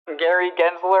Gary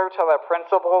Gensler to the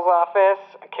principal's office.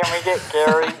 Can we get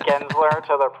Gary Gensler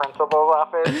to the principal's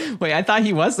office? Wait, I thought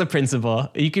he was the principal.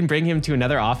 You can bring him to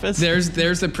another office? There's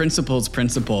the principal's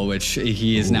principal, which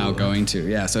he is now going to.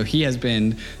 Yeah, so he has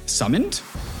been summoned.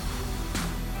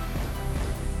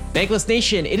 Bankless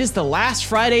Nation, it is the last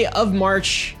Friday of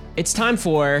March. It's time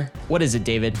for, what is it,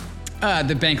 David?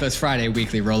 The Bankless Friday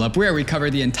weekly roll-up, where we cover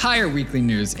the entire weekly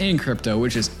news in crypto,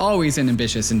 which is always an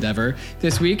ambitious endeavor.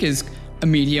 This week is a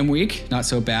medium week, not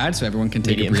so bad, so everyone can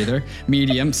take a breather.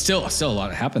 Medium, still a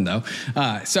lot happened though.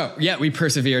 So yeah, we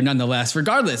persevere nonetheless,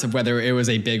 regardless of whether it was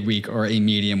a big week or a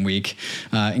medium week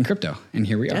in crypto. And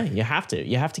here we are. Yeah, you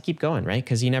have to keep going, right?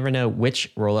 Because you never know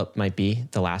which roll-up might be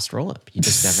the last roll-up. You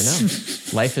just never know.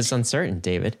 Life is uncertain,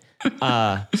 David.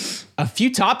 A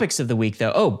few topics of the week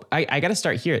though. Oh, I got to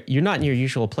start here. You're not in your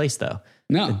usual place though.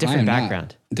 No, a different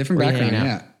background. Different background,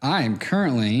 yeah. I'm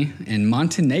currently in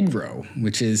Montenegro,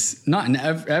 which is not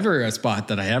ever a spot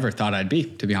that I ever thought I'd be,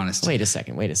 to be honest. Wait a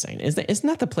second. Isn't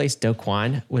that the place Do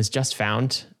Kwon was just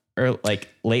found, or like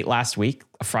late last week,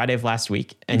 Friday of last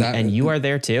week, and you are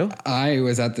there too? I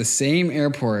was at the same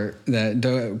airport that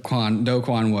Do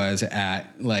Kwon was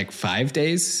at like 5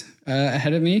 days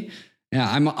ahead of me. Yeah,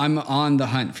 I'm on the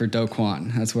hunt for Do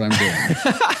Kwon. That's what I'm doing.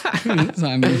 That's what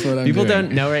I'm People doing.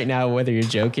 don't know right now whether you're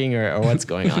joking or what's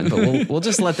going on, but we'll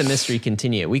just let the mystery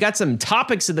continue. We got some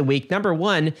topics of the week. Number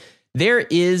one, there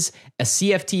is a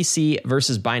CFTC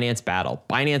versus Binance battle.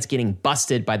 Binance getting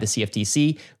busted by the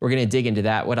CFTC. We're going to dig into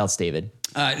that. What else, David?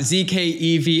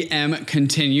 ZKEVM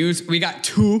continues. We got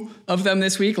 2 of them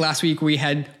this week. Last week we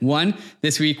had 1.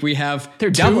 This week we have They're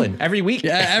 2. doubling every week.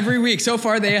 Yeah, every week. So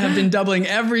far they have been doubling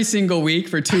every single week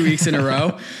for 2 weeks in a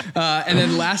row. And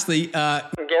then lastly,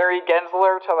 Gary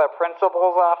Gensler to the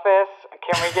principal's office.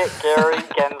 Can we get Gary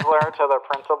Gensler to the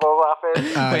principal's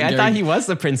office? Wait, I thought he was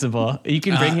the principal. You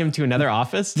can bring him to another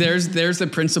office? There's the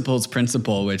principal's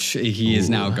principal, which he is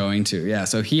now going to. Yeah,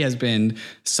 so he has been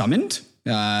summoned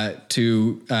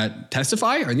to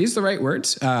testify, are these the right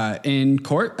words, in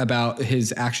court about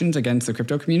his actions against the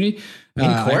crypto community.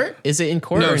 In court? Is it in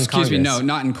court or in Congress? Excuse me, no,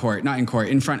 not in court. In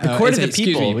front of the court of the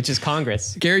people, which is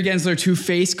Congress. Gary Gensler to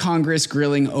face Congress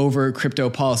grilling over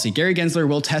crypto policy. Gary Gensler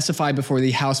will testify before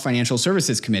the House Financial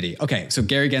Services Committee. Okay, so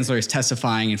Gary Gensler is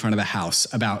testifying in front of the House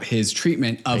about his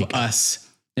treatment of us.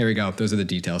 There we go. Those are the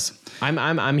details.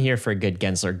 I'm here for a good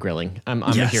Gensler grilling. I'm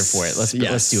here for it. Let's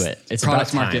do it. It's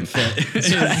product about time. market fit.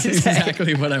 It's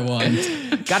exactly what I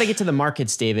want. Got to get to the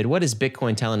markets, David. What is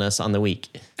Bitcoin telling us on the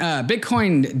week?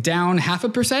 Bitcoin down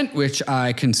 0.5%, which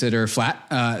I consider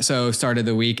flat. So started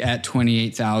the week at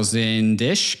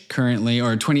 28,000-ish currently,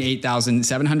 or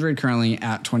 28,700 currently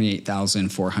at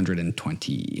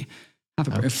 28,420.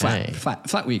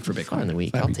 Flat week for Bitcoin. Flat in the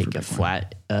week. I'll take a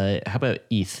flat. How about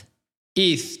ETH?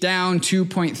 ETH down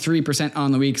 2.3%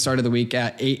 on the week. Started the week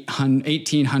at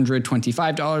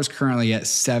 $1,825. Currently at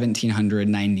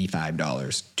 $1,795.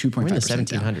 2.5% We're in the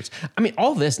 1700s. I mean,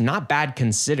 all this not bad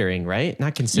considering, right?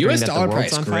 Not considering US that dollar the world's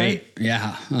price on great.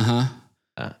 fire.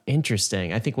 Yeah.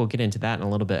 Interesting. I think we'll get into that in a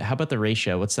little bit. How about the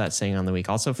ratio? What's that saying on the week?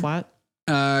 Also flat?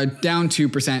 Down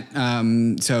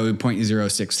 2%, so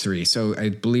 0.063. So I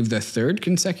believe the third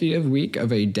consecutive week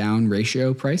of a down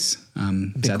ratio price.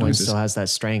 Bitcoin still has that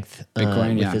strength.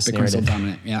 Bitcoin, with this Bitcoin's still narrative.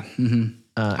 dominant. Yeah.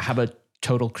 Mm-hmm. How about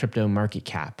total crypto market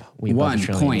cap? We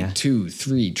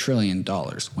 $1.23 trillion.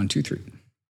 123.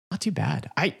 Not too bad.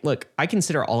 I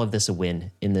consider all of this a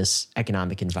win in this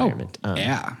economic environment.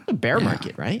 A bear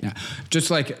market, right? Yeah. Just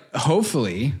like,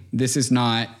 hopefully this is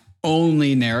not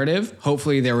only narrative.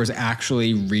 Hopefully there was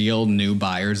actually real new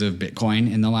buyers of Bitcoin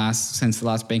since the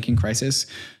last banking crisis.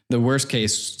 The worst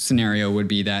case scenario would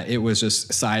be that it was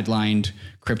just sidelined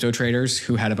crypto traders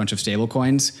who had a bunch of stable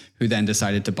coins who then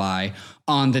decided to buy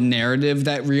on the narrative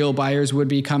that real buyers would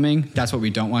be coming. That's what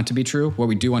we don't want to be true. What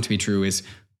we do want to be true is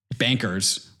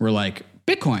bankers were like,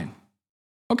 Bitcoin.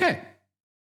 Okay.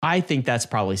 I think that's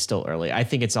probably still early. I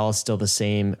think it's all still the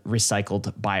same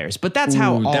recycled buyers. But that's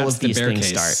how all of these things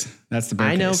start. That's the bear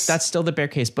case. I know that's still the bear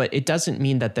case, but it doesn't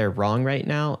mean that they're wrong right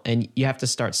now. And you have to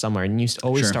start somewhere. And you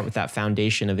always start with that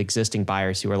foundation of existing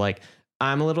buyers who are like,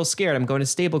 I'm a little scared. I'm going to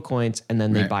stable coins. And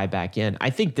then they buy back in. I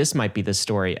think this might be the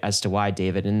story as to why,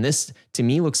 David. And this, to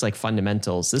me, looks like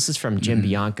fundamentals. This is from Jim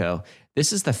Bianco.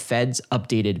 This is the Fed's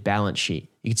updated balance sheet.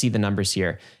 You can see the numbers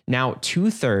here. Now,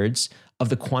 2/3 of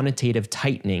the quantitative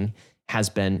tightening has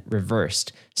been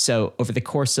reversed. So over the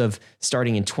course of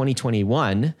starting in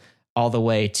 2021 all the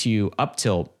way to up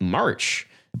till March,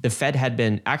 the Fed had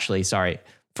been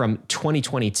from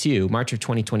 2022, March of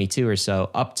 2022 or so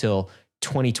up till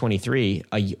 2023,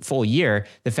 a full year,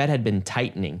 the Fed had been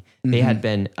tightening. They had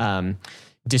been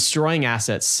destroying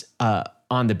assets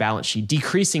on the balance sheet,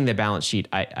 decreasing the balance sheet,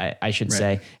 I should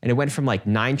say. And it went from like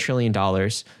 $9 trillion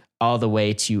all the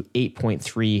way to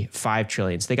 8.35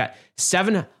 trillion. So they got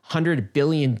 $700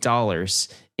 billion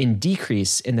in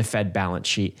decrease in the Fed balance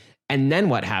sheet. And then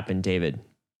what happened, David?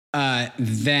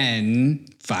 Then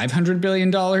 $500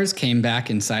 billion came back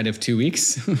inside of 2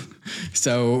 weeks.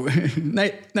 So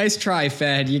nice try,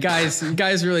 Fed. You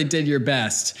guys really did your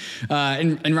best.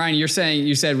 And Ryan, you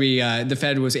said the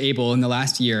Fed was able in the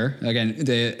last year. Again,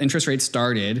 the interest rate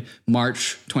started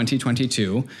March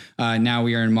 2022. Now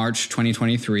we are in March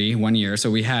 2023, 1 year. So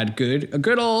we had a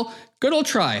good old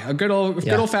try, a good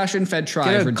old fashioned Fed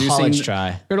try of reducing college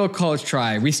try. Good old college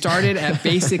try. We started at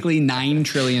basically $9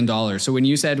 trillion. So when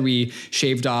you said we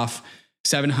shaved off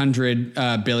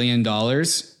 $700 billion,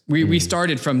 we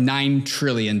started from $9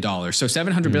 trillion. So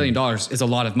 $700 billion is a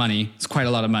lot of money. It's quite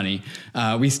a lot of money.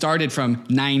 We started from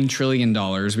 $9 trillion.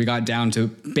 We got down to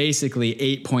basically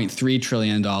 $8.3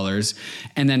 trillion.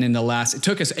 And then it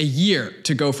took us a year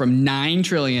to go from $9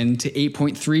 trillion to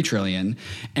 $8.3 trillion.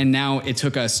 And now it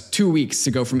took us 2 weeks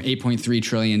to go from $8.3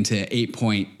 trillion to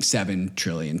 $8.7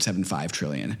 trillion, $7.5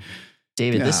 trillion.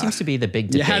 David, this seems to be the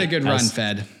big debate. You had a good run,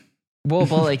 Fed. Well,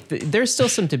 like there's still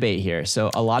some debate here.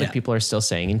 So a lot of people are still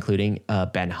saying, including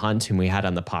Ben Hunt, whom we had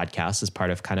on the podcast as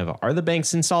part of kind of, are the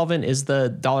banks insolvent? Is the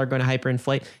dollar going to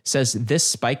hyperinflate? Says this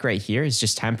spike right here is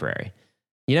just temporary.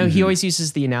 You know, he always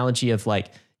uses the analogy of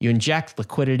like, you inject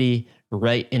liquidity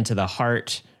right into the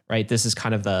heart, right? This is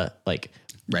kind of the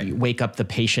you wake up the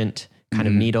patient kind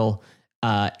of needle.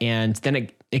 And then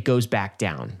it goes back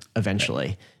down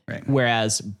eventually. Right.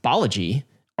 Whereas Balaji,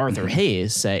 Arthur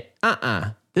Hayes say,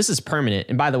 this is permanent.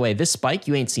 And by the way, this spike,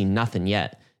 you ain't seen nothing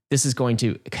yet. This is going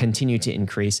to continue to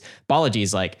increase.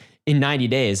 Balaji's like, in 90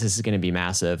 days, this is going to be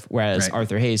massive. Whereas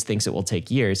Arthur Hayes thinks it will take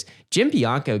years. Jim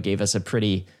Bianco gave us a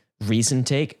pretty recent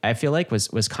take, I feel like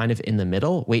was kind of in the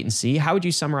middle. Wait and see. How would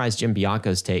you summarize Jim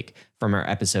Bianco's take from our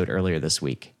episode earlier this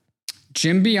week?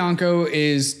 Jim Bianco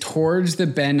is towards the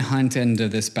Ben Hunt end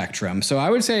of the spectrum. So I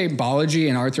would say Balaji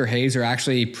and Arthur Hayes are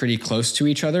actually pretty close to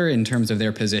each other in terms of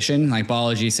their position. Like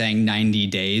Balaji saying 90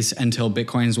 days until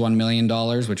Bitcoin's $1 million,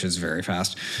 which is very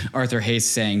fast. Arthur Hayes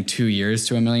saying 2 years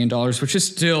to $1 million, which is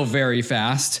still very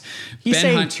fast. He's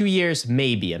saying 2 years,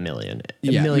 maybe $1 million.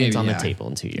 A million's on the table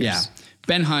in 2 years. Yeah.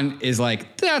 Ben Hunt is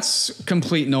like, that's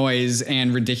complete noise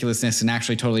and ridiculousness and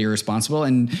actually totally irresponsible.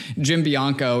 And Jim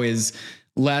Bianco is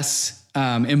less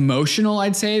emotional,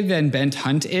 I'd say, than Ben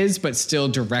Hunt is, but still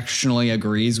directionally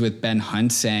agrees with Ben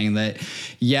Hunt, saying that,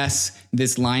 yes,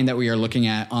 this line that we are looking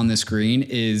at on the screen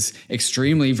is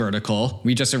extremely vertical.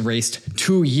 We just erased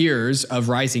 2 years of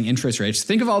rising interest rates.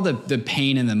 Think of all the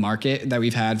pain in the market that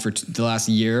we've had for the last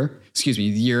year. The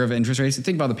year of interest rates.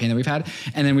 Think about the pain that we've had.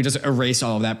 And then we just erase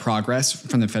all of that progress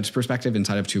from the Fed's perspective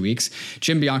inside of 2 weeks.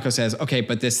 Jim Bianco says, okay,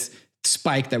 but this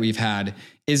spike that we've had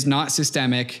is not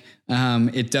systemic.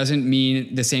 It doesn't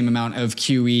mean the same amount of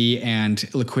QE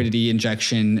and liquidity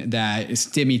injection that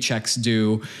stimmy checks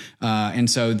do. And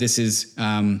so this is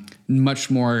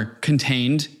much more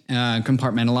contained,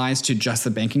 compartmentalized to just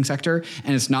the banking sector.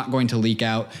 And it's not going to leak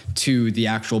out to the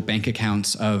actual bank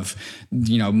accounts of,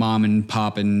 mom and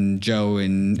pop and Joe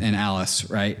and Alice,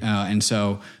 right? And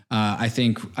so I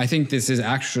think this is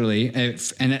actually,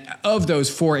 and of those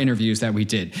 4 interviews that we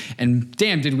did, and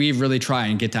damn, did we really try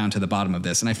and get down to the bottom of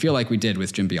this? And I feel like we did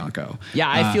with Jim Bianco. Yeah,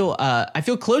 I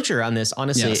feel closure on this.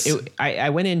 Honestly, yes. I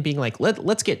went in being like,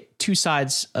 let's get 2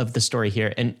 sides of the story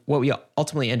here, and what we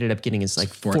ultimately ended up getting is like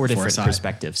four different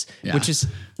perspectives,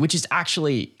 which is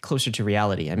actually closer to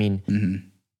reality. I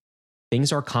mean.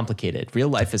 Things are complicated. Real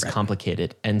life is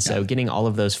complicated. And so getting all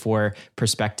of those 4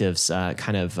 perspectives I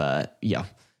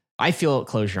feel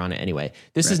closure on it anyway.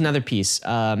 This is another piece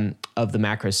of the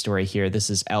macro story here. This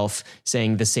is Elf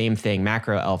saying the same thing,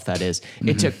 macro Elf that is.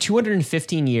 It took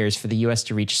 215 years for the US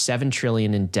to reach 7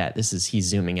 trillion in debt. He's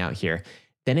zooming out here.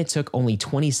 Then it took only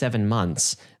 27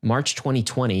 months, March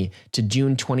 2020 to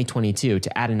June 2022,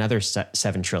 to add another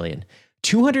 7 trillion.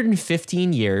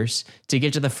 215 years to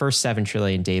get to the first 7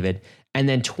 trillion, David, and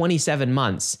then 27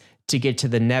 months to get to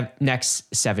the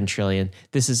next 7 trillion.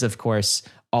 This is, of course,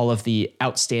 all of the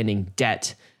outstanding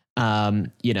debt,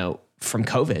 from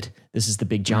COVID. This is the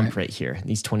big jump right here,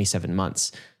 these 27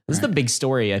 months. This is the big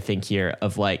story, I think, here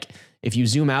of like, if you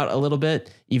zoom out a little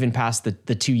bit, even past the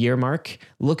 2 year mark,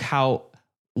 look how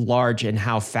large and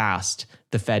how fast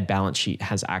the Fed balance sheet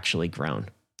has actually grown.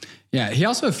 Yeah, he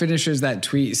also finishes that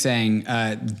tweet saying,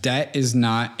 debt is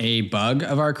not a bug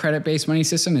of our credit-based money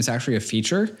system. It's actually a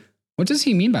feature. What does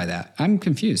he mean by that? I'm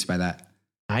confused by that.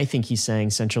 I think he's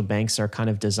saying central banks are kind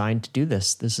of designed to do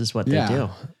this. This is what they do.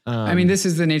 I mean, this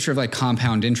is the nature of like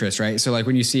compound interest, right? So like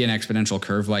when you see an exponential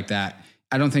curve like that,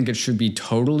 I don't think it should be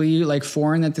totally like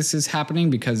foreign that this is happening,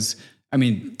 because I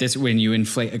mean, this, when you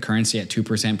inflate a currency at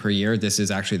 2% per year, this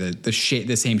is actually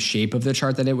the same shape of the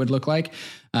chart that it would look like.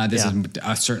 This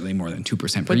is certainly more than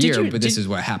 2% per year, but this is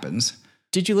what happens.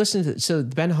 Did you listen to, so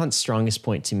Ben Hunt's strongest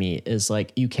point to me is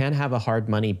like, you can have a hard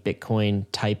money Bitcoin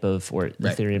type of, or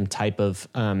Ethereum type of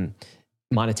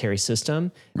monetary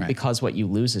system, because what you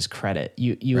lose is credit.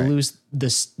 You lose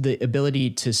the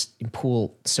ability to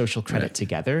pool social credit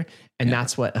together. And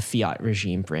that's what a fiat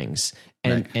regime brings.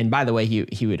 And by the way,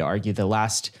 he would argue the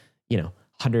last,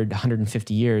 100,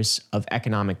 150 years of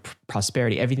economic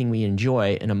prosperity, everything we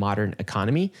enjoy in a modern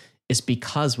economy is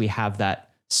because we have that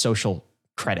social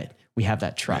credit. We have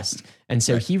that trust. And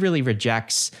so he really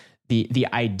rejects the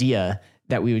idea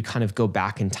that we would kind of go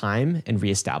back in time and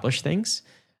reestablish things.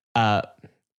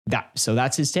 So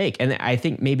that's his take. And I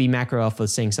think maybe Macro Alpha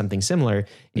is saying something similar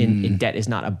in debt is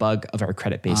not a bug of our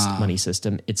credit-based money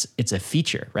system. It's a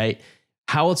feature, right?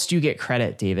 How else do you get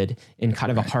credit, David, in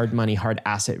kind of a hard money, hard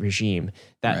asset regime?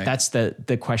 That's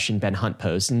the question Ben Hunt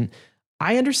posed. And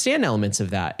I understand elements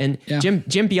of that. And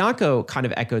Jim Bianco kind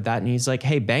of echoed that. And he's like,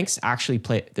 hey, banks actually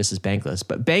play, this is bankless,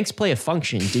 but banks play a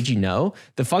function. Did you know?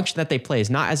 The function that they play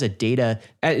is not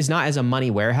as a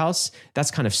money warehouse. That's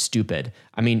kind of stupid.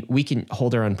 I mean, we can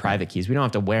hold our own private keys. We don't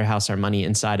have to warehouse our money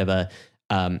inside of a,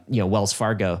 Wells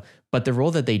Fargo. But the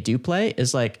role that they do play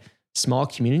is like small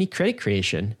community credit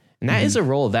creation. And that is a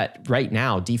role that right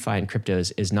now DeFi and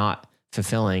cryptos is not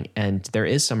fulfilling. And there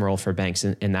is some role for banks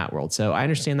in that world. So I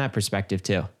understand that perspective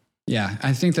too. Yeah,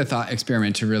 I think the thought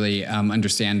experiment to really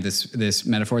understand this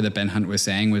metaphor that Ben Hunt was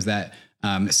saying was that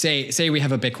say we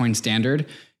have a Bitcoin standard.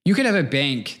 You could have a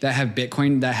bank that has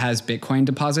Bitcoin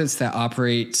deposits that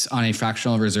operates on a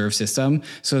fractional reserve system.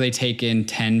 So they take in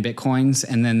 10 Bitcoins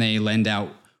and then they lend out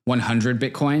 100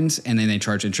 Bitcoins and then they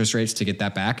charge interest rates to get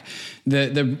that back.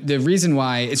 The reason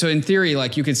why, so in theory,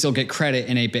 like you could still get credit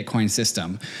in a Bitcoin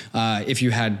system if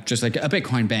you had just like a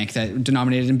Bitcoin bank that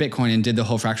denominated in Bitcoin and did the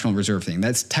whole fractional reserve thing.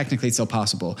 That's technically still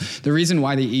possible. The reason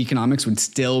why the economics would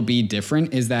still be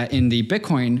different is that in the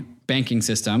Bitcoin banking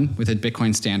system with a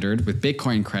Bitcoin standard, with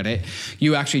Bitcoin credit,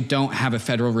 you actually don't have a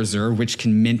Federal Reserve which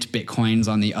can mint Bitcoins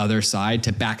on the other side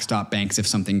to backstop banks if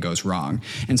something goes wrong.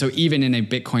 And so even in a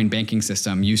Bitcoin banking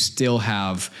system, you still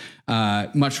have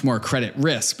much more credit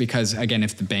risk because, again,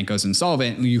 if the bank goes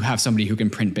insolvent, you have somebody who can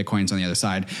print Bitcoins on the other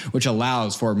side, which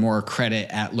allows for more credit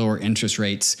at lower interest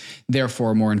rates,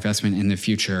 therefore more investment in the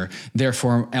future,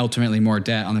 therefore ultimately more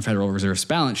debt on the Federal Reserve's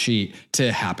balance sheet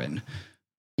to happen.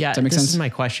 Yeah, this is my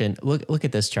question. Look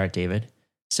at this chart, David.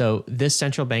 So this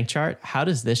central bank chart, how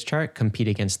does this chart compete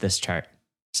against this chart?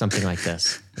 Something like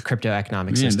this, a crypto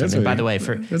economic system. And by the way,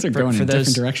 for those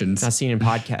different directions. Not seeing in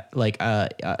podcast, like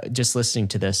just listening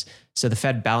to this. So the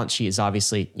Fed balance sheet is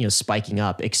obviously spiking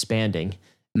up, expanding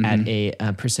at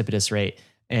a precipitous rate.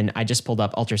 And I just pulled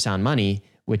up ultrasound money,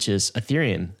 which is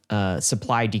Ethereum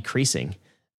supply decreasing.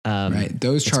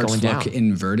 Those charts look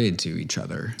inverted to each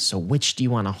other. So which do you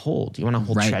want to hold? Do you want to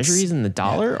hold treasuries in the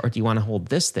dollar or do you want to hold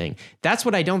this thing? That's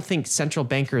what I don't think central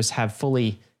bankers have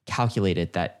fully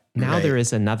calculated, that now there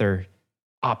is another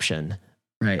option,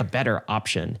 a better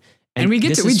option. And we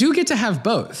do get to have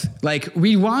both. Like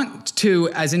we want to,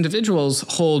 as individuals,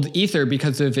 hold Ether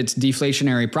because of its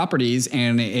deflationary properties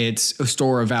and its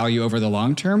store of value over the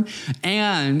long term.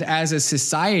 And as a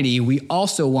society, we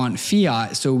also want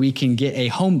fiat so we can get a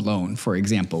home loan, for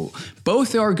example.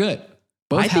 Both are good.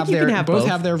 I think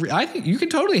you can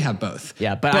totally have both.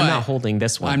 Yeah, but I'm not holding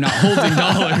this one. I'm not holding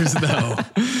dollars though.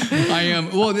 I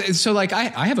am. Well, so like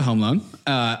I have a home loan.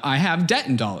 I have debt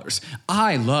in dollars.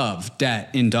 I love debt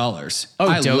in dollars.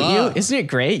 Oh, don't you? Isn't it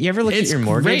great? You ever look at your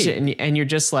mortgage and you're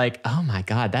just like, oh my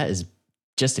God, that is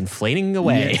just inflating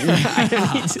away.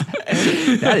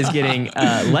 That is getting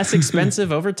less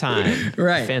expensive over time.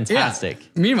 Right. Fantastic.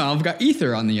 Yeah. Meanwhile, I've got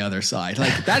Ether on the other side.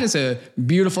 Like that is a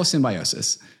beautiful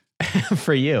symbiosis.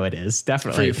 For you, it is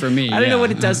definitely. For me, I don't know what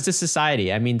it does to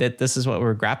society. I mean, this is what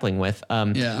we're grappling with.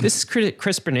 This is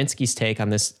Chris Berninsky's take on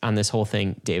this whole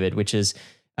thing, David, which is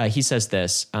he says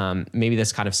this. Maybe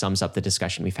this kind of sums up the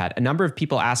discussion we've had. A number of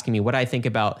people asking me what I think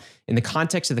about in the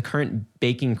context of the current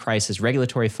banking crisis,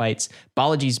 regulatory fights,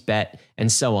 Balaji's bet,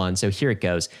 and so on. So here it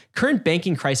goes. Current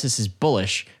banking crisis is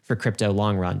bullish for crypto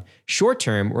long run. Short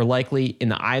term, we're likely in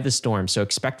the eye of the storm, so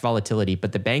expect volatility.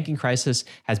 But the banking crisis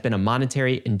has been a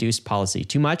monetary induced policy.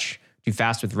 Too much, too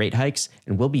fast with rate hikes,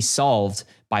 and will be solved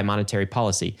by monetary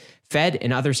policy. Fed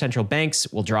and other central banks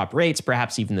will drop rates,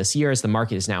 perhaps even this year, as the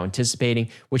market is now anticipating,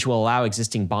 which will allow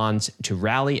existing bonds to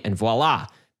rally. And voila,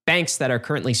 banks that are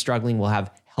currently struggling will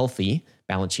have healthy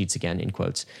balance sheets again, in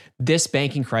quotes. This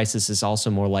banking crisis is also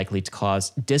more likely to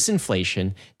cause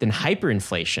disinflation than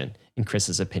hyperinflation, in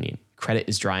Chris's opinion. Credit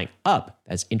is drying up.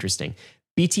 That's interesting.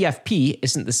 BTFP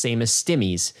isn't the same as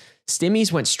stimmies.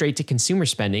 Stimmies went straight to consumer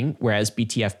spending, whereas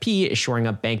BTFP is shoring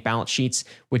up bank balance sheets,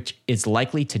 which is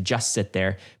likely to just sit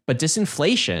there. But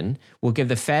disinflation will give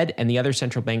the Fed and the other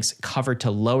central banks cover to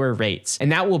lower rates,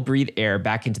 and that will breathe air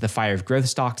back into the fire of growth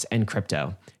stocks and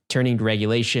crypto. Turning to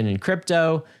regulation and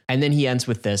crypto. And then he ends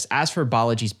with this. As for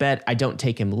Balaji's bet, I don't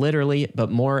take him literally,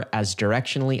 but more as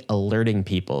directionally alerting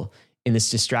people. In this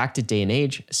distracted day and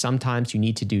age, sometimes you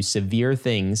need to do severe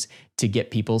things to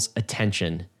get people's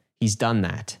attention. He's done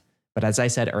that. But as I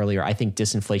said earlier, I think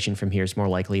disinflation from here is more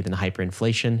likely than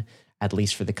hyperinflation, at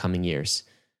least for the coming years.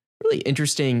 Really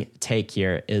interesting take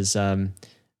here is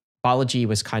Balaji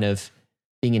was kind of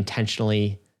being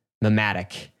intentionally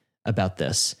mimetic about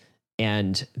this.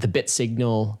 And the bit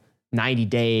signal, 90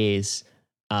 days,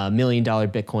 $1 million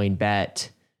Bitcoin bet,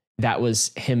 that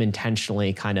was him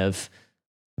intentionally kind of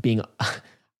being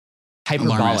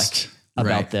hyperbolic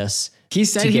about this. He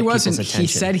said he wasn't. He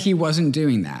said he wasn't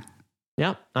doing that.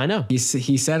 Yeah, I know. He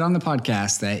said on the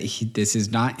podcast that this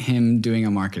is not him doing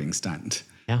a marketing stunt.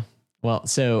 Yeah. Well,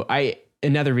 so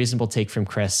another reasonable take from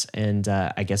Chris, and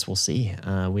I guess we'll see.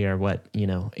 We are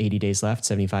 80 days left,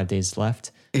 75 days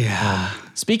left. Yeah.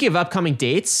 Speaking of upcoming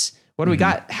dates, what do we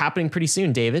got happening pretty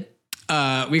soon, David?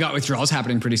 We got withdrawals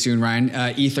happening pretty soon,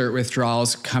 Ryan. Ether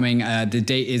withdrawals coming. The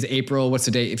date is April. What's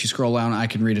the date? If you scroll down, I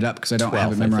can read it up because I don't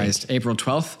have it memorized. April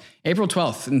 12th. April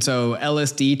 12th. And so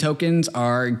LSD tokens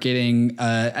are getting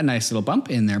a nice little bump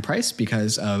in their price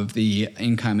because of the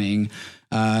incoming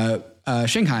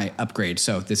Shanghai upgrade.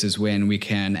 So this is when we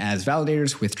can, as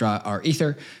validators, withdraw our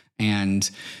Ether, and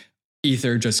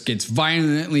Ether just gets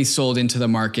violently sold into the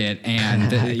market,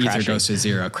 and the Ether goes to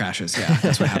zero, crashes. Yeah,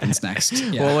 that's what happens next.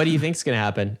 Yeah. Well, what do you think is going to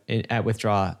happen at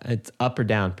withdraw? It's up or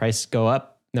down? Price go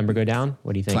up, number go down?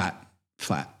 What do you think?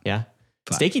 Flat. Yeah?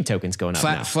 Flat. Staking tokens going up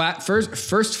now. Flat.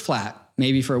 First flat,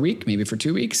 maybe for a week, maybe for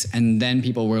 2 weeks, and then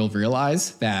people will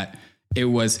realize that it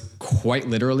was quite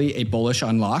literally a bullish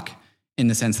unlock, in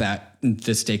the sense that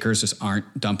the stakers just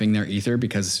aren't dumping their Ether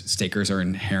because stakers are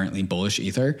inherently bullish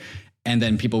Ether. And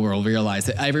then people will realize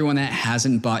that everyone that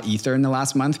hasn't bought Ether in the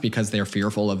last month because they're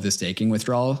fearful of the staking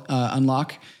withdrawal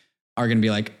unlock are going to be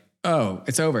like, oh,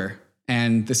 it's over.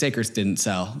 And the stakers didn't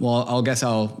sell. Well, I'll guess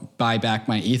I'll buy back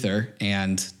my Ether,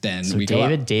 and then so we go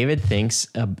up. David thinks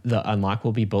the unlock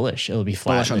will be bullish. It'll be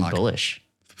flat and bullish.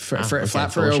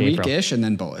 Flat for a week-ish and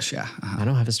then bullish, yeah. I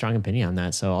don't have a strong opinion on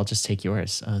that, so I'll just take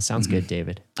yours. Sounds good,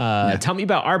 David. Tell me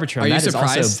about Arbitrum. Are you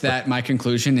surprised that my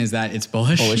conclusion is that it's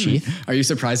bullish? Bullish ETH? Are you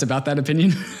surprised about that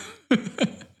opinion?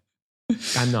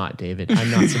 I'm not, David.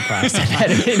 I'm not surprised at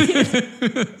that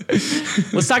opinion.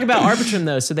 Let's talk about Arbitrum,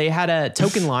 though. So they had a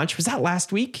token launch. Was that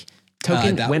last week?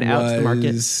 Token went out to the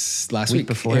market last week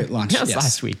before it launched. That was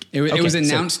last week. It was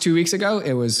announced 2 weeks ago.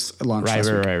 It was launched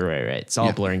last week. Right. It's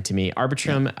all blurring to me.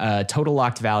 Arbitrum total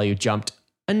locked value jumped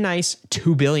a nice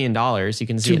 $2 billion. You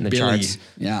can see it in the charts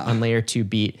on layer 2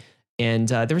 beat. And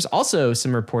there was also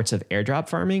some reports of airdrop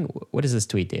farming. What is this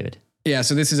tweet, David? Yeah,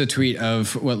 so this is a tweet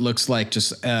of what looks like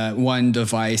just one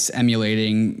device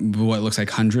emulating what looks like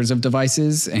hundreds of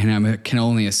devices, and I can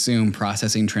only assume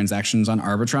processing transactions on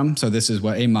Arbitrum. So this is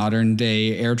what a modern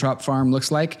day airdrop farm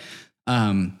looks like.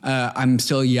 I'm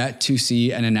still yet to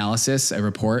see an analysis, a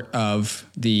report of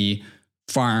the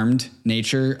farmed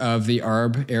nature of the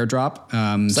ARB airdrop.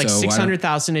 It's like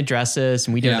 600,000 addresses,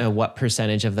 and we don't know what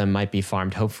percentage of them might be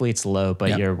farmed. Hopefully it's low,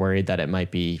 but you're worried that it might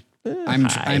be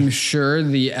I'm sure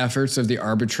the efforts of the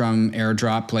Arbitrum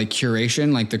airdrop, like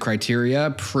curation, like the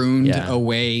criteria pruned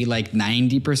away like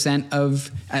 90% of,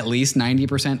 at least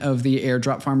 90% of the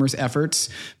airdrop farmers' efforts.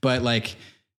 But like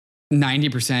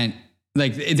 90%,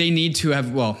 like they need to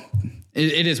have, well,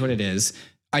 it is what it is.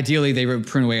 Ideally, they would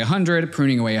prune away 100.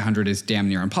 Pruning away 100 is damn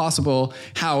near impossible.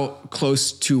 How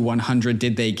close to 100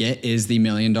 did they get is the $1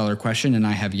 million question, and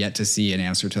I have yet to see an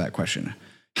answer to that question.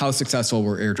 How successful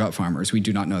were airdrop farmers? We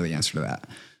do not know the answer to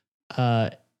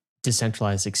that.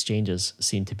 Decentralized exchanges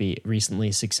seem to be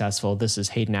recently successful. This is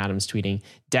Hayden Adams tweeting,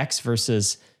 DEX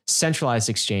versus centralized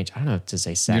exchange. I don't know if to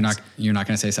say sex. You're not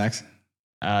going to say sex?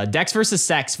 DEX versus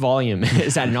sex volume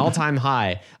is at an all-time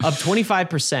high, up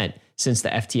 25% since the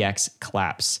FTX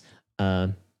collapse.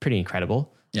 Pretty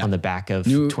incredible on the back of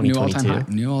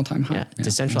 2022. New all-time high. Yeah,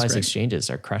 decentralized exchanges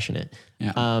are crushing it.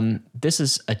 Yeah. This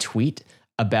is a tweet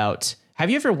about... Have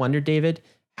you ever wondered, David,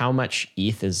 how much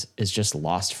ETH is just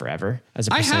lost forever as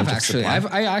a I percentage have of actually.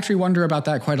 supply? I actually wonder about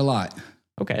that quite a lot.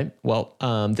 Okay. Well,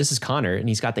 this is Connor, and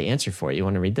he's got the answer for you. You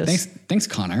want to read this? Thanks,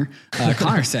 Connor.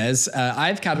 Connor says,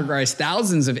 I've categorized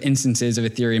thousands of instances of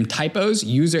Ethereum typos,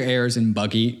 user errors, and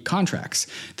buggy contracts.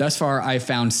 Thus far, I've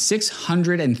found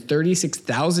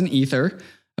 636,000 Ether,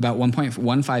 about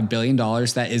 $1.15 billion,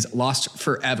 that is lost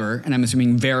forever, and I'm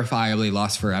assuming verifiably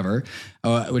lost forever,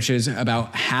 which is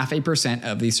about 0.5%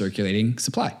 of the circulating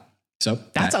supply. So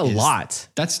that's a lot.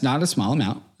 That's not a small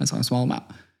amount. That's not a small amount.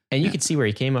 And you can see where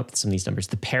he came up with some of these numbers.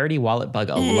 The parity wallet bug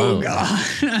alone,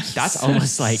 that's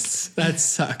almost like... That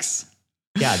sucks.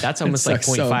 Yeah, that's almost like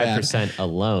 0.5%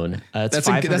 alone. That's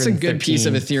a good piece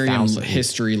of Ethereum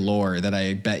history lore that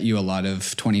I bet you a lot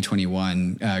of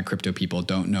 2021 crypto people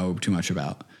don't know too much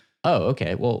about. Oh,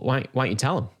 okay. Well, why don't you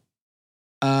tell them?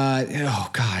 Oh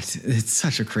God, it's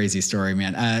such a crazy story,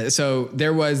 man. So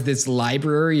there was this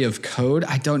library of code.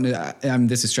 I don't know.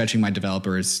 This is stretching my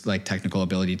developer's like technical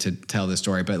ability to tell this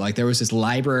story, but like there was this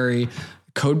library,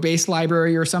 code-based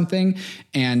library or something,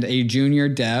 and a junior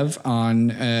dev on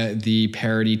the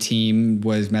parity team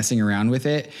was messing around with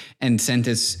it and sent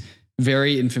this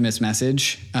very infamous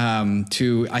message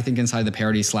to, I think, inside the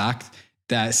parity Slack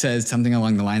that says something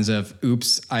along the lines of,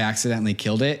 "Oops, I accidentally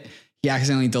killed it." He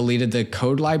accidentally deleted the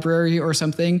code library or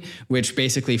something, which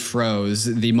basically froze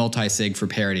the multi-sig for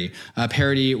Parity.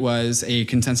 Parity was a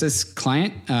consensus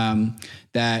client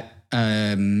that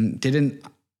didn't...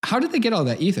 How did they get all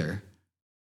that Ether?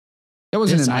 That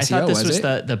wasn't an ICO, I thought this was it?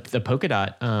 the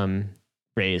Polkadot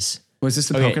raise. Was this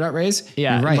the Polkadot raise?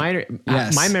 Yeah, you're right.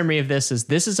 My memory of this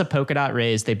is a Polkadot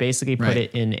raise. They basically put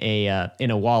it in a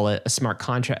wallet, a smart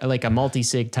contract, like a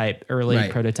multi-sig type early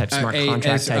prototype smart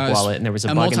contract type wallet, and there was a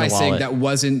bug in the wallet. A multi-sig that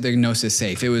wasn't the Gnosis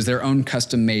safe. It was their own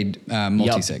custom-made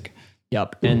multi-sig.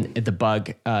 Yep. And the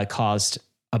bug caused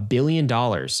 $1 billion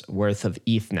worth of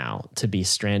ETH now to be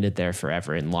stranded there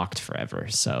forever and locked forever.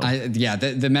 So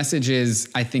the message is,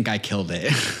 I think I killed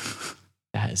it.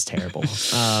 That is terrible.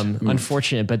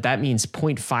 Unfortunate, but that means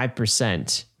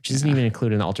 0.5%, which doesn't even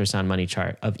include an ultrasound money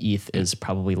chart of ETH, is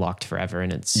probably locked forever,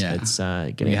 and that's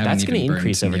going to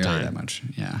increase over time. That much,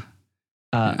 yeah.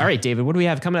 All right, David, what do we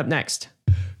have coming up next?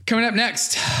 Coming up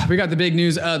next, we got the big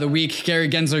news of the week. Gary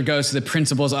Gensler goes to the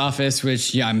principal's office,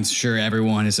 which I'm sure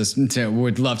everyone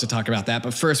would love to talk about that.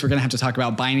 But first, we're going to have to talk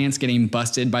about Binance getting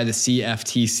busted by the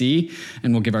CFTC,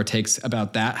 and we'll give our takes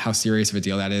about that, how serious of a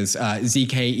deal that is.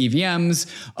 ZK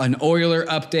EVMs, an Euler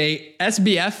update.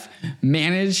 SBF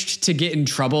managed to get in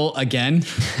trouble again.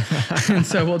 And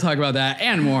so we'll talk about that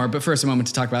and more. But first, a moment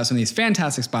to talk about some of these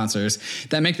fantastic sponsors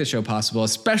that make the show possible,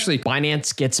 especially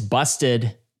Binance gets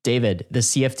busted. David, the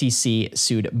CFTC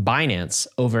sued Binance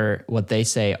over what they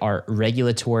say are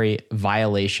regulatory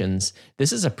violations.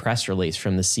 This is a press release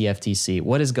from the CFTC.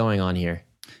 What is going on here?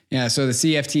 Yeah, so the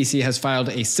CFTC has filed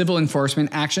a civil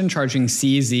enforcement action charging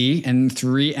CZ and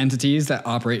 3 entities that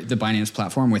operate the Binance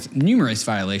platform with numerous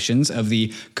violations of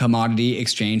the Commodity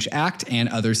Exchange Act and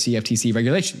other CFTC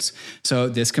regulations. So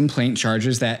this complaint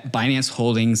charges that Binance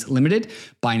Holdings Limited,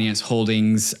 Binance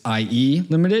Holdings IE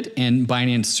Limited, and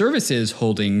Binance Services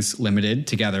Holdings Limited,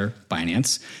 together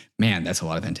Binance, man, that's a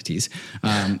lot of entities.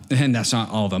 And that's not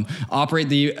all of them. Operate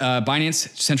the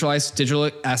Binance centralized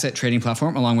digital asset trading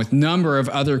platform along with a number of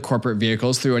other corporate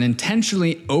vehicles through an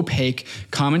intentionally opaque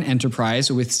common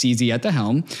enterprise with CZ at the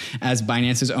helm. As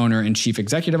Binance's owner and chief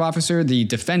executive officer, the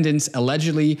defendants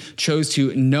allegedly chose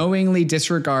to knowingly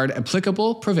disregard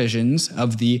applicable provisions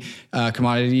of the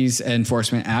Commodities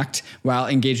Enforcement Act while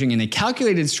engaging in a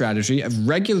calculated strategy of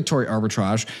regulatory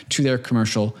arbitrage to their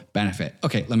commercial benefit.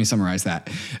 Okay, let me summarize that.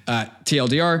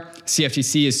 TLDR,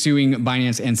 CFTC is suing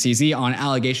Binance and CZ on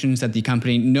allegations that the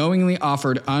company knowingly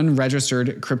offered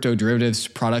unregistered crypto derivatives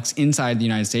products inside the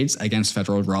United States against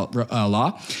federal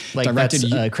law. Like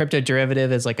a crypto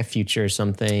derivative is like a future or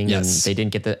something, and they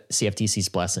didn't get the CFTC's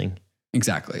blessing.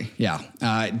 Exactly. Yeah.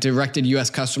 Directed U.S.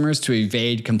 customers to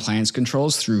evade compliance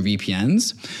controls through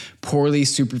VPNs, poorly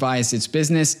supervised its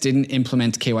business, didn't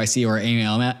implement KYC or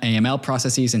AML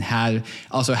processes, and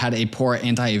also had a poor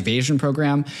anti-evasion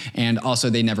program. And also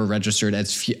they never registered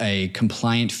as a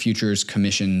compliant futures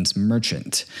commissions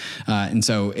merchant. And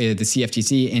so the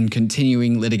CFTC, in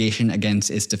continuing litigation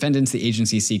against its defendants, the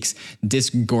agency seeks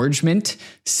disgorgement,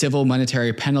 civil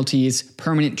monetary penalties,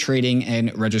 permanent trading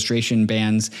and registration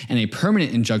bans, and a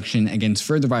permanent injunction against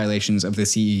further violations of the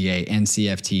CEA and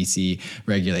CFTC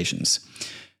regulations.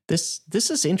 This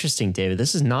is interesting, David.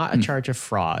 This is not a charge of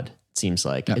fraud. It seems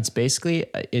like it's basically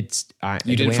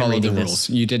you didn't follow the rules.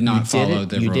 You did not follow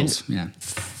the rules. You didn't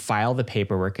file the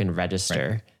paperwork and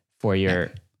register for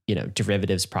your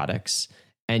derivatives products.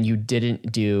 and you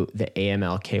didn't do the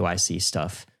AML KYC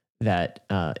stuff that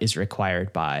is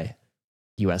required by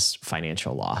U.S.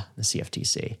 financial law, the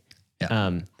CFTC.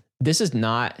 Yeah. This is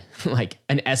not like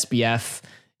an SBF.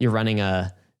 You're running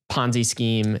a Ponzi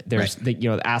scheme. There's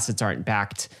the assets aren't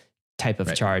backed type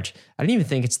of charge. I don't even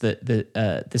think it's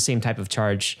the same type of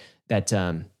charge that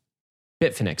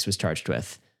Bitfinex was charged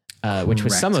with, which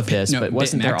was some of this, but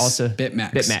wasn't there also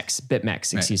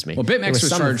BitMEX? Excuse me. Well, BitMEX was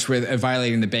charged with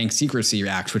violating the Bank Secrecy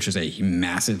Act, which is a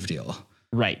massive deal.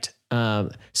 Right.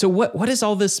 So what does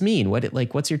all this mean?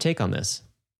 What's your take on this?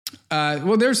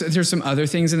 Well, there's some other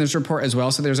things in this report as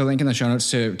well. So there's a link in the show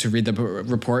notes to read the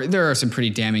report. There are some pretty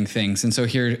damning things. And so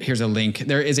here's a link.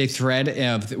 There is a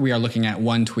thread we are looking at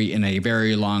one tweet in a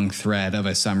very long thread of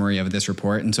a summary of this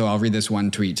report. And so I'll read this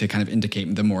one tweet to kind of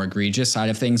indicate the more egregious side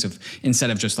of things instead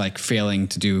of just like failing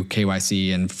to do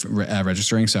KYC and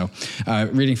registering. So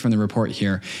reading from the report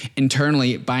here,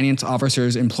 internally, Binance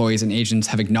officers, employees, and agents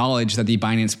have acknowledged that the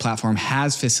Binance platform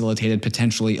has facilitated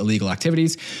potentially illegal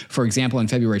activities. For example, in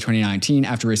February 2019,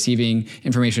 after receiving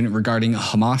information regarding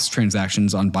Hamas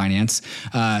transactions on Binance,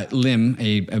 Lim,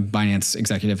 a Binance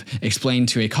executive, explained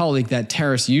to a colleague that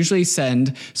terrorists usually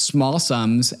send small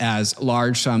sums as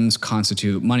large sums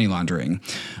constitute money laundering.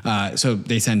 So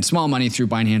they send small money through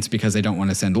Binance because they don't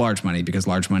want to send large money because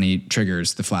large money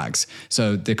triggers the flags.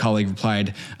 So the colleague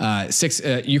replied,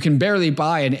 you can barely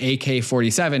buy an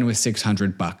AK-47 with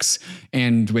 $600.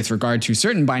 And with regard to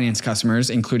certain Binance customers,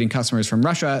 including customers from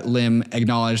Russia, Lim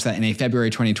acknowledged that in a February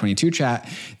 2022 chat,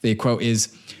 the quote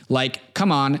is, like, come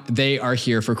on, they are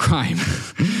here for crime.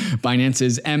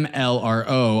 Binance's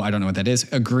MLRO, I don't know what that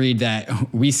is, agreed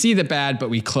that we see the bad, but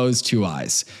we close two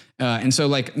eyes. And so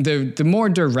like the more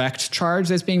direct charge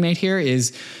that's being made here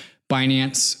is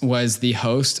Binance was the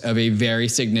host of a very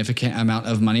significant amount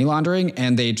of money laundering,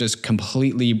 and they just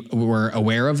completely were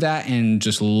aware of that and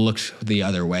just looked the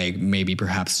other way, maybe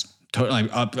perhaps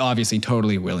obviously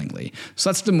totally willingly. So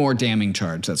that's the more damning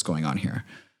charge that's going on here.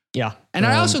 Yeah. And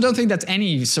I also don't think that's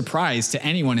any surprise to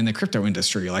anyone in the crypto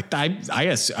industry. Like I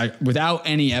guess without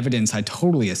any evidence, I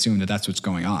totally assume that that's what's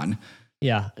going on.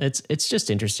 Yeah. It's just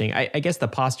interesting. I guess the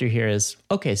posture here is,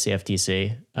 okay,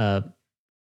 CFTC,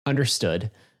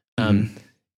 understood.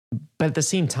 But at the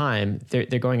same time,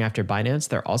 they're going after Binance.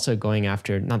 They're also going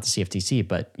after, not the CFTC,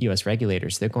 but US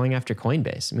regulators. They're going after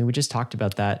Coinbase. I mean, we just talked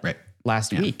about that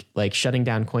last week, like shutting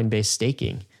down Coinbase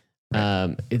staking.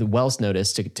 The Wells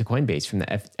notice to Coinbase from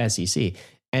the SEC.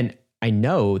 And I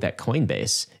know that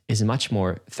Coinbase is much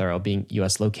more thorough, being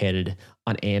US located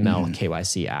on AML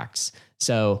KYC acts.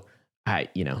 So I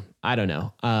don't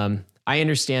know. I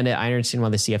understand it. I understand why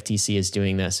the CFTC is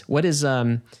doing this. What is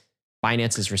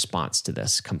Binance's response to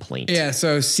this complaint? Yeah,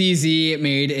 so CZ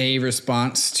made a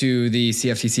response to the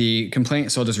CFTC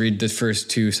complaint. So I'll just read the first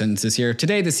two sentences here.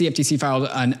 Today, the CFTC filed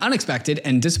an unexpected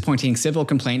and disappointing civil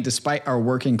complaint despite our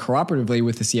working cooperatively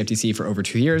with the CFTC for over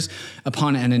 2 years.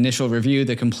 Upon an initial review,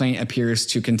 the complaint appears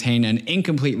to contain an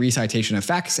incomplete recitation of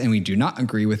facts, and we do not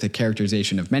agree with the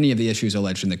characterization of many of the issues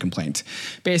alleged in the complaint.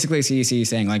 Basically, CEC is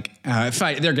saying like,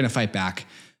 they're going to fight back.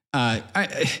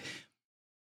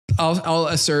 I'll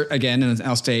assert again, and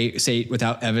I'll say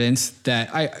without evidence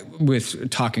that with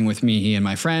talking with me and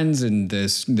my friends and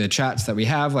the chats that we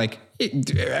have, like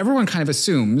everyone kind of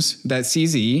assumes that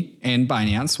CZ and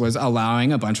Binance was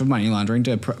allowing a bunch of money laundering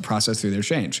to process through their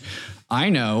exchange. I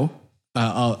know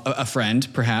a friend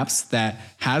perhaps that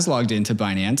has logged into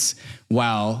Binance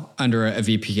while under a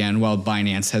VPN, while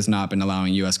Binance has not been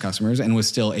allowing US customers, and was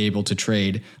still able to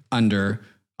trade on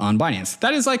Binance.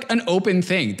 That is like an open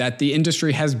thing that the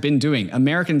industry has been doing.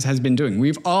 Americans has been doing.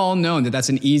 We've all known that that's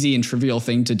an easy and trivial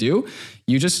thing to do.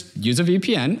 You just use a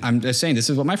VPN. I'm just saying this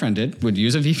is what my friend did, would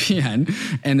use a VPN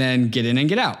and then get in and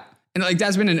get out. And like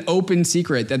that's been an open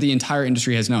secret that the entire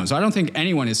industry has known. So I don't think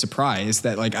anyone is surprised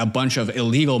that like a bunch of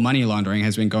illegal money laundering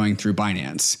has been going through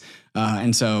Binance.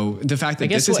 And so the fact that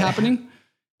this is happening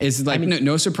is like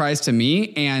no surprise to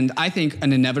me. And I think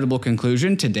an inevitable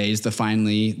conclusion, today's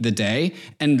finally the day.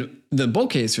 And the bull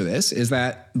case for this is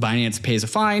that Binance pays a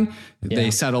fine, they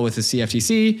settle with the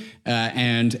CFTC,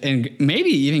 and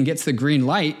maybe even gets the green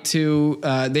light to,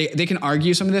 they can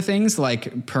argue some of the things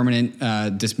like permanent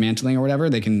dismantling or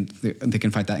whatever. They can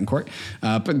fight that in court.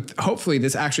 But hopefully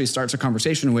this actually starts a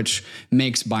conversation which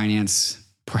makes Binance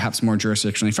perhaps more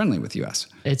jurisdictionally friendly with the US.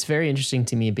 It's very interesting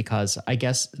to me because I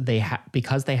guess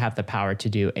because they have the power to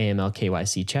do AML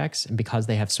KYC checks, and because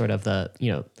they have sort of the,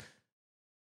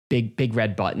 big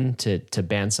red button to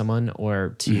ban someone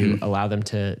or to allow them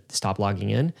to stop logging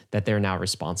in, that they're now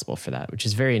responsible for that, which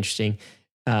is very interesting.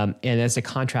 And as a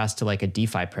contrast to like a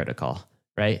DeFi protocol,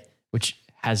 right? Which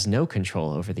has no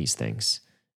control over these things.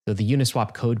 So the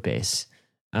Uniswap code base,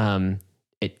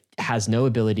 it has no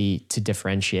ability to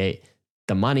differentiate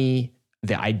the money,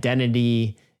 the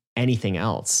identity, anything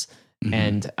else. Mm-hmm.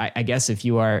 And I guess if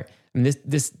you are,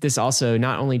 this also,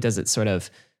 not only does it sort of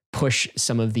push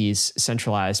some of these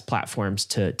centralized platforms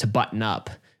to button up,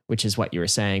 which is what you were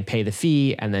saying, pay the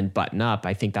fee and then button up.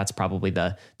 I think that's probably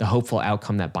the hopeful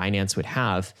outcome that Binance would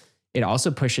have. It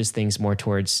also pushes things more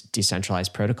towards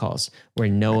decentralized protocols where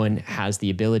no one has the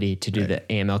ability to do the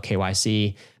AML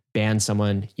KYC, ban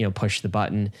someone, push the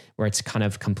button, where it's kind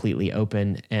of completely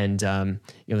open. And, the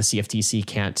CFTC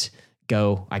can't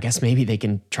go. I guess maybe they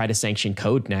can try to sanction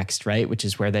code next, right? Which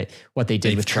is what they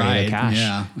did with Tornado Cash.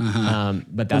 Yeah. Uh-huh.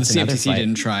 But that's the another CFTC fight.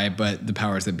 didn't try, but the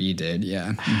powers that be did.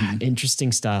 Yeah. Mm-hmm.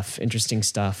 Interesting stuff.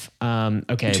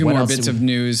 Okay. Two more bits of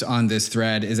news on this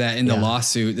thread is that in the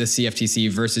lawsuit, the CFTC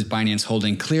versus Binance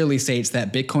holding clearly states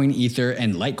that Bitcoin, Ether,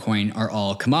 and Litecoin are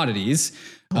all commodities.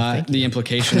 The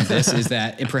implication of this is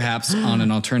that perhaps on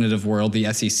an alternative world,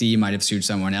 the SEC might have sued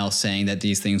someone else saying that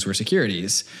these things were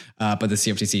securities, but the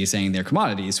CFTC is saying they're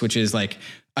commodities, which is like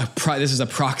this is a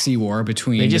proxy war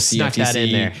between the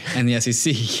CFTC and the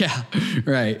SEC. Yeah,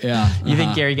 right. Yeah. You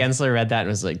think Gary Gensler read that and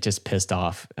was like just pissed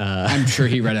off? I'm sure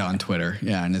he read it on Twitter.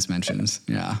 Yeah, in his mentions.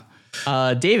 Yeah.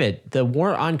 David, the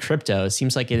war on crypto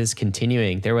seems like it is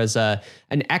continuing. There was an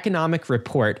economic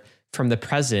report from the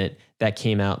president that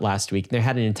came out last week. They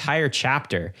had an entire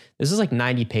chapter. This is like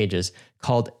 90 pages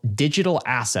called Digital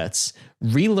Assets,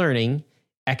 Relearning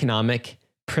Economic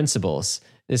Principles.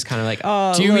 It's kind of like,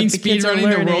 do you mean speed running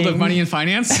the world of money and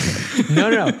finance?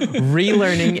 No.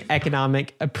 Relearning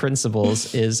economic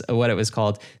principles is what it was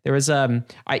called. There was,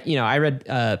 I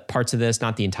read parts of this,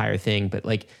 not the entire thing, but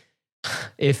like,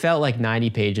 it felt like 90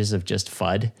 pages of just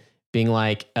FUD. Being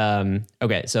like,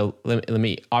 okay, so let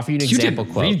me offer you an example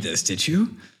quote. You didn't read this, did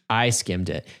you? I skimmed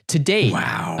it. To date,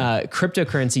 wow.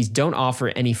 Cryptocurrencies don't offer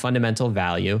any fundamental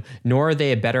value, nor are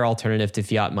they a better alternative to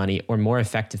fiat money or more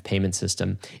effective payment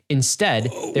system. Instead,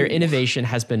 their innovation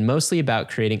has been mostly about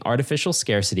creating artificial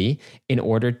scarcity in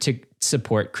order to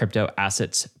support crypto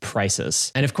assets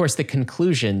prices. And of course, the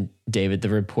conclusion, David, the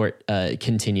report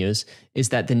continues, is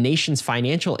that the nation's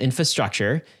financial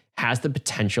infrastructure has the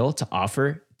potential to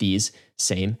offer these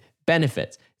same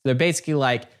benefits. They're basically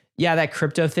like, yeah, that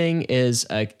crypto thing is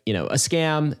a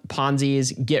scam,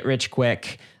 Ponzi's, get rich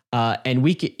quick. And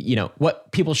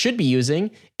what people should be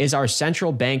using is our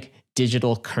central bank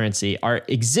digital currency, our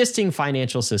existing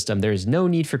financial system. There is no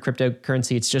need for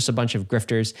cryptocurrency. It's just a bunch of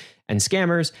grifters and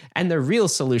scammers. And the real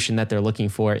solution that they're looking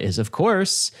for is, of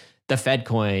course, the Fed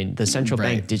coin, the central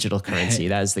bank digital currency.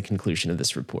 That is the conclusion of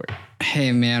this report.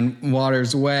 Hey man,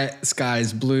 water's wet,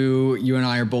 sky's blue. You and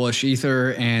I are bullish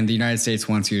Ether, and the United States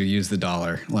wants you to use the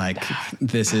dollar. Like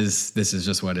this is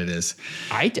just what it is.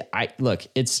 I look.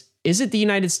 Is it the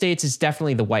United States? It's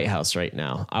definitely the White House right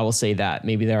now. I will say that.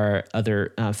 Maybe there are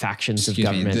other factions of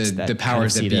government that the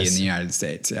powers that be this. in the United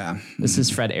States. Yeah, this is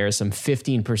Fred Arisem.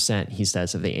 15%, he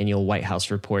says, of the annual White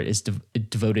House report is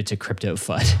devoted to crypto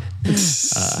FUD.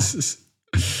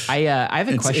 I have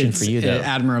a question for you, though. It's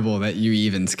admirable that you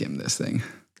even skim this thing.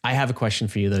 I have a question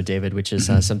for you, though, David, which is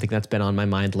something that's been on my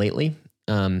mind lately,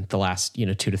 the last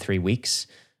 2 to 3 weeks,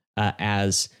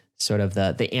 as sort of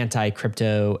the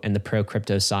anti-crypto and the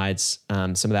pro-crypto sides.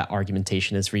 Some of that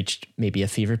argumentation has reached maybe a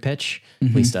fever pitch,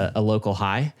 at least a local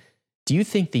high. Do you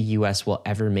think the US will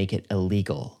ever make it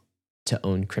illegal to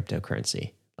own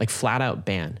cryptocurrency? Like flat out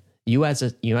ban. You as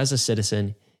a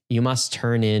citizen, you must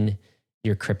turn in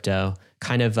your crypto,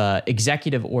 kind of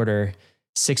executive order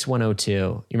 6102.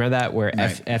 You remember that, where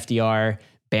FDR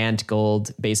banned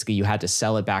gold? Basically, you had to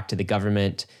sell it back to the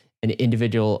government. An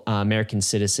individual American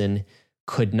citizen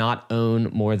could not own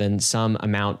more than some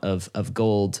amount of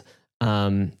gold,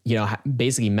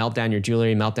 basically melt down your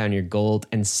jewelry, melt down your gold,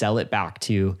 and sell it back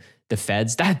to the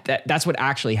feds. That's what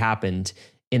actually happened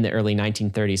in the early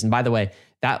 1930s. And by the way,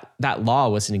 that law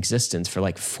was in existence for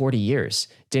like 40 years.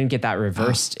 Didn't get that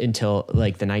reversed until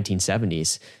like the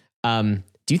 1970s.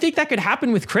 Do you think that could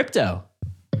happen with crypto?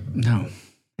 No,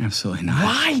 absolutely not.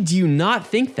 Why do you not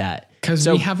think that? Because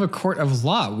we have a court of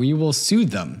law. We will sue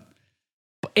them.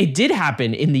 It did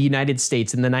happen in the United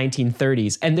States in the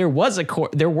 1930s, and there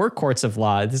were courts of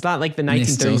law. It's not like the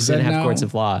 1930s didn't have courts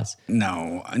of laws.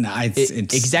 No,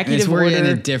 we're in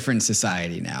a different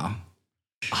society now.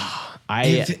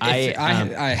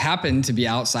 I happen to be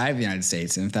outside of the United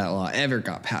States, and if that law ever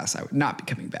got passed, I would not be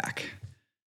coming back.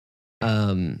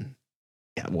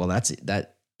 Yeah, well, that's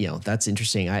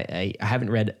interesting. I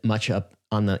haven't read much up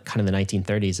on the kind of the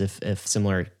 1930s if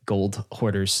similar gold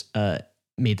hoarders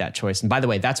made that choice. And by the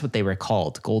way, that's what they were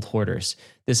called, gold hoarders.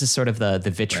 This is sort of the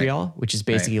vitriol, which is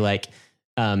basically like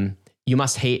you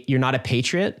must hate. You're not a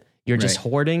patriot. You're just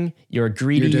hoarding. You're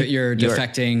greedy. You're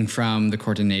defecting from the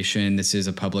coordination. This is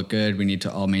a public good. We need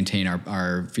to all maintain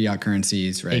our fiat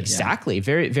currencies, right? Exactly. Yeah.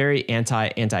 Very, very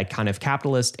anti kind of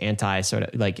capitalist, anti sort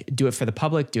of like do it for the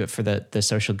public, do it for the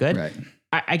social good. Right.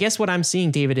 I guess what I'm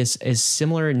seeing, David, is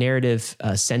similar narrative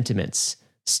sentiments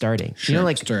starting. Sure, you know,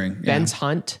 like Ben's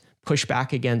Hunt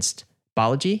pushback against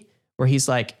Balaji, where he's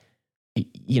like,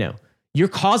 you know, you're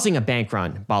causing a bank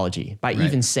run, Balaji, by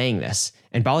even saying this.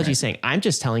 And Balaji's saying, I'm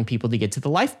just telling people to get to the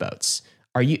lifeboats.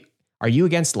 Are you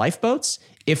against lifeboats?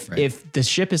 If the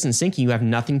ship isn't sinking, you have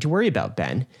nothing to worry about,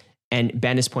 Ben. And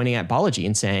Ben is pointing at Balaji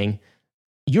and saying,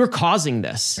 you're causing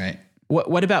this. Right.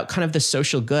 What about kind of the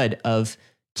social good of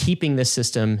keeping this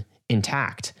system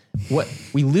intact?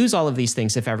 We lose all of these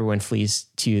things if everyone flees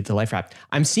to the life raft.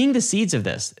 I'm seeing the seeds of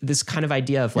this kind of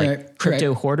idea of like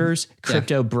crypto hoarders,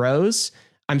 crypto bros.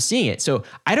 I'm seeing it. So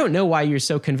I don't know why you're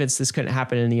so convinced this couldn't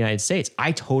happen in the United States.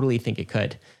 I totally think it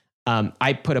could.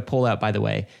 I put a poll out, by the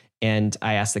way, and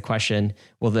I asked the question,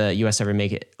 will the US ever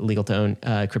make it legal to own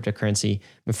cryptocurrency?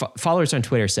 Followers on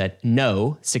Twitter said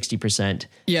no, 60%.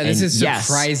 Yeah, this is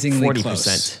surprisingly 40%.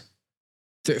 Close.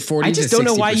 40 I just don't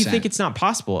know why you think it's not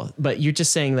possible, but you're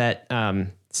just saying that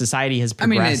society has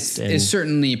progressed. I mean, it's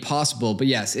certainly possible, but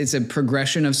yes, it's a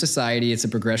progression of society. It's a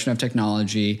progression of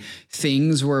technology.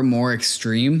 Things were more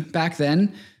extreme back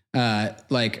then. That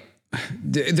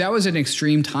was an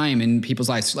extreme time in people's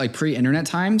lives, like pre-internet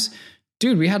times.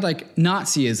 Dude, we had like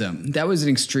Nazism. That was an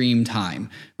extreme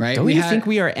time, right? Don't you think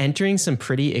we are entering some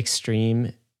pretty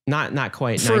extreme, not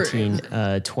quite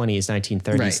 1920s,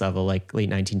 1930s level, like late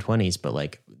 1920s, but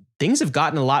like things have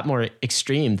gotten a lot more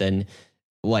extreme than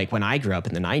like when I grew up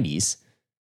in the 90s.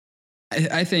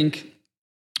 I think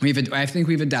we've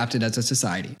adapted as a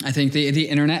society. I think the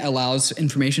internet allows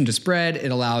information to spread.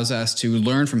 It allows us to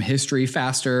learn from history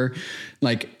faster.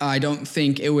 Like, I don't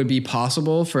think it would be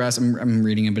possible for us. I'm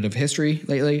reading a bit of history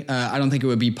lately. I don't think it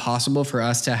would be possible for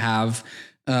us to have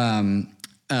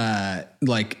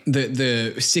like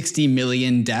the 60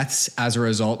 million deaths as a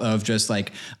result of just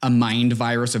like a mind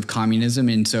virus of communism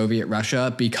in Soviet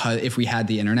Russia, because if we had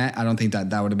the internet, I don't think that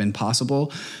would have been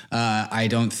possible. I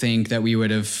don't think that we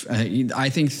would have, I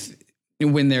think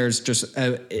when there's just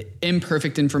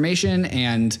imperfect information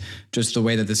and just the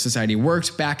way that the society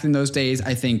worked back in those days,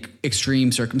 I think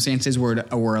extreme circumstances were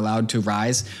allowed to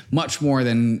rise much more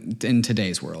than in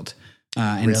today's world.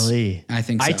 Really? I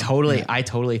think so. I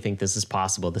totally think this is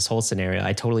possible. This whole scenario,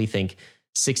 I totally think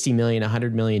 60 million,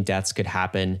 100 million deaths could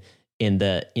happen in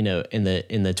the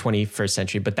 21st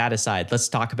century. But that aside, let's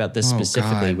talk about this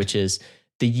specifically, which is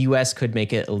the US could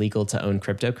make it illegal to own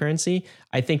cryptocurrency.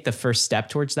 I think the first step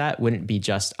towards that wouldn't be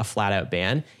just a flat out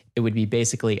ban. It would be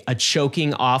basically a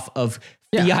choking off of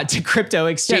fiat to crypto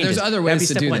exchanges. Yeah, there's other ways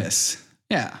to do this.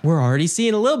 Yeah. We're already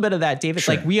seeing a little bit of that, David.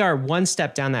 Sure. Like, we are one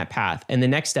step down that path. And the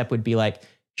next step would be like,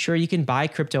 sure, you can buy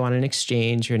crypto on an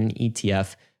exchange or an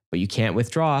ETF, but you can't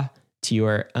withdraw to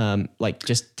your,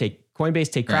 just take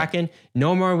Coinbase, take Kraken.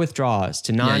 No more withdrawals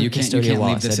to non-custodial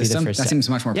wallets. Leave the system. That seems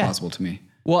much more plausible to me.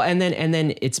 Well, and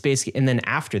then it's basically, and then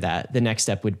after that, the next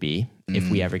step would be, if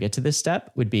we ever get to this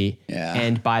step, would be,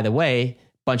 and by the way,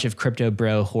 bunch of crypto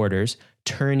bro hoarders,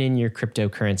 turn in your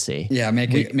cryptocurrency. Yeah,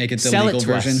 make it the legal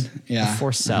version. Yeah,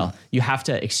 force sell. You have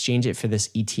to exchange it for this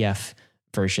ETF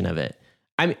version of it.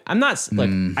 I'm not look.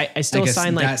 I still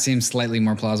sign like that seems slightly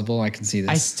more plausible. I can see this.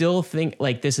 I still think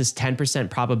like this is 10%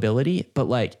 probability, but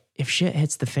like if shit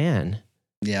hits the fan,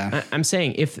 I'm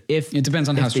saying if it depends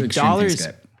on how the dollars,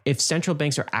 if central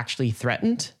banks are actually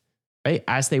threatened, right,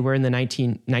 as they were in the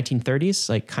 1930s,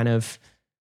 like kind of,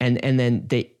 and then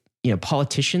they,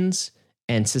 politicians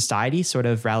and society sort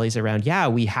of rallies around,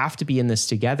 we have to be in this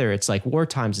together. It's like war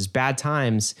times is bad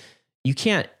times. You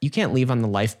can't leave on the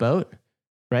lifeboat,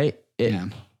 right?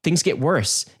 Things get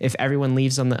worse if everyone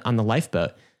leaves on the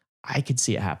lifeboat. I could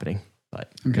see it happening,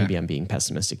 but maybe I'm being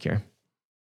pessimistic here.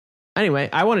 Anyway,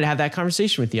 I wanted to have that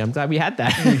conversation with you. I'm glad we had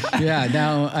that.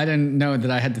 Now I didn't know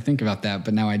that I had to think about that,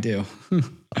 but now I do.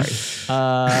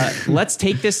 Let's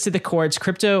take this to the courts.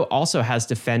 Crypto also has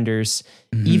defenders,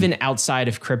 even outside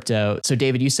of crypto. So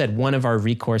David, you said one of our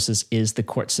recourses is the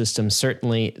court system.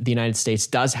 Certainly the United States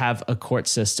does have a court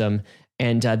system.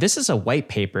 And this is a white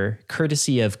paper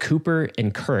courtesy of Cooper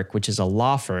and Kirk, which is a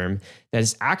law firm that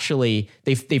is actually,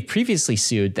 they've previously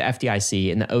sued the FDIC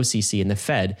and the OCC and the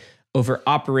Fed over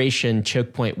Operation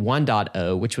Choke Point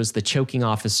 1.0, which was the choking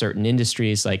off of certain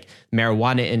industries like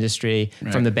marijuana industry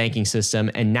from the banking system.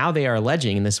 And now they are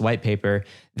alleging in this white paper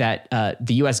that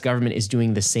the US government is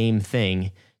doing the same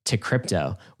thing to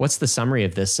crypto. What's the summary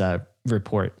of this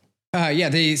report?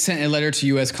 They sent a letter to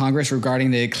U.S. Congress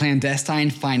regarding the clandestine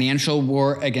financial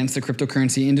war against the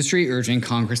cryptocurrency industry, urging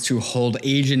Congress to hold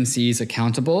agencies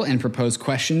accountable and propose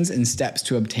questions and steps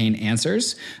to obtain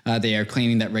answers. They are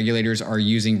claiming that regulators are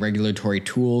using regulatory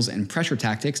tools and pressure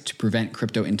tactics to prevent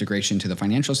crypto integration to the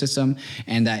financial system,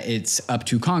 and that it's up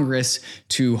to Congress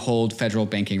to hold federal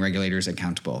banking regulators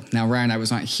accountable. Now, Ryan, I was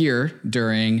not here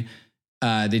during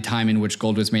the time in which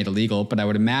gold was made illegal, but I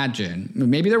would imagine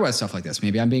maybe there was stuff like this.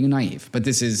 Maybe I'm being naive, but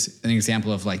this is an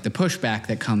example of like the pushback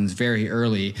that comes very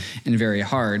early and very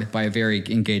hard by a very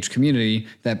engaged community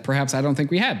that perhaps I don't think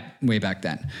we had way back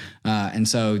then. And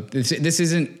so this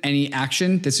isn't any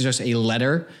action. This is just a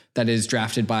letter that is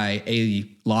drafted by a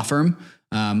law firm.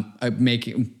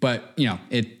 But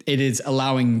it is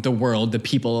allowing the world, the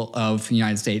people of the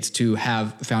United States, to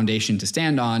have a foundation to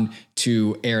stand on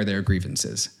to air their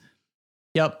grievances.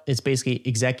 Yep. It's basically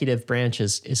executive branch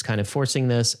is kind of forcing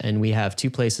this. And we have two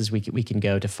places we can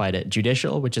go to fight it.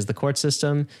 Judicial, which is the court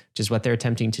system, which is what they're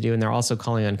attempting to do. And they're also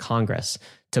calling on Congress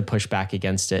to push back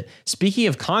against it. Speaking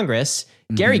of Congress,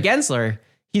 Gary Gensler,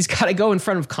 he's got to go in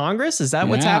front of Congress. Is that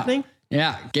what's happening?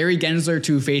 Yeah, Gary Gensler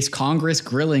to face Congress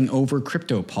grilling over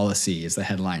crypto policy is the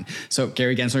headline. So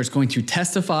Gary Gensler is going to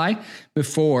testify. Gary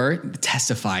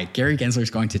Gensler is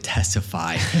going to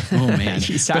testify. Oh man,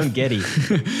 you sound giddy.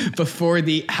 Before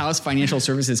the House Financial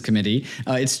Services Committee,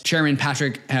 its chairman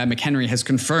Patrick McHenry has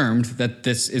confirmed that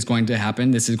this is going to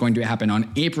happen. This is going to happen on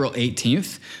April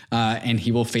 18th, and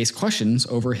he will face questions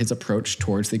over his approach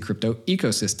towards the crypto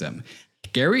ecosystem.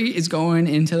 Gary is going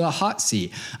into the hot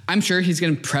seat. I'm sure he's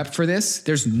going to prep for this.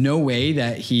 There's no way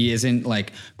that he isn't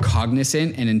like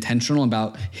cognizant and intentional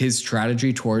about his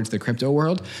strategy towards the crypto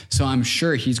world. So I'm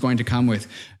sure he's going to come with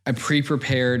a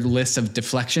pre-prepared list of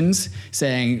deflections,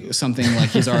 saying something like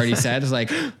he's already said, like,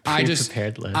 I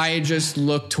just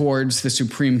look towards the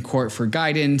Supreme Court for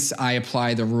guidance. I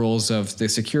apply the rules of the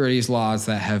securities laws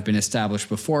that have been established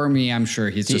before me. I'm sure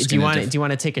he's just going to... Do you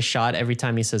want to take a shot every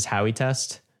time he says Howey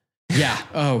test? Yeah.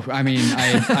 Oh, I mean,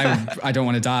 I don't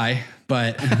want to die,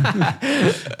 but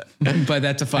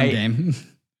that's a fun game.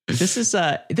 This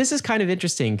is kind of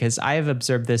interesting because I have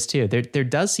observed this too. There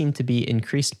does seem to be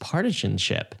increased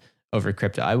partisanship over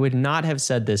crypto. I would not have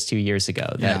said this 2 years ago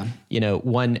that,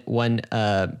 one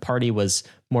party was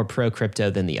more pro crypto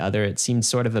than the other. It seemed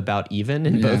sort of about even,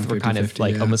 and both were kind of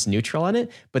like almost neutral on it.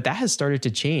 But that has started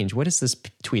to change. What is this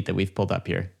tweet that we've pulled up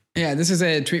here? Yeah, this is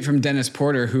a tweet from Dennis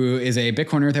Porter, who is a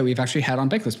Bitcoiner that we've actually had on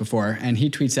Bankless before. And he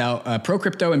tweets out,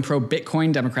 pro-crypto and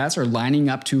pro-Bitcoin Democrats are lining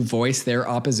up to voice their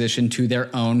opposition to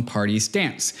their own party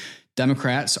stance.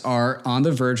 Democrats are on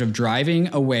the verge of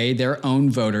driving away their own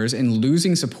voters and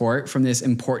losing support from this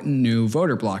important new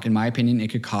voter bloc. In my opinion, it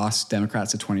could cost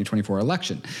Democrats the 2024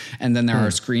 election. And then there are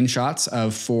screenshots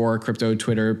of 4 crypto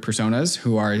Twitter personas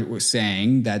who are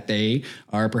saying that they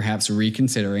are perhaps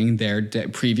reconsidering their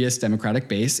previous Democratic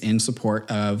base in support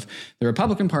of the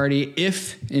Republican Party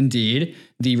if indeed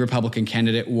the Republican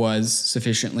candidate was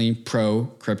sufficiently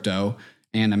pro-crypto,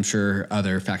 and I'm sure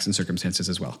other facts and circumstances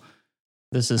as well.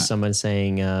 This is someone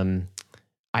saying,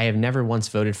 I have never once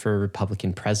voted for a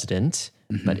Republican president,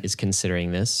 but is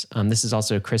considering this. This is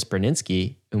also Chris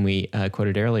Berninsky, whom we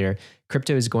quoted earlier.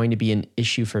 Crypto is going to be an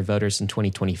issue for voters in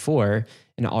 2024,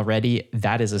 and already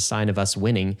that is a sign of us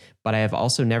winning. But I have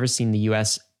also never seen the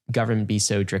U.S. government be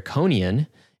so draconian.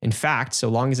 In fact, so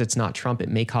long as it's not Trump, it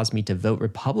may cause me to vote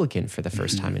Republican for the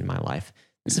first time in my life.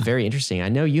 This is very interesting. I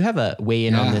know you have a weigh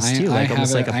in on this too,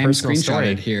 almost like a personal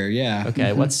story here. Yeah.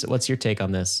 Okay. What's your take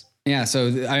on this? Yeah. So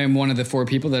I am one of the 4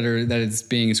 people that is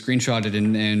being screenshotted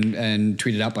and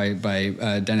tweeted out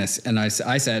by Dennis. And I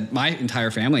said my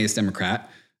entire family is Democrat.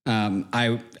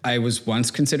 I was once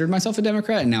considered myself a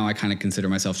Democrat, and now I kind of consider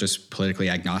myself just politically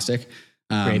agnostic.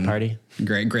 Great party.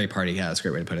 Great party. Yeah, that's a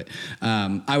great way to put it.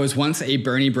 I was once a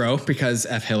Bernie bro because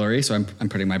F Hillary, so I'm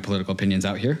putting my political opinions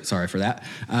out here. Sorry for that.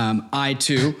 I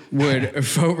too would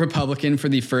vote Republican for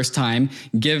the first time,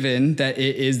 given that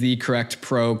it is the correct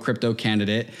pro-crypto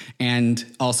candidate, and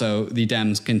also the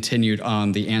Dems continued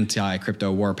on the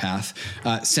anti-crypto war path.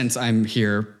 Since I'm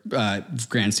here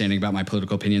grandstanding about my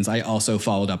political opinions, I also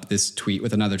followed up this tweet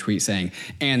with another tweet saying,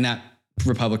 and that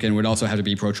Republican would also have to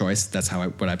be pro-choice. That's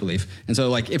what I believe. And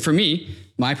so, for me,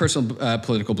 my personal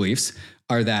political beliefs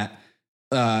are that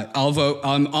I'll vote.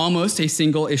 I'm almost a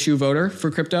single issue voter for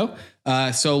crypto,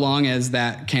 so long as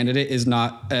that candidate is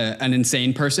not an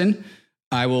insane person.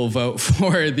 I will vote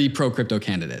for the pro-crypto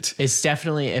candidate. It's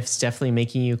definitely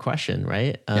making you question,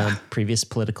 right? Previous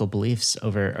political beliefs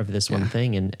over this one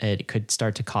thing, and it could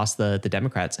start to cost the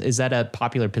Democrats. Is that a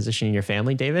popular position in your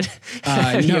family, David?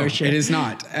 No, it is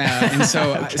not. And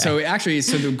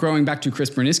so, going back to Chris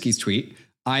Bernitzky's tweet,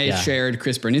 I shared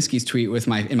Chris Bernitzky's tweet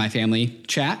in my family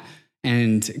chat,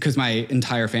 and because my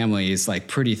entire family is like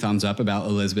pretty thumbs up about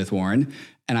Elizabeth Warren.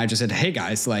 And I just said, hey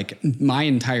guys, like my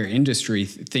entire industry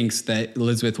thinks that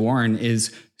Elizabeth Warren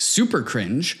is super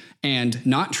cringe and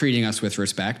not treating us with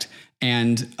respect,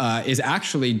 and is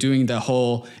actually doing the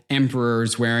whole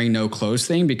emperor's wearing no clothes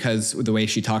thing, because the way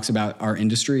she talks about our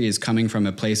industry is coming from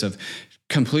a place of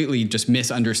completely just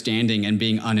misunderstanding and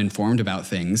being uninformed about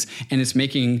things. And it's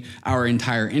making our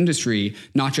entire industry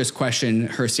not just question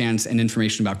her stance and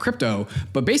information about crypto,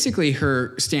 but basically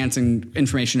her stance and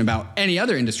information about any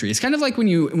other industry. It's kind of like when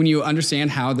you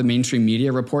understand how the mainstream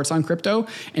media reports on crypto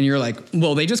and you're like,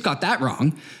 well, they just got that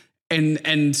wrong.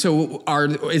 And so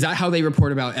is that how they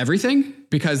report about everything?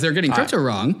 Because they're getting crypto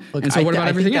wrong. Look, and so what about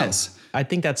everything else? I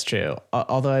think that's true.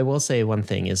 Although I will say one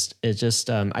thing is just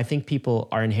I think people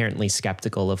are inherently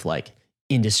skeptical of like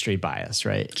industry bias,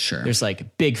 right? Sure. There's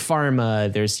like big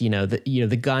pharma, there's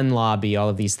the gun lobby, all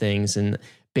of these things, and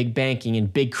big banking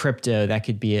and big crypto. That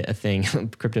could be a thing.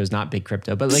 Crypto is not big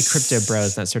crypto, but like crypto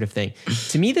bros, that sort of thing.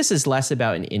 To me, this is less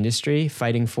about an industry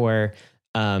fighting for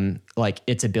like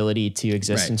its ability to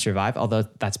exist and survive, although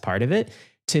that's part of it.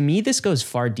 To me, this goes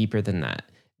far deeper than that.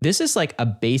 This is like a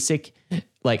basic,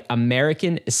 like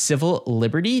American civil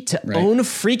liberty to own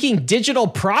freaking digital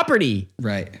property.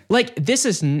 Right. Like this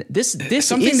is something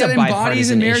is that a embodies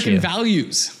American issue.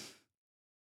 Values.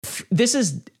 This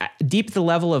is deep the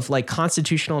level of like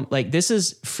constitutional, like this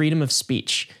is freedom of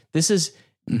speech. This is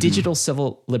digital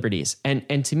civil liberties.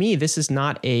 And to me, this is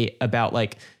not about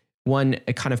like one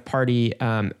kind of party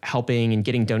helping and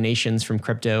getting donations from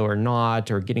crypto or not,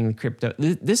 or getting the crypto.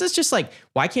 This is just like,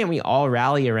 why can't we all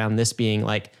rally around this being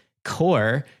like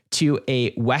core to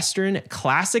a Western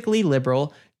classically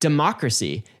liberal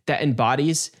democracy that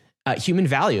embodies human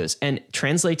values and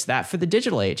translates that for the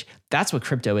digital age? That's what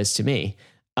crypto is to me.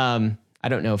 I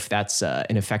don't know if that's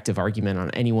an effective argument on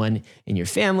anyone in your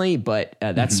family, but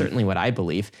that's certainly what I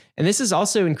believe. And this is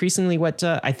also increasingly what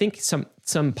I think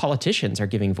some politicians are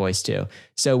giving voice to.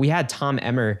 So we had Tom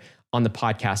Emmer on the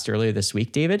podcast earlier this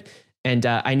week, David. And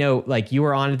I know like you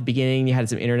were on at the beginning, you had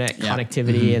some internet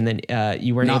connectivity, and then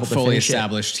you weren't able to fully finish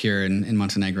established here in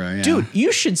Montenegro. Yeah. Dude,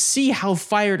 you should see how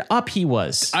fired up he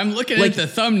was. I'm looking at the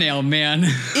thumbnail, man.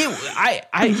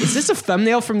 Is this a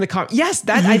thumbnail from the Yes,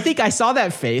 that I think I saw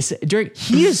that face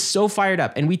he is so fired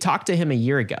up. And we talked to him a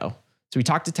year ago. So we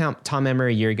talked to Tom Emmer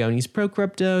a year ago, and he's pro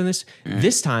crypto and this.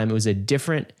 This time it was a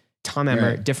different Tom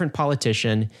Emmer, different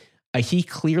politician. He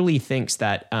clearly thinks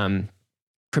that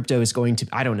crypto is going to,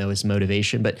 I don't know his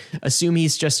motivation, but assume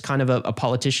he's just kind of a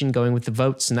politician going with the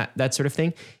votes and that sort of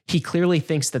thing. He clearly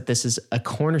thinks that this is a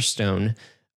cornerstone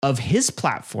of his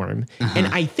platform. And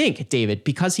I think, David,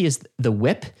 because he is the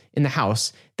whip in the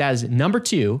House, that is number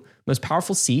 2 most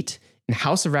powerful seat in the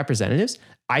House of Representatives,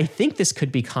 I think this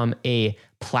could become a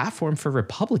platform for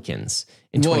Republicans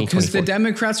in 2024. Because the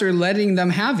Democrats are letting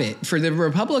them have it. For the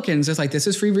Republicans, it's like, this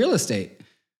is free real estate.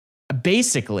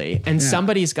 Basically, and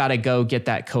somebody's got to go get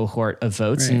that cohort of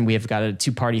votes, and we have got a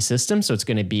 2-party system, so it's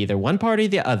going to be either one party or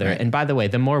the other. And by the way,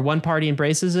 the more one party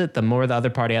embraces it, the more the other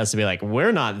party has to be like,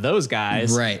 we're not those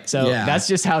guys. Right. So that's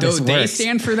just how this works. They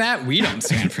stand for that. We don't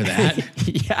stand for that.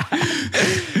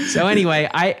 So anyway,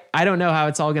 I don't know how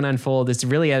it's all going to unfold. It's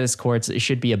really at its core, it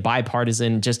should be a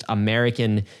bipartisan, just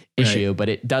American issue, but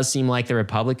it does seem like the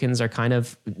Republicans are kind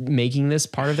of making this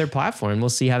part of their platform. We'll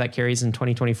see how that carries in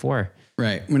 2024.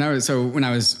 Right. When I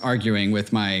was arguing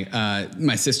with my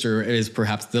sister is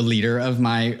perhaps the leader of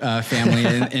my family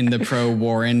in the pro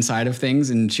Warren side of things,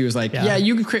 and she was like,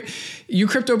 you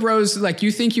crypto bros, like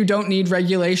you think you don't need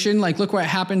regulation? Like look what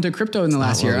happened to crypto in the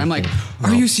last year. I'm like,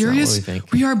 are you serious?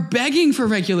 We are begging for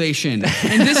regulation,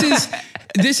 and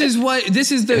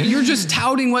you're just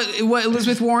touting what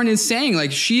Elizabeth Warren is saying.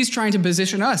 Like she's trying to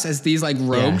position us as these like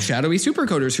rogue shadowy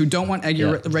supercoders who don't want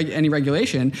any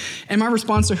regulation. And my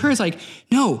response to her is like,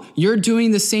 no, you're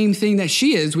doing the same thing that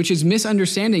she is, which is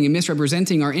misunderstanding and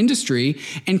misrepresenting our industry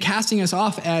and casting us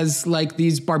off as like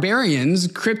these barbarians,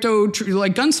 crypto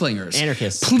like gunslingers,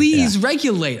 anarchists. Please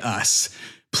regulate us,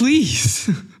 please.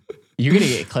 You're going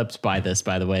to get clipped by this,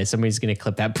 by the way. Somebody's going to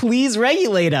clip that. Please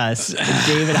regulate us,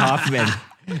 David Hoffman.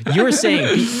 You were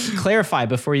saying, clarify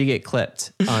before you get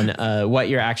clipped on what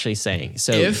you're actually saying.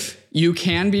 So, if you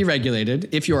can be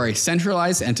regulated, if you are a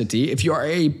centralized entity, if you are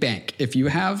a bank, if you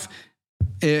have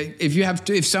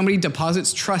If somebody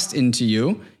deposits trust into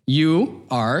you, you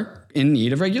are in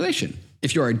need of regulation.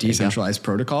 If you are a decentralized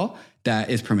protocol that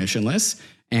is permissionless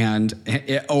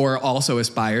or also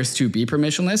aspires to be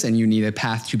permissionless, and you need a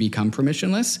path to become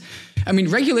permissionless. I mean,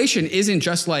 regulation isn't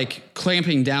just like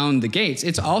clamping down the gates.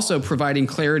 It's also providing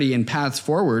clarity and paths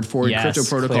forward for crypto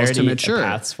protocols to mature.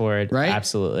 Paths forward, right?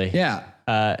 Absolutely. Yeah.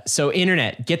 So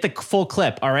internet, get the full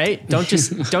clip, all right? Don't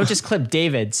just clip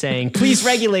David saying, please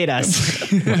regulate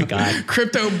us. Oh my God.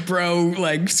 Crypto bro,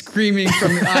 like screaming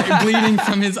from bleeding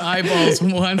from his eyeballs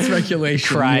wants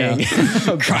regulation. Crying. Yeah.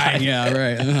 Oh, crying, yeah,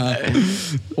 right.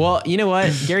 Uh-huh. Well, you know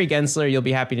what? Gary Gensler, you'll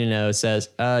be happy to know, says,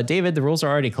 David, the rules are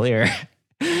already clear.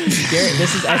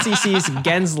 This is SEC's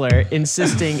Gensler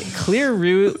insisting clear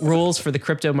rules for the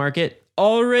crypto market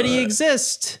already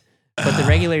exist. But the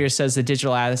regulator says the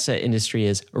digital asset industry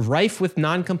is rife with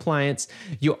non-compliance.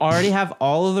 You already have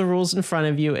all of the rules in front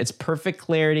of you. It's perfect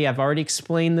clarity. I've already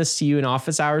explained this to you in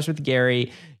office hours with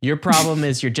Gary. Your problem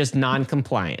is you're just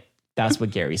non-compliant. That's what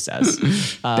Gary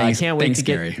says. I can't wait to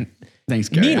get... Gary. Thanks,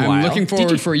 Gary. Meanwhile, I'm looking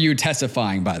forward for you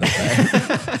testifying, by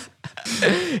the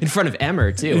way. In front of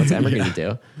Emmer, too. What's Emmer going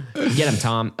to do? Get him,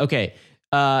 Tom. Okay.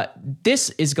 This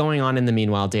is going on in the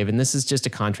meanwhile, David. And this is just a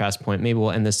contrast point. Maybe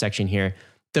we'll end this section here.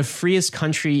 The freest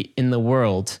country in the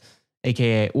world,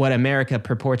 aka what America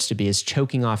purports to be, is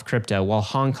choking off crypto while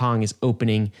Hong Kong is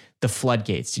opening the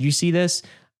floodgates. Did you see this?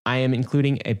 I am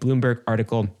including a Bloomberg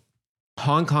article.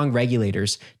 Hong Kong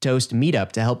regulators to host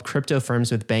meetup to help crypto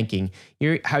firms with banking.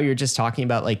 How you're just talking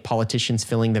about like politicians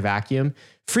filling the vacuum.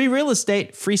 Free real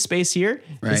estate, free space here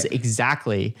is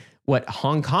exactly what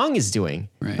Hong Kong is doing.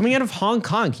 Right. Coming out of Hong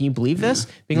Kong, can you believe this?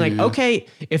 Being like, okay,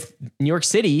 if New York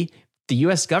City, the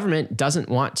US government doesn't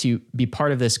want to be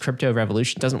part of this crypto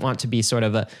revolution, doesn't want to be sort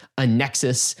of a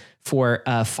nexus for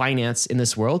finance in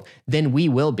this world, then we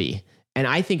will be. And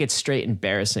I think it's straight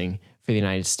embarrassing for the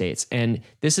United States. And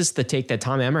this is the take that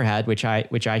Tom Emmer had, which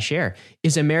I share.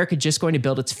 Is America just going to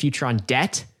build its future on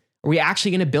debt? Are we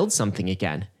actually going to build something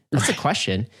again? That's the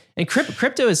question. And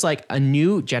crypto is like a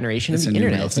new generation of the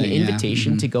internet. It's an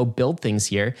invitation to go build things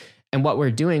here. And what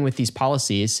we're doing with these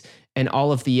policies and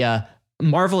all of the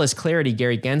marvelous clarity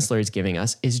Gary Gensler is giving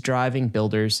us is driving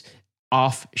builders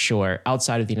offshore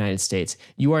outside of the United States.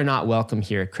 You are not welcome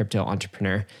here, crypto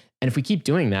entrepreneur. And if we keep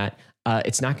doing that,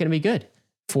 it's not going to be good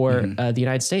for the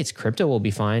United States. Crypto will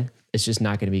be fine. It's just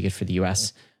not going to be good for the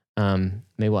US.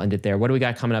 Maybe we'll end it there. What do we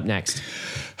got coming up next?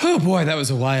 Oh boy, that was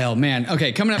a while, man.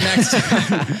 Okay, coming up next,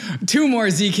 2 more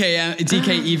ZK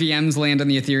EVMs land on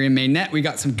the Ethereum mainnet. We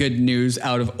got some good news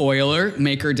out of Euler.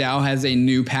 MakerDAO has a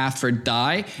new path for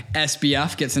DAI.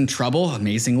 SBF gets in trouble,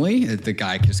 amazingly. The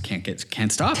guy just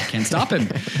can't stop him.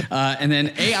 And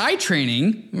then AI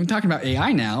training, we're talking about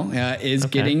AI now, is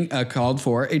getting called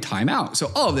for a timeout.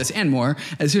 So all of this and more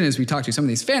as soon as we talk to some of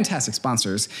these fantastic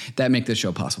sponsors that make this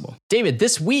show possible. David,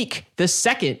 this week, the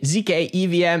second ZK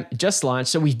EVM just launched.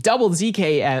 So we doubled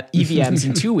ZK EVMs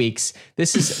in 2 weeks.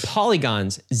 This is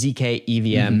Polygon's ZK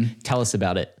EVM. Tell us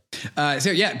about it.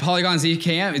 Polygon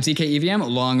ZK EVM,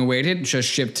 long awaited, just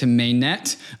shipped to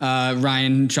mainnet.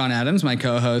 Ryan Sean Adams, my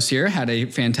co-host here, had a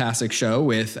fantastic show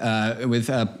with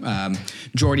Jordi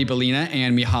Bellina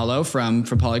and Mihalo from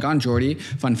Polygon. Jordi,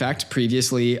 fun fact,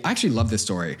 previously, I actually love this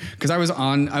story because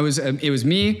it was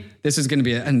me. This is going to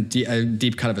be a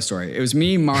deep cut of a story. It was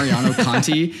me, Mariano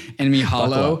Conti, and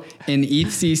Mihalo in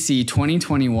ETHCC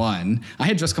 2021. I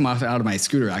had just come out of my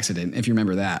scooter accident, if you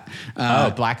remember that.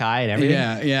 Black eye and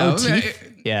everything? Yeah. Oh,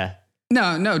 teeth? Yeah.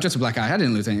 No, just a black eye. I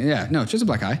didn't lose anything. Yeah, no, just a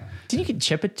black eye. Didn't you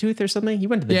chip a tooth or something? You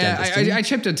went to the dentist. Yeah, I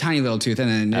chipped a tiny little tooth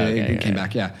and then it came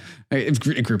back. Yeah.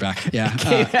 It grew back. Yeah.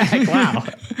 Came back. Wow.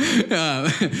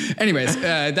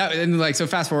 So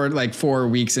fast forward like 4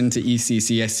 weeks into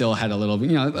ECC, I still had a little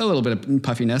bit of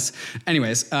puffiness.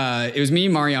 Anyways, it was me,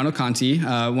 Mariano Conti,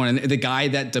 the guy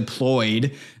that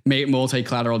deployed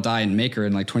multi-collateral DAI and Maker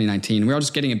in like 2019. We were all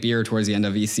just getting a beer towards the end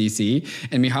of ECC,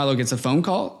 and Mihalo gets a phone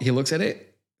call. He looks at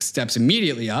it, steps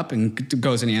immediately up and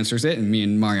goes and answers it. And me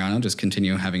and Mariano just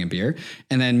continue having a beer.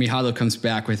 And then Mihalo comes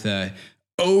back with a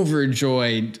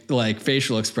overjoyed like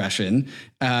facial expression.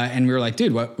 And we were like,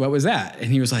 dude, what was that?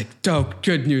 And he was like, oh,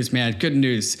 good news, man. Good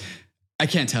news. I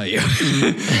can't tell you.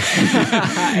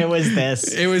 It was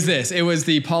this. It was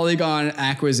the Polygon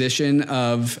acquisition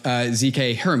of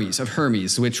ZK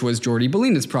Hermes, which was Jordi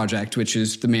Bellina's project, which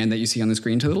is the man that you see on the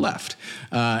screen to the left.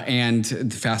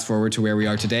 And fast forward to where we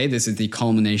are today. This is the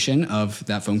culmination of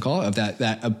that phone call, of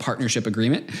that partnership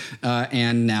agreement.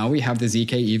 And now we have the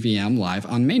ZK EVM live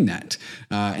on mainnet.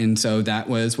 And so that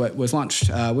was what was launched.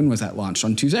 When was that launched?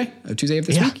 On Tuesday? Tuesday of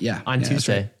this week? Yeah. On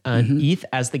Tuesday. Right. ETH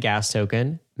as the gas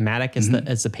token. Matic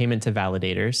is the payment to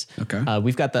validators. Okay.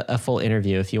 We've got a full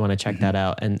interview if you want to check that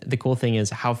out. And the cool thing is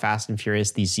how fast and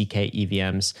furious these ZK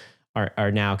EVMs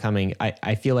are now coming.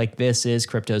 I feel like this is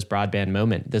crypto's broadband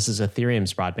moment. This is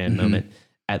Ethereum's broadband moment,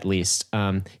 at least.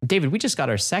 David, we just got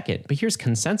our second, but here's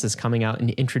Consensus coming out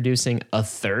and introducing a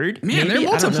third. Man, they're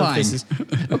multiplying.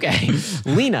 Okay.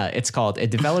 Lena, it's called a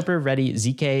developer-ready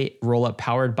ZK rollup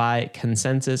powered by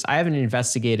Consensus. I haven't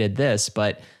investigated this,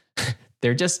 but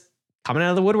they're just coming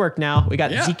out of the woodwork now. We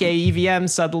got ZK EVM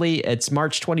suddenly. It's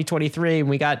March 2023, and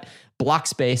we got block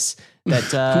space that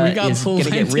is going to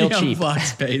get real cheap. Block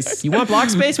space. You want block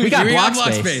space? We got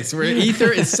block space. Where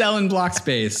Ether is selling block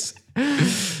space.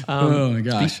 Oh my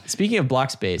gosh. Speaking of block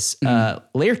space,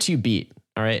 layer 2 beat.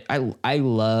 All right. I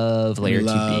love layer 2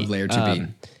 beat. Layer 2 beat.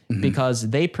 Because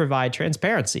they provide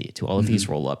transparency to all of these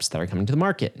rollups that are coming to the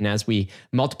market. And as we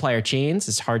multiply our chains,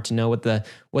 it's hard to know what the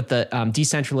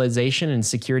decentralization and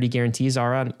security guarantees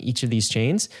are on each of these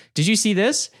chains. Did you see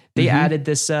this? They added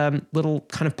this little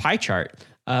kind of pie chart.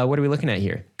 What are we looking at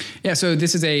here? Yeah, so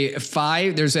this is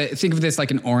think of this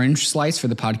like an orange slice for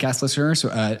the podcast listener. So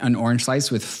an orange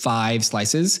slice with 5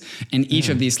 slices, and each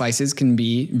of these slices can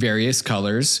be various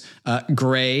colors: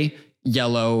 gray,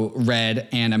 yellow, red,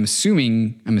 and I'm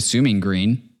assuming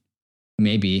green.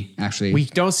 Maybe actually, we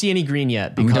don't see any green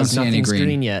yet because nothing's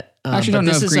green yet. I actually don't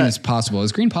know if green is possible.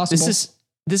 Is green possible?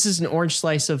 This is an orange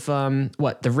slice of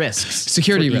the risks,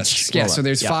 security risks. Yeah, so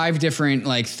there's 5 different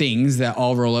things that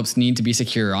all rollups need to be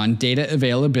secure on: data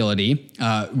availability,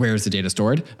 where is the data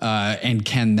stored, and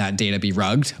can that data be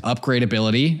rugged?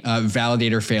 Upgradability,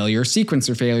 validator failure,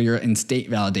 sequencer failure, and state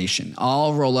validation.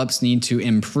 All rollups need to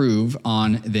improve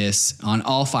on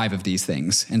all 5 of these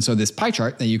things. And so this pie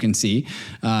chart that you can see,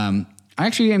 I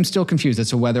actually am still confused as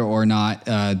to whether or not.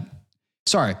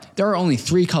 Sorry, there are only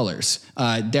 3 colors.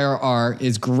 There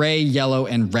is gray, yellow,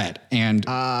 and red. And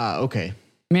okay.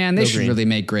 Man, they should really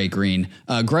make gray green.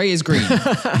 Gray is green.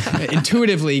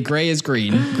 Intuitively, gray is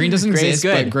green. Green doesn't exist,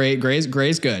 but gray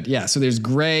is good. Yeah, so there's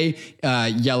gray,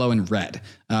 yellow, and red.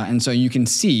 And so you can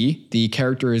see the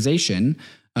characterization,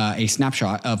 a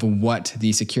snapshot of what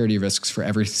the security risks for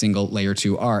every single layer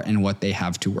 2 are and what they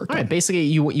have to work on. All right, basically,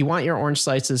 you want your orange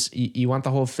slices, you want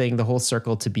the whole thing, the whole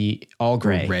circle to be all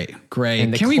gray. Gray.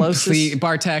 And can we please,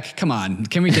 Bartek, come on,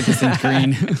 can we get this thing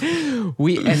green?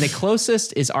 And the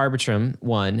closest is Arbitrum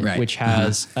 1, which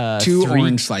has 2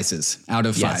 orange slices out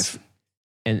of 5.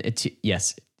 And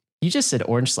yes, you just said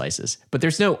orange slices, but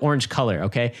there's no orange color,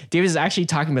 okay? David is actually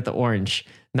talking about the orange,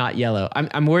 not yellow.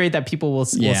 I'm worried that people will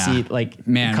see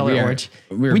color orange.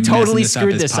 We totally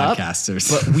screwed this up,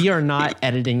 but we are not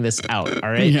editing this out. All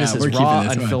right, this is raw,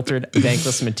 unfiltered,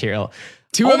 bankless material.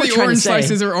 2 of the orange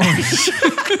slices are orange.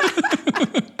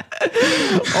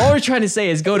 All we're trying to say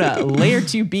is go to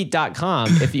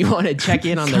layer2beat.com if you want to check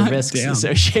in on the risks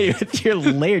associated with your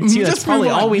layer 2. That's probably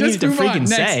all we need to freaking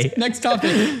say. Next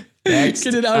topic. Get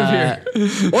it out of here.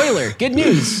 Euler, good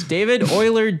news, David.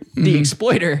 Euler, the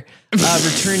exploiter,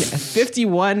 returned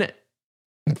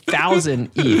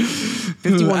 51,000 ETH.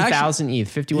 51,000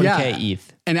 ETH, 51K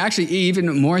ETH. And actually,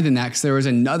 even more than that, because there was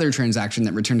another transaction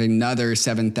that returned another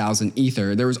 7,000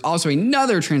 Ether. There was also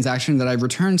another transaction that I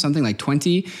returned something like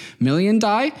 20 million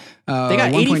DAI. They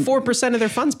got 84% of their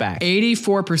funds back.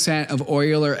 84% of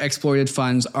Euler exploited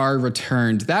funds are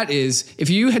returned. That is, if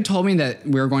you had told me that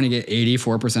we were going to get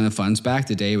 84% of funds back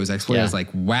the day it was exploited, I was like,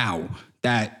 wow,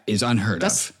 that is unheard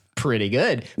of. Pretty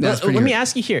good. Let me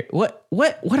ask you here. What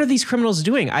are these criminals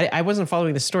doing? I wasn't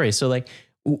following the story. So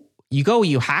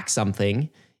you hack something,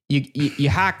 you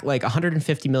hack like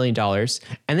 $150 million,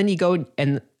 and then you go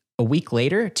and 2 weeks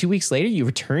later, you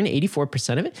return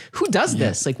 84% of it. Who does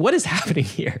this? Like, what is happening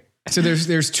here? So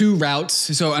there's 2 routes.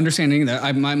 So understanding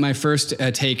that my first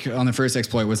take on the first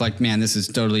exploit was like, man, this is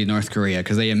totally North Korea,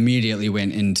 because they immediately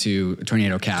went into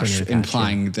Tornado Cash,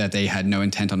 implying that they had no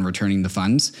intent on returning the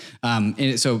funds.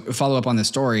 So follow up on this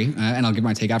story, and I'll give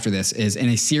my take after this, is in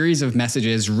a series of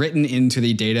messages written into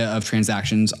the data of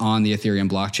transactions on the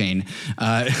Ethereum blockchain,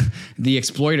 the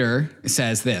exploiter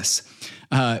says this.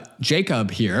 Jacob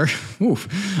here.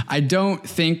 I don't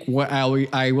think what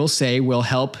I will say will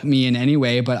help me in any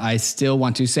way, but I still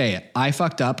want to say it. I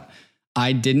fucked up.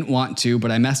 I didn't want to,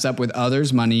 but I messed up with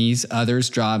others' monies, others'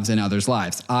 jobs, and others'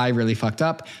 lives. I really fucked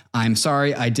up. I'm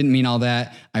sorry. I didn't mean all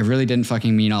that. I really didn't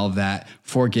fucking mean all of that.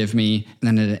 Forgive me.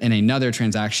 And then in another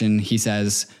transaction, he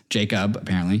says Jacob,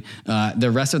 apparently.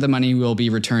 The rest of the money will be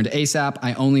returned ASAP.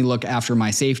 I only look after my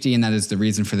safety, and that is the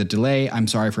reason for the delay. I'm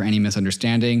sorry for any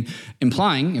misunderstanding.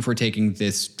 Implying, if we're taking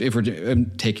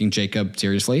Jacob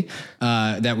seriously,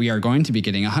 that we are going to be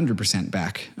getting 100%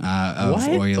 back of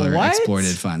Euler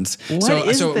exploited funds.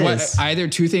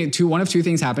 One of two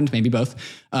things happened, maybe both.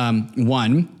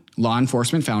 One, law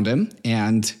enforcement found him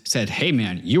and said, hey,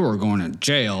 man, you are going to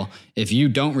jail. If you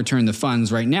don't return the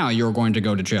funds right now, you're going to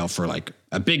go to jail for like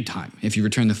a big time. If you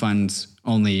return the funds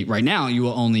only right now, you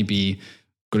will only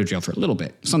go to jail for a little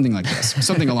bit. Something like this.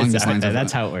 Something along these lines.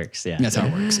 That's how it works. Yeah. That's how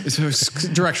it works. So it's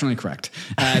directionally correct.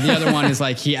 The other one is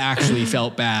like he actually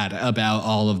felt bad about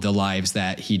all of the lives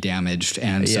that he damaged.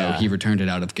 And so he returned it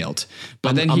out of guilt.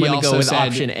 But then he also go with said,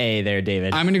 option A there,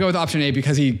 David. I'm going to go with option A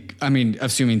because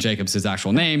assuming Jacob's his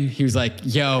actual name, he was like,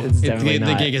 yo,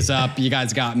 the gig is up. You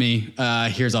guys got me.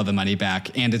 Here's all the money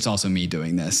back. And it's also me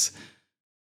doing this.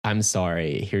 I'm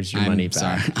sorry. Here's your money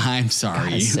back. I'm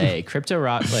sorry. I say crypto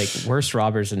worst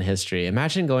robbers in history.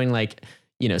 Imagine going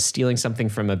stealing something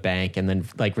from a bank and then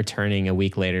like returning a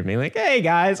week later and being like, hey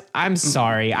guys, I'm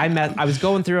sorry. I was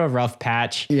going through a rough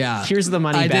patch. Yeah. Here's the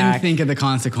money back. I didn't think of the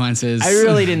consequences. I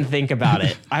really didn't think about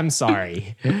it. I'm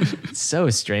sorry. So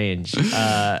strange.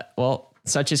 Well,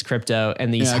 such is crypto,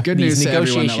 and these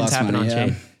negotiations happen on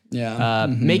chain. Yeah.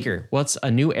 Maker, what's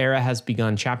a new era has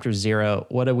begun, chapter 0.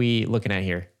 What are we looking at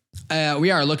here?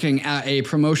 We are looking at a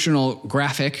promotional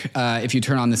graphic. If you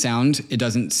turn on the sound, it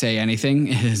doesn't say anything.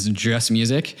 It is just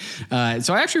music.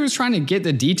 So I actually was trying to get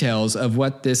the details of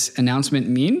what this announcement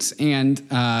means, and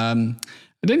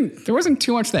there wasn't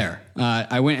too much there.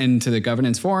 I went into the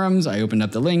governance forums. I opened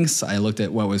up the links. I looked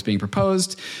at what was being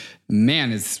proposed.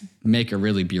 Man, is Maker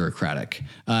really bureaucratic.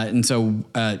 And so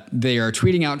they are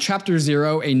tweeting out Chapter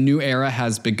 0, a new era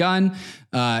has begun.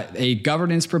 A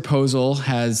governance proposal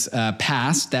has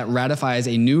passed that ratifies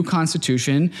a new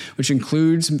constitution, which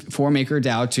includes for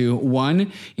MakerDAO to,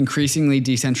 1, increasingly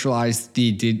decentralize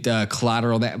the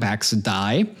collateral that backs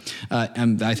DAI.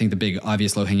 And I think the big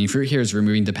obvious low-hanging fruit here is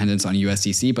removing dependence on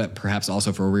USDC, but perhaps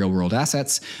also for real-world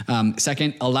assets.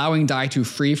 2nd, allowing DAI to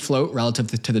free float relative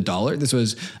to the dollar. This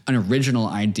was an original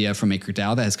idea from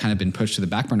MakerDAO that has kind of been pushed to the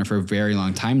back burner for a very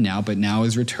long time now, but now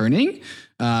is returning.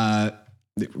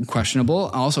 Questionable.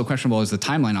 Also questionable is the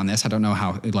timeline on this. I don't know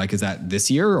how, is that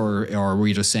this year or are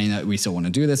we just saying that we still want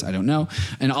to do this? I don't know.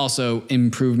 And also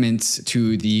improvements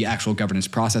to the actual governance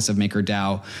process of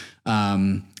MakerDAO.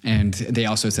 And they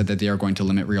also said that they are going to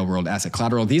limit real world asset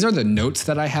collateral. These are the notes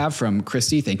that I have from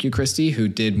Christy. Thank you, Christy, who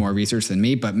did more research than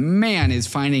me, but man, is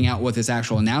finding out what this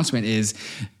actual announcement is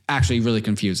actually really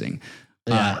confusing.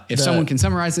 If someone can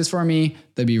summarize this for me,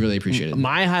 that'd be really appreciated.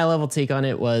 My high level take on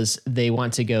it was they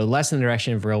want to go less in the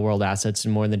direction of real world assets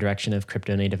and more in the direction of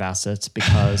crypto native assets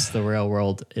because the real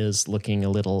world is looking a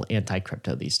little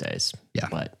anti-crypto these days. Yeah,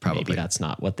 but probably. Maybe that's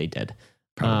not what they did.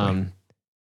 Probably.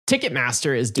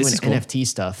 Ticketmaster is doing cool. NFT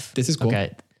stuff. This is cool.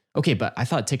 Okay, but I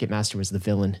thought Ticketmaster was the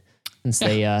villain since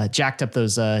they jacked up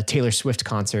those Taylor Swift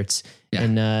concerts. Yeah.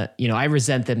 And, I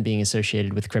resent them being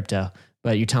associated with crypto,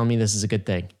 but you're telling me this is a good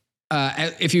thing.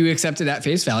 If you accept it at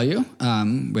face value,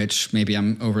 which maybe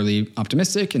I'm overly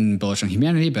optimistic and bullish on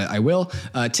humanity, but I will,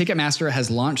 Ticketmaster has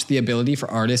launched the ability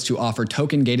for artists to offer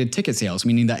token-gated ticket sales,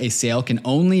 meaning that a sale can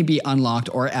only be unlocked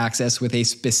or accessed with a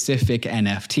specific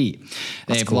NFT.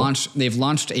 They've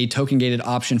launched a token-gated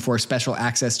option for special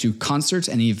access to concerts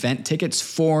and event tickets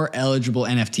for eligible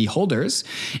NFT holders.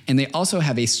 And they also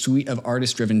have a suite of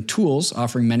artist-driven tools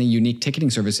offering many unique ticketing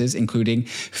services, including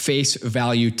face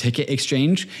value ticket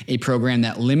exchange, a program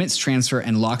that limits transfer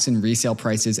and locks in resale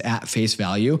prices at face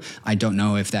value. I don't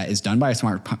know if that is done by a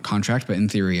smart contract, but in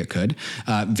theory it could.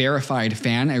 Verified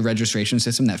Fan, a registration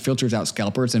system that filters out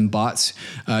scalpers and bots,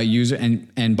 bot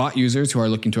users who are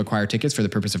looking to acquire tickets for the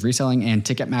purpose of reselling. And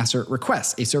Ticketmaster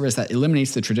Requests, a service that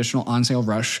eliminates the traditional on-sale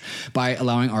rush by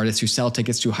allowing artists to sell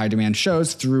tickets to high-demand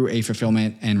shows through a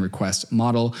fulfillment and request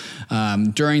model.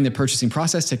 During the purchasing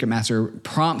process, Ticketmaster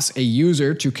prompts a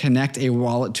user to connect a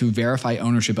wallet to verify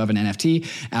ownership of an NFT.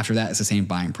 After that, it's the same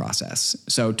buying process.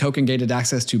 So token-gated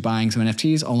access to buying some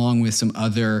NFTs along with some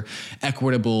other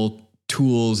equitable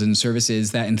tools and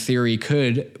services that in theory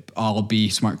could all be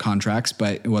smart contracts,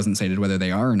 but it wasn't stated whether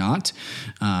they are or not.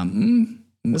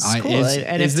 This is cool.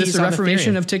 Is this the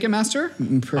reformation of Ticketmaster?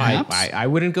 Perhaps. I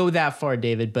wouldn't go that far,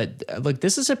 David, but look,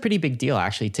 this is a pretty big deal,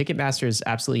 actually. Ticketmaster is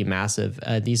absolutely massive.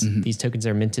 These tokens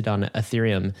are minted on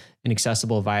Ethereum and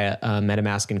accessible via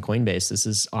MetaMask and Coinbase. This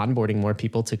is onboarding more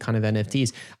people to kind of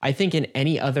NFTs. I think in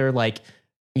any other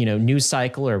news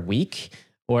cycle or week,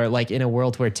 or like in a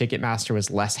world where Ticketmaster was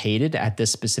less hated at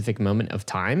this specific moment of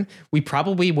time, we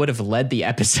probably would have led the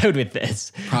episode with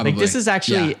this. Probably. Like this is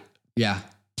actually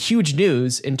huge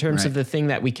news in terms of Right. the thing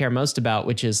that we care most about,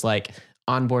 which is like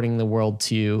onboarding the world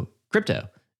to crypto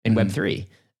and Web3.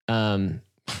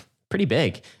 Pretty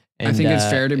big. And, I think it's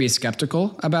fair to be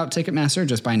skeptical about Ticketmaster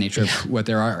just by nature of what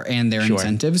there are and their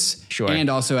incentives. Sure. And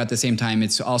also at the same time,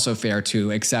 it's also fair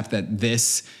to accept that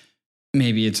this,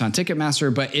 maybe it's not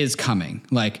Ticketmaster, but is coming.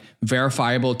 Like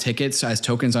verifiable tickets as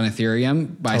tokens on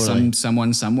Ethereum by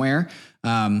someone somewhere.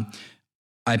 I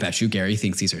bet you Gary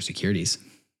thinks these are securities.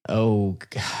 Oh,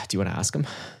 God. Do you want to ask him?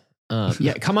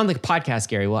 Yeah, come on the podcast,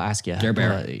 Gary. We'll ask you. Gary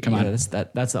Bear, come on.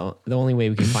 That's the only way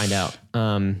we can find out.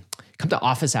 Come to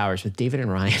office hours with David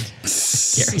and Ryan. Gary.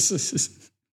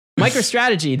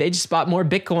 MicroStrategy, they just bought more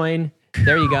Bitcoin.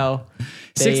 There you go.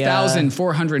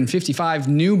 6,455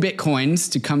 new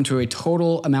Bitcoins to come to a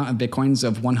total amount of Bitcoins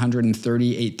of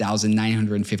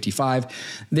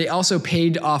 138,955. They also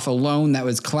paid off a loan that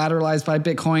was collateralized by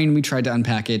Bitcoin. We tried to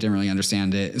unpack it, didn't really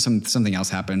understand it. Something else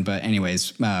happened. But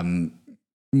anyways,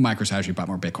 MicroStrategy bought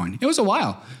more Bitcoin. It was a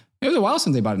while.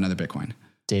 Since they bought another Bitcoin.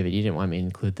 David, you didn't want me to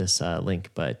include this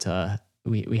link, but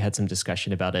we had some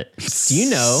discussion about it. Do you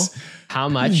know how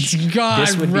much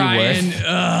this would be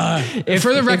worth?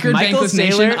 For the record, Bankless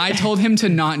Nation, I told him to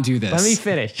not do this. Let me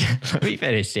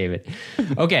finish, David.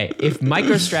 Okay, if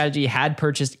MicroStrategy had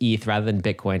purchased ETH rather than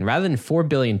Bitcoin, rather than $4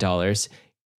 billion,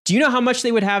 do you know how much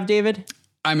they would have, David?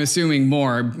 I'm assuming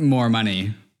more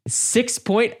money.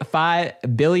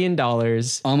 $6.5 billion.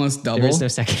 Almost double. There is no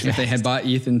second if they had bought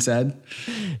ETH instead.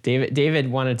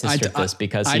 David wanted to strip this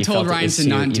because he told felt Ryan it was to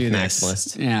not ETH do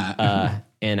maximalist. this. Yeah.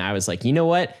 And I was like, you know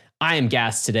what? I am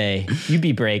gassed today. You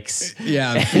be brakes.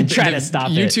 Yeah. And try to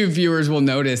stop YouTube it. viewers will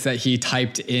notice that he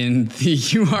typed in the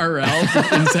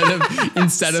URL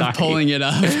instead of pulling it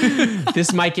up.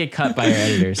 This might get cut by our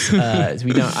editors. I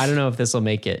don't know if this will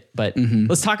make it, but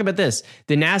let's talk about this.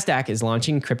 The NASDAQ is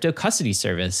launching crypto custody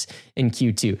service in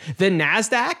Q2. The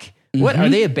NASDAQ? What are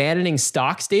they abandoning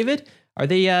stocks, David? Are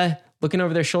they looking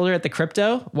over their shoulder at the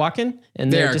crypto, walking,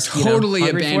 and they're just totally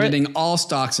abandoning all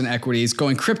stocks and equities,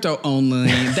 going crypto only.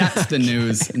 That's the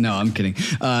news. No, I'm kidding.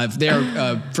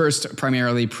 They're first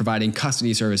primarily providing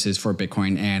custody services for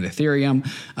Bitcoin and Ethereum.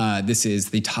 This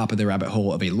is the top of the rabbit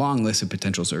hole of a long list of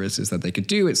potential services that they could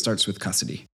do. It starts with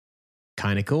custody.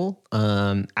 Kind of cool.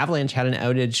 Avalanche had an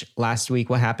outage last week.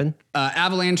 What happened?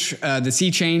 Avalanche, the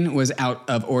C chain was out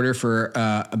of order for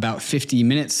about 50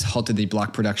 minutes, halted the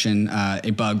block production,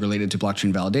 a bug related to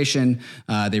blockchain validation.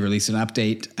 They released an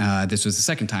update. This was the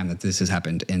second time that this has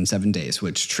happened in 7 days,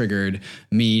 which triggered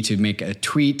me to make a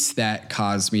tweet that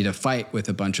caused me to fight with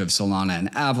a bunch of Solana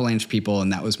and Avalanche people,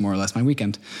 and that was more or less my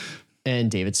weekend. And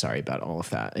David's sorry about all of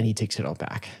that, and he takes it all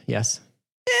back. Yes?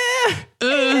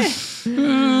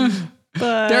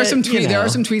 But, there are some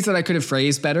tweets that I could have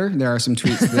phrased better. There are some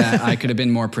tweets that I could have been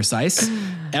more precise.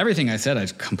 Everything I said, I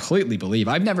completely believe.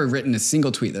 I've never written a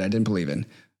single tweet that I didn't believe in.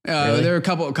 Really? There are a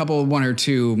couple, one or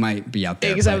two might be out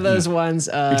there. Except those ones.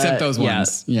 Except those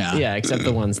ones. Yeah. Yeah, except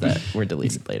the ones that were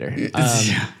deleted later.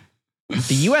 The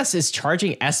US is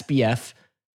charging SBF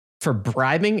for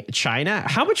bribing China.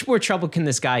 How much more trouble can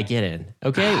this guy get in?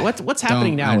 Okay, what's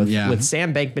happening now with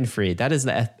Sam Bankman-Fried? That is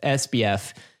the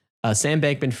SBF. Sam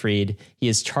Bankman-Fried, he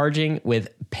is charging with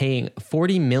paying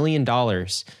 $40 million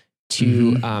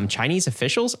to Chinese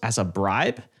officials as a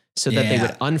bribe so that they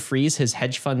would unfreeze his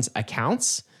hedge fund's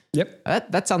accounts. Yep.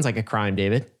 That sounds like a crime,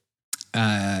 David.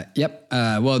 Yep.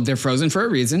 Well, they're frozen for a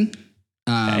reason.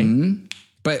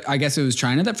 But I guess it was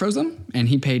China that froze them, and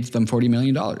he paid them $40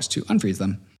 million to unfreeze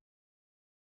them.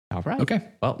 All right. Okay.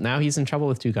 Well, now he's in trouble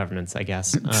with two governments, I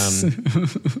guess.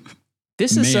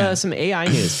 This is some AI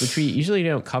news, which we usually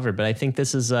don't cover, but I think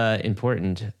this is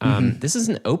important. This is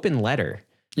an open letter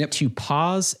to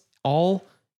pause all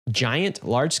giant,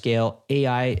 large-scale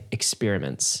AI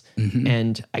experiments.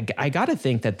 And I got to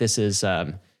think that this is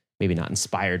maybe not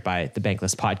inspired by the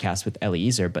Bankless podcast with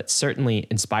Eliezer, but certainly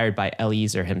inspired by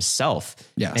Eliezer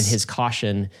himself and his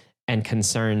caution and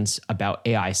concerns about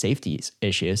AI safety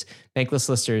issues. Bankless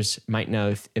listeners might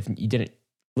know, if you didn't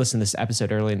listen to this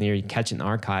episode earlier in the year, you can catch it in the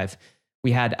archive.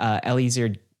 We had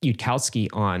Eliezer Yudkowsky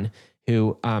on,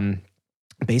 who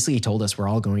basically told us we're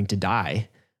all going to die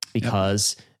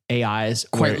because AIs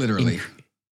quite literally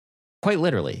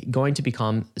going to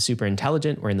become super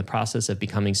intelligent. We're in the process of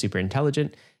becoming super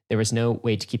intelligent. There was no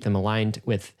way to keep them aligned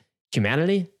with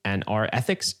humanity and our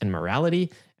ethics and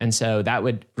morality. And so that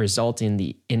would result in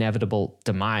the inevitable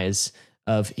demise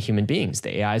of human beings.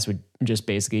 The AIs would just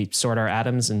basically sort our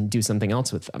atoms and do something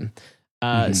else with them.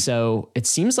 So it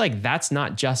seems like that's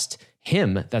not just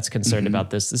him that's concerned about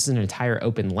this. This is an entire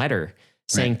open letter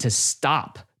saying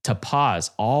to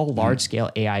pause all large scale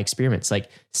AI experiments, like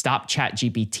stop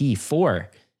ChatGPT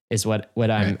 4 is what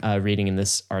I'm reading in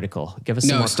this article. Give us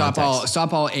some more context.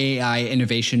 Stop all AI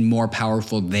innovation more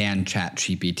powerful than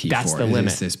ChatGPT 4. That's the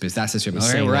limit. That's the limit.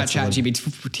 All right, we're at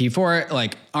ChatGPT 4,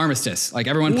 like armistice, like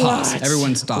everyone pause,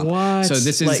 everyone stop. What? So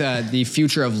this is the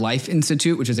Future of Life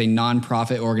Institute, which is a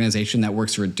nonprofit organization that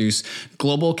works to reduce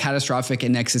global catastrophic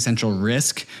and existential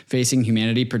risk facing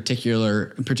humanity,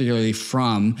 particularly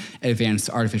from advanced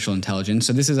artificial intelligence.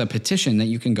 So this is a petition that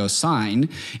you can go sign.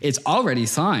 It's already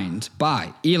signed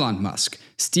by Elon Musk,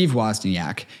 Steve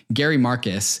Wozniak, Gary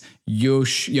Marcus,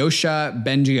 Yosha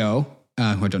Bengio,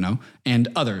 who I don't know, and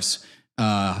others.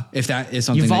 If that is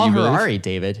something that you believe. Harari,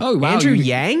 David. Oh, wow. Andrew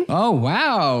Yang? Oh,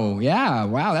 wow. Yeah,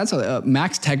 wow. That's a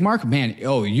Max Tegmark. Man,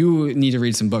 you need to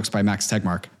read some books by Max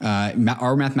Tegmark.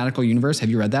 Our Mathematical Universe.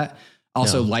 Have you read that?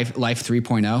 Also, Life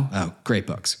 3.0. Oh, great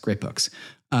books.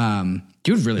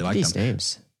 You'd really like these them.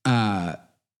 names. Yeah.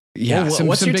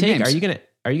 What's your big take? names.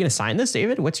 Are you gonna sign this,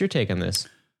 David? What's your take on this?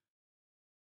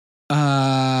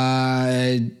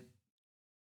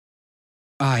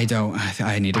 I don't.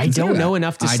 I need to. I don't know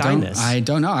enough to sign this. I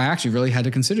don't know. I actually really had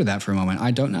to consider that for a moment.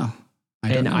 I don't know.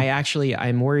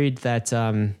 I'm worried that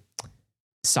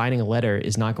signing a letter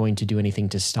is not going to do anything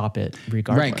to stop it,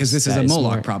 regardless. Right, because this is a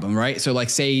Moloch problem, right? So, like,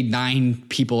 say 9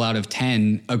 people out of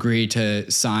 10 agree to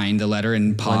sign the letter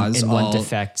and pause. One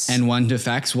defects. And one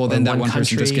defects. Well, then that one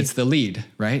person just gets the lead,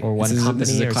 right? Or this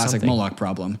is a classic Moloch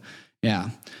problem. Yeah.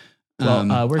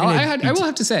 Well, I will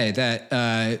have to say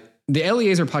that the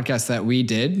Eliezer podcast that we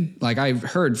did, like I've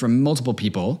heard from multiple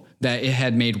people that it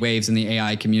had made waves in the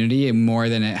AI community more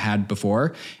than it had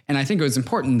before. And I think it was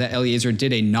important that Eliezer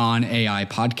did a non-AI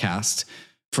podcast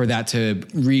for that to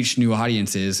reach new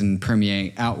audiences and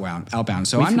permeate outbound.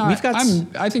 So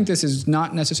I think this is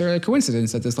not necessarily a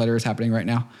coincidence that this letter is happening right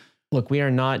now. Look, we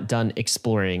are not done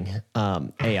exploring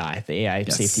AI, the AI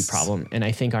safety problem. And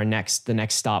I think the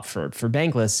next stop for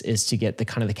Bankless is to get the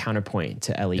counterpoint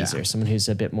to Eliezer, someone who's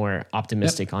a bit more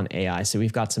optimistic on AI. So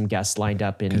we've got some guests lined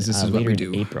up in later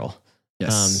in April.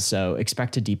 Yes. So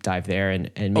expect a deep dive there and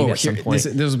maybe at some point.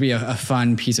 This will be a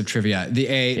fun piece of trivia. The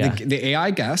AI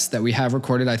guest that we have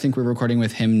recorded, I think we're recording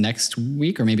with him next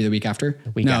week or maybe the week after.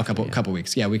 A couple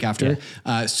weeks. Yeah, week after.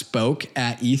 Spoke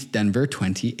at ETH Denver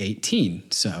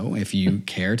 2018. So if you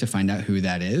care to find out who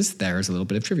that is, there's a little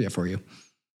bit of trivia for you.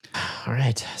 All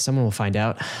right, someone will find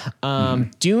out.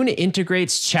 Dune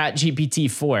integrates ChatGPT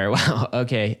 4. Wow.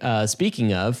 Okay.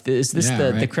 Speaking of, is this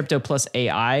the crypto plus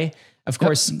AI? Of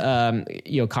course,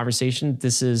 conversation.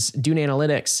 This is Dune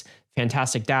Analytics,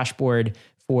 fantastic dashboard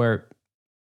for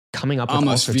coming up with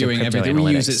almost all sorts viewing of crypto everything. analytics.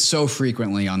 We use it so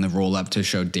frequently on the ROLLUP to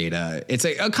show data. It's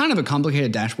a kind of a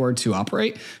complicated dashboard to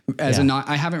operate.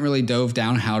 I haven't really dove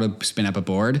down how to spin up a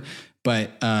board,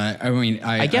 but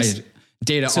I guess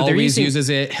Data always uses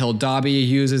it. Hill Dobby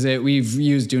uses it. We've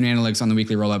used Dune Analytics on the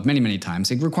weekly ROLLUP many, many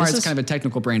times. It requires kind of a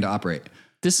technical brain to operate.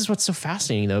 This is what's so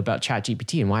fascinating though about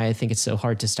ChatGPT and why I think it's so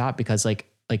hard to stop, because like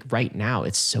right now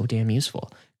it's so damn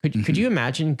useful. Could you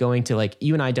imagine going to, like,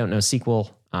 you and I don't know SQL,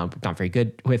 we're not very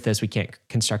good with this, we can't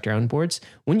construct our own boards.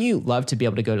 Wouldn't you love to be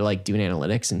able to go to like Dune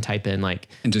Analytics and type in like,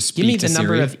 and just give me the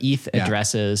number Siri of ETH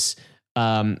addresses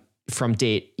from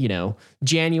date,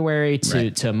 January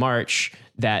to March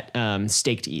that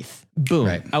staked ETH. Boom,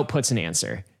 outputs an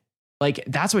answer. Like,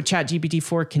 that's what ChatGPT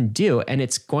 4 can do, and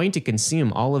it's going to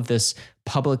consume all of this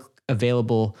public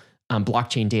available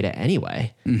blockchain data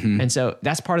anyway. And so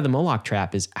that's part of the Moloch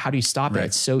trap, is how do you stop it?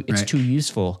 It's too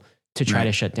useful to try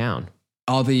to shut down.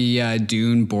 All the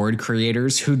Dune board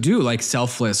creators who do like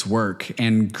selfless work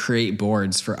and create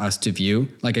boards for us to view,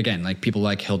 like, again, like people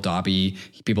like Hill Dobby,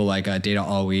 people like Data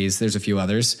Always, there's a few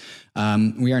others.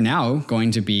 We are now going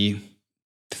to be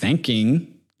thanking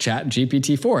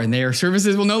ChatGPT 4, and their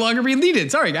services will no longer be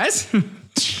needed. Sorry, guys.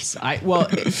 Jeez,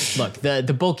 look,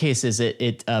 the bull case is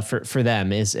for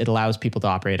them is it allows people to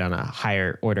operate on a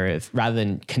higher order of, rather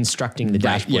than constructing the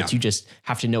dashboards, you just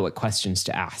have to know what questions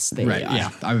to ask.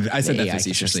 I said that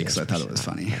facetiously because I thought it was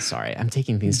funny. Sorry, I'm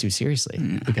taking things too seriously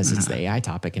because it's the AI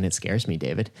topic and it scares me,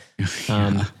 David.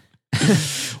 Well,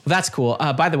 that's cool.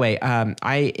 By the way,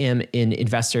 I am an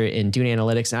investor in Dune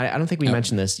Analytics, and I don't think we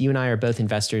mentioned this. You and I are both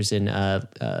investors in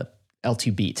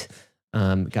L2 Beat.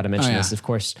 Got to mention this. Of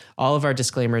course, all of our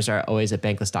disclaimers are always at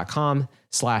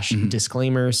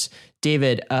bankless.com/disclaimers.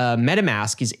 David,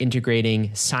 MetaMask is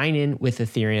integrating sign in with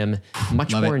Ethereum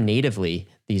much more natively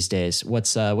these days.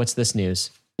 What's this news?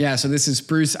 Yeah, so this is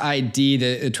Spruce ID,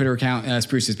 the Twitter account.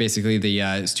 Spruce is basically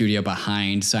the studio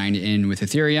behind Sign In with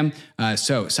Ethereum.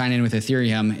 So Sign In with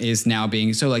Ethereum is now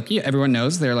being, so like everyone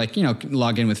knows, they're like,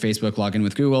 log in with Facebook, log in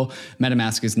with Google.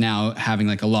 MetaMask is now having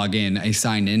like a login, a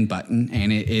sign in button,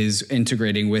 and it is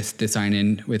integrating with the Sign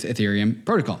In with Ethereum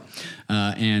protocol.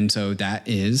 And so that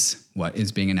is what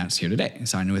is being announced here today.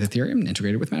 Sign In with Ethereum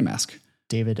integrated with MetaMask.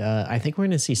 David, I think we're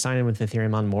going to see Sign In with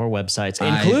Ethereum on more websites,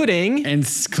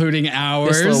 including ours.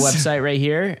 This little website right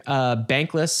here.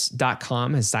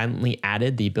 Bankless.com has silently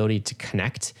added the ability to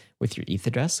connect with your ETH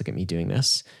address. Look at me doing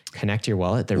this. Connect your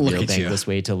wallet, the real Bankless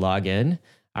way to log in.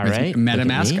 All right.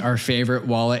 MetaMask, our favorite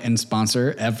wallet and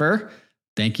sponsor ever.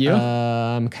 Thank you.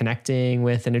 Connecting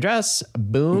with an address.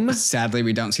 Boom. Sadly,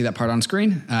 we don't see that part on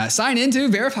screen. Sign into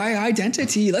verify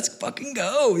identity. Let's fucking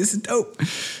go. This is dope.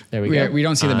 There we go. We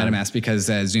don't see the MetaMask because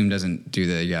Zoom doesn't do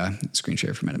the screen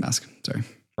share for MetaMask. Sorry.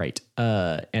 Right.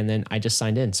 And then I just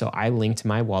signed in. So I linked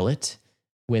my wallet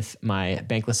with my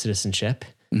Bankless citizenship.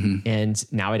 Mm-hmm.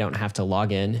 And now I don't have to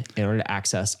log in order to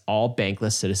access all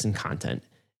Bankless citizen content.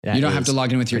 You don't have to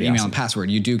log in with your email and password.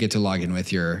 You do get to log in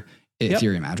with your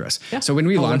Ethereum address. Yep. So when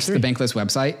we launched the Bankless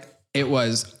website, it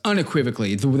was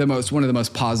unequivocally one of the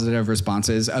most positive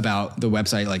responses about the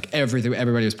website. Like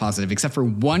everybody was positive except for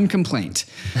one complaint.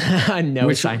 Sign in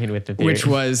with Ethereum. Which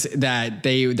was that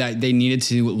they needed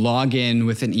to log in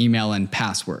with an email and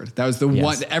password. That was the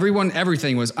one.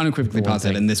 Everything was unequivocally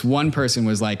positive, and this one person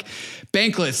was like,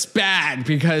 "Bankless bad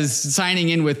because signing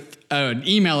in with an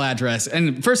email address."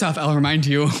 And first off, I'll remind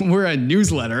you, we're a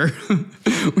newsletter.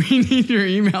 We need your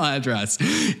email address.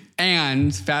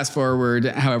 And fast forward,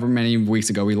 however many weeks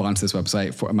ago, we launched this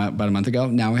website about a month ago.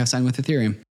 Now we have signed with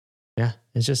Ethereum. Yeah,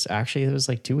 it's just it was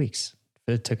like 2 weeks.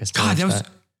 It took us. God, that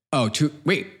was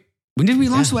wait. When did we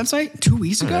launch the website? 2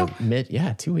 weeks ago?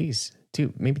 2 weeks.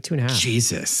 Maybe 2.5.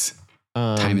 Jesus,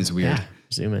 time is weird. Yeah,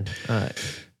 zoom in.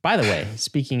 By the way,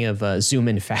 speaking of zoom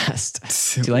in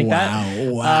fast, do you like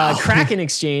that? Wow. Kraken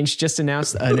Exchange just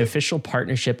announced an official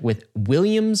partnership with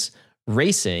Williams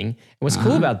Racing. And what's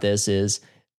cool about this is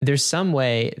there's some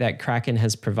way that Kraken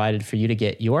has provided for you to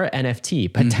get your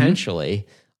NFT potentially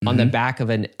on the back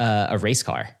of a race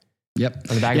car. Yep.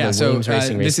 On the back of a Williams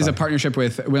Racing race this car. is a partnership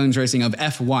with Williams Racing of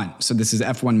F1. So this is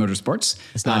F1 Motorsports.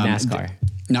 It's not NASCAR.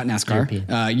 Not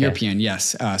NASCAR. European,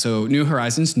 yes. So new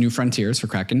horizons, new frontiers for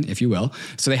Kraken, if you will.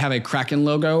 So they have a Kraken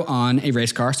logo on a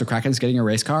race car. So Kraken's getting a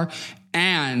race car.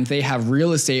 And they have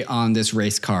real estate on this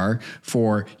race car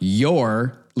for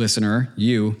your listener,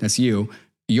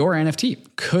 your NFT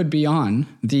could be on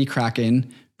the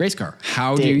Kraken race car.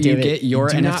 How do you get your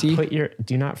NFT?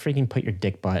 Do not freaking put your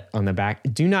dick butt on the back.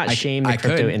 Do not shame the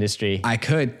crypto industry. I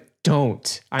could.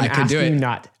 Don't. I'm asking you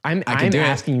not. I'm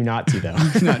asking you not to though.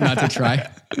 not to try.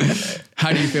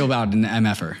 How do you feel about an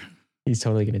MFer? He's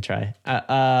totally gonna try.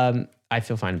 I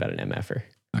feel fine about an MFer.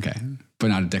 Okay, but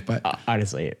not a dick butt.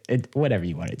 Honestly, whatever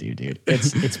you want to do, dude.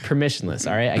 It's permissionless.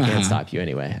 All right, I can't stop you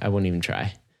anyway. I won't even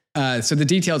try. So the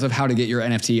details of how to get your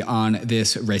NFT on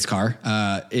this race car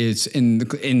is in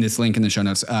this link in the show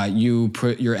notes. You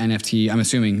put your NFT. I'm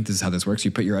assuming this is how this works. You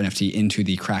put your NFT into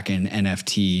the Kraken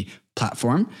NFT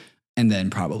platform, and then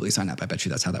probably sign up. I bet you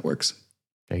that's how that works.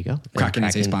 There you go. Kraken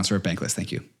is a sponsor of Bankless.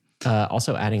 Thank you.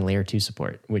 Also adding layer 2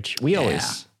 support, which we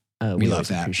always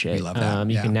appreciate. We love that.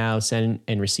 You can now send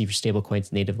and receive your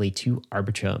stablecoins natively to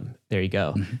Arbitrum. There you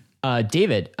go.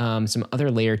 David, some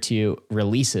other layer 2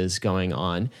 releases going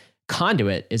on.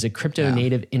 Conduit is a crypto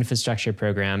native infrastructure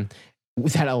program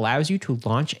that allows you to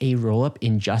launch a rollup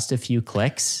in just a few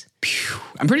clicks.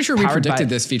 I'm pretty sure we predicted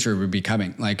this feature would be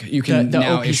coming. Like you can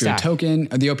now OP issue stack. a token,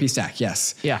 the OP stack.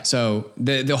 Yes. Yeah. So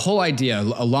the whole idea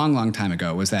a long time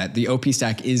ago was that the OP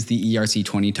stack is the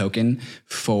ERC20 token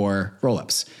for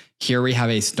rollups. Here we have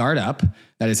a startup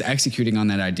that is executing on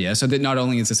that idea. So that not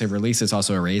only is this a release, it's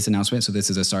also a raise announcement. So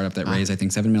this is a startup that raised, I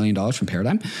think, $7 million from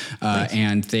Paradigm. Nice.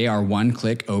 And they are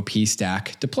one-click OP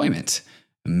stack deployment.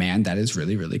 Man, that is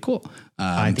really, really cool.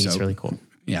 I think it's really cool.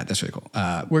 Yeah, that's really cool.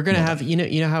 We're going to have, you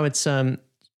know how it's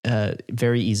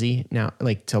very easy now,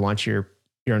 like to launch your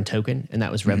own token. And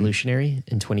that was revolutionary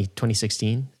in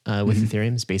 2016 with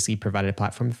Ethereum. It's basically provided a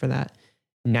platform for that.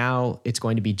 Now it's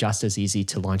going to be just as easy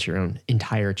to launch your own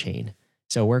entire chain.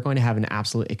 So we're going to have an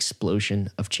absolute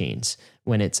explosion of chains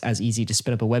when it's as easy to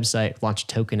spin up a website, launch a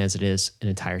token as it is an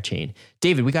entire chain.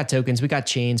 David, we got tokens, we got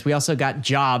chains. We also got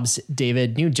jobs,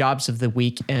 David, new jobs of the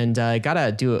week. And got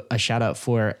to do a shout out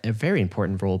for a very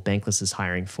important role Bankless is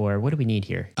hiring for. What do we need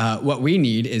here? What we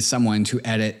need is someone to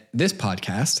edit this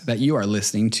podcast that you are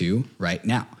listening to right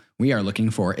now. We are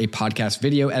looking for a podcast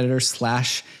video editor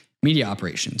 / media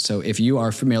operations. So if you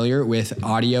are familiar with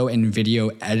audio and video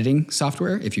editing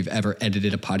software, if you've ever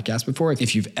edited a podcast before,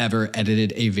 if you've ever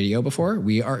edited a video before,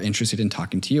 we are interested in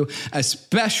talking to you,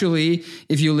 especially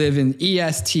if you live in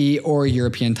EST or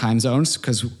European time zones,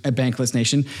 because a Bankless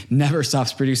Nation never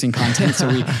stops producing content. So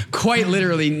we quite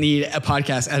literally need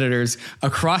podcast editors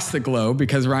across the globe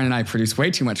because Ryan and I produce way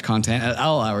too much content at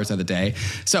all hours of the day.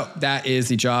 So that is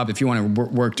the job. If you want to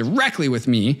work directly with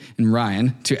me and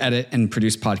Ryan to edit and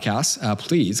produce podcasts,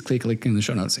 please click the link in the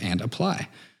show notes and apply.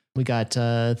 We got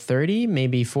 30,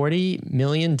 maybe 40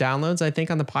 million downloads, I think,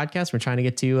 on the podcast. We're trying to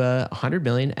get to 100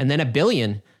 million and then 1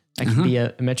 billion. That could be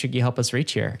a metric you help us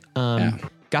reach here.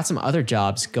 Got some other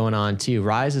jobs going on too.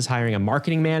 Rise is hiring a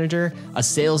marketing manager, a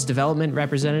sales development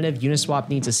representative. Uniswap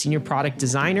needs a senior product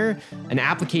designer, an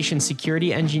application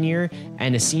security engineer,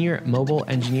 and a senior mobile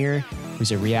engineer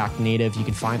who's a React native. You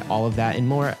can find all of that and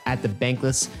more at the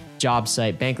Bankless job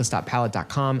site,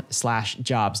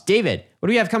 bankless.pallet.com/jobs. David, what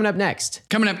do we have coming up next?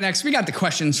 Coming up next, we got the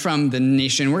questions from the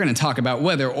nation. We're going to talk about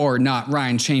whether or not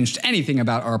Ryan changed anything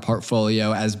about our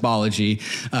portfolio as Balaji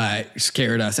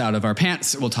scared us out of our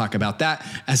pants. We'll talk about that,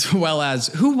 as well as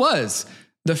who was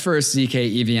the first ZK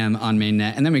EVM on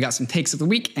mainnet. And then we got some takes of the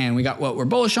week, and we got what we're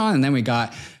bullish on, and then we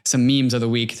got some memes of the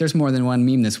week. There's more than one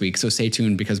meme this week, so stay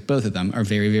tuned because both of them are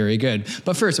very, very good.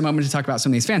 But first, a moment to talk about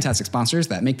some of these fantastic sponsors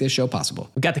that make this show possible.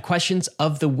 We got the questions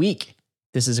of the week.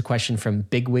 This is a question from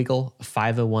Big Wiggle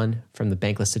 501 from the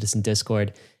Bankless Citizen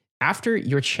Discord. After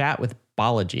your chat with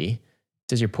Balaji,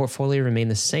 does your portfolio remain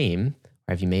the same,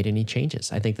 or have you made any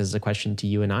changes? I think this is a question to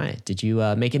you and I. Did you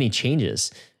make any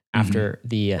changes after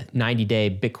the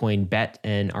 90-day Bitcoin bet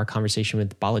and our conversation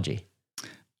with Balaji?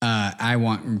 I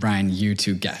want, Brian, you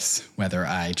to guess whether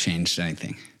I changed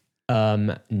anything.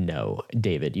 No,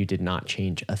 David, you did not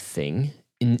change a thing,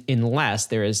 unless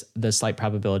there is the slight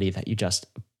probability that you just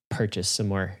purchased some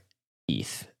more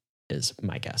ETH, is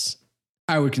my guess.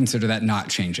 I would consider that not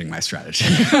changing my strategy.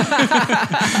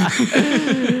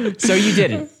 So you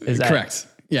didn't, is that correct?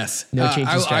 Yes. No change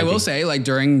in strategy. I will say, like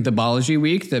during the Balaji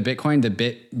week, the Bitcoin, the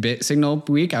bit signal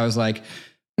week, I was like,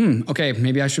 okay,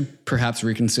 maybe I should perhaps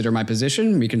reconsider my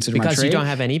position, reconsider my trade. Because you don't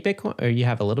have any Bitcoin, or you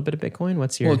have a little bit of Bitcoin?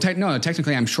 What's your... Well,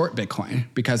 technically I'm short Bitcoin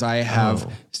because I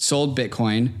have sold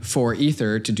Bitcoin for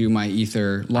Ether to do my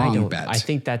Ether long bet. I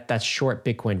think that's short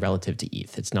Bitcoin relative to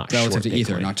ETH. It's not relative short to Bitcoin.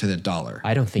 Ether, not to the dollar.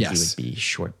 I don't think you would be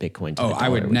short Bitcoin to the dollar. I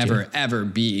would never, ever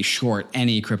be short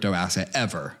any crypto asset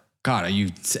ever. God, are you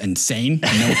insane? No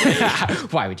way.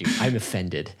 Why would you? I'm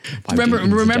offended.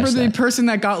 Remember the person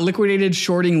that got liquidated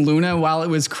shorting Luna while it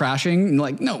was crashing?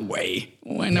 Like, no way.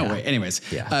 No way. Anyways,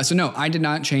 so no, I did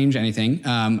not change anything.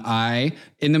 While I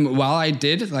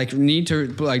did need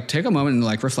to take a moment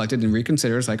and reflected and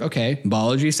reconsider. It's like, okay,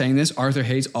 Balaji saying this, Arthur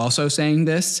Hayes also saying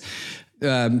this.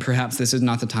 Perhaps this is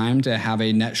not the time to have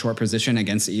a net short position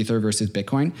against Ether versus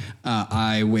Bitcoin.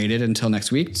 I waited until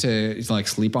next week to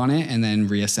sleep on it and then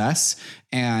reassess.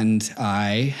 And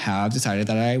I have decided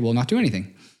that I will not do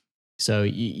anything. So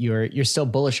you're still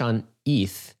bullish on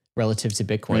ETH relative to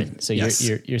Bitcoin. Right. So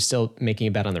you're still making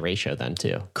a bet on the ratio then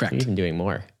too. Correct. You're even doing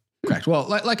more. Correct. Well,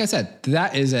 like I said,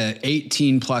 that is a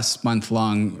 18 plus month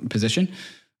long position.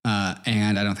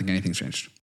 And I don't think anything's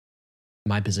changed.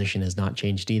 My position has not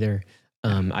changed either.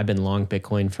 I've been long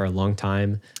Bitcoin for a long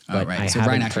time. But right. So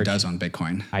Brian actually does own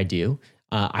Bitcoin. I do.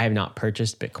 I have not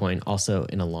purchased Bitcoin also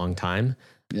in a long time.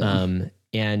 Yeah.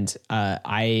 And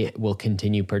I will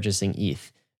continue purchasing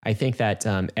ETH. I think that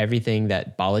everything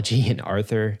that Balaji and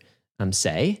Arthur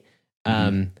say,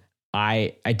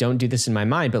 I don't do this in my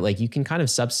mind, but you can kind of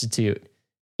substitute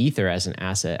Ether as an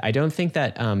asset. I don't think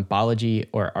that Balaji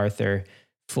or Arthur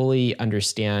fully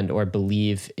understand or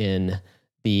believe in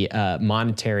the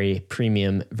monetary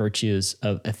premium virtues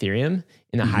of Ethereum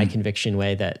in the high conviction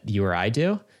way that you or I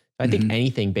do. So I think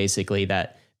anything basically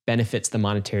that benefits the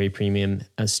monetary premium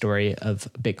story of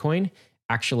Bitcoin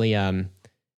actually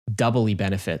doubly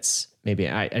benefits. Maybe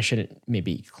I shouldn't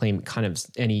maybe claim kind of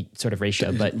any sort of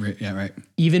ratio, but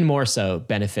even more so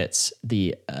benefits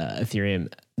the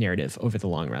Ethereum narrative over the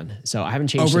long run. So I haven't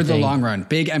changed over the long run.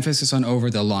 Big emphasis on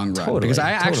over the long run, because I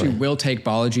actually will take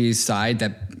Balaji's side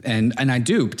and I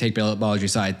do take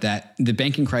Balaji's side that the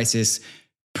banking crisis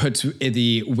puts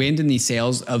the wind in the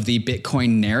sails of the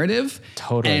Bitcoin narrative,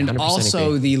 and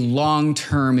also the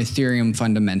long-term Ethereum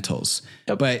fundamentals.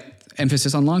 But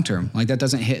emphasis on long-term, that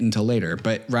doesn't hit until later.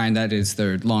 But Ryan, that is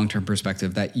the long-term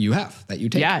perspective that you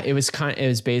take. Yeah, it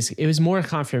was more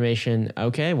confirmation.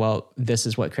 Okay, well, this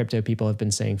is what crypto people have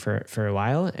been saying for a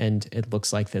while, and it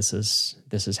looks like this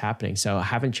is happening. So I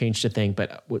haven't changed a thing,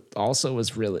 but what also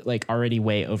was really already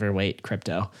way overweight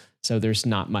crypto. So there's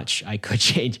not much I could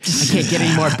change. I can't get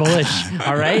any more bullish.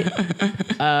 All right.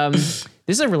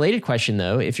 This is a related question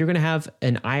though. If you're going to have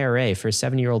an IRA for a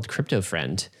 70-year-old crypto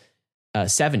friend,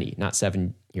 70, not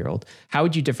 7-year-old, how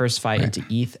would you diversify into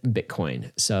ETH and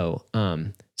Bitcoin? So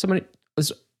someone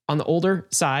was on the older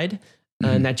side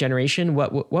in that generation.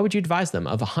 What would you advise them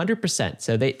of 100%?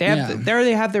 So they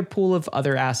have their pool of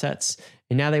other assets,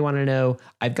 and now they want to know,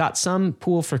 I've got some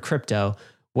pool for crypto.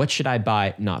 What should I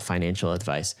buy? Not financial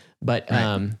advice, but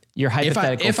your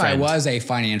hypothetical if friend. I was a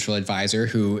financial advisor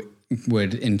who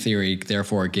would, in theory,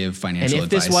 therefore give financial and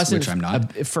if advice, this wasn't which I'm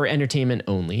not. For entertainment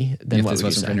only, then if what this would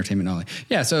wasn't you say? for entertainment only.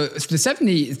 Yeah, so the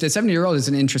 70-year-old is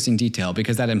an interesting detail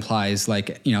because that implies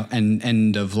like, an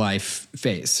end of life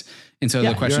phase. And so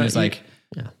the question is like,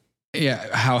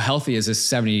 how healthy is this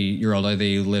 70-year-old? Are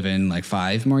they living like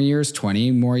 5 more years,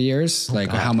 20 more years?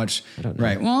 How much? I don't know.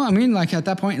 Right. Well, I mean, like at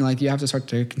that point, like you have to start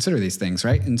to consider these things,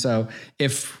 right? And so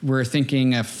if we're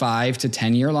thinking a 5 to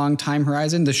 10 year long time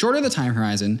horizon, the shorter the time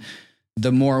horizon,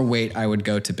 the more weight I would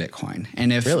go to Bitcoin.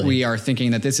 And if we are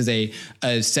thinking that this is a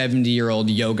 70-year-old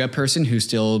yoga person who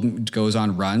still goes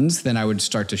on runs, then I would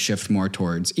start to shift more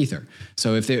towards Ether.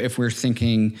 So if we're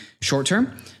thinking short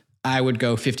term, I would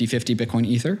go 50-50 Bitcoin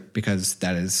Ether because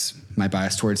that is my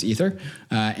bias towards Ether.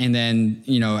 And then,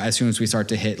 as soon as we start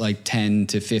to hit like 10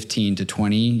 to 15 to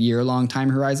 20 year long time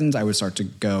horizons, I would start to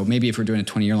go, maybe if we're doing a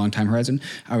 20 year long time horizon,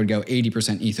 I would go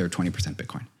 80% Ether, 20%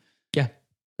 Bitcoin. Yeah,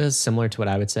 that's similar to what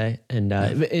I would say. And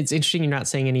it's interesting you're not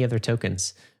saying any other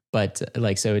tokens, but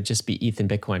so it'd just be ETH and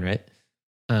Bitcoin, right?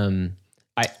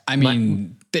 I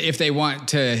mean, if they want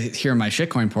to hear my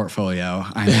shitcoin portfolio,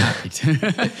 I'm happy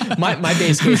to. my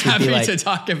base case would be like to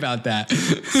talk about that.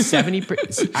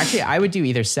 70%. Actually, I would do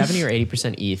either 70 or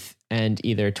 80% ETH and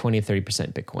either 20 or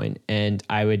 30% Bitcoin. And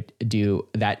I would do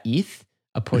that ETH,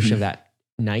 a portion of that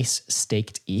nice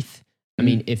staked ETH. I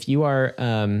mean, if you are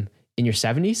in your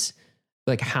 70s,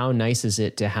 like how nice is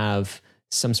it to have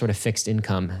some sort of fixed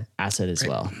income asset as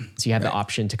well? So you have the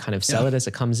option to kind of sell it as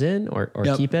it comes in or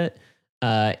keep it.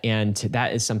 And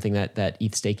that is something that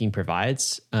ETH staking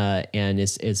provides and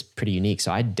is pretty unique.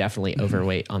 So I'd definitely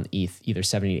overweight on ETH, either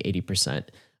 70 to 80%.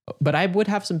 But I would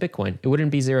have some Bitcoin. It wouldn't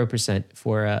be 0%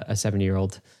 for a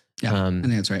 70-year-old. Yeah, I think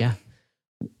that's right. Yeah.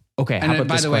 Okay. And how about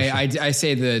by this the way, question? I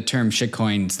say the term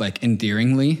shitcoins like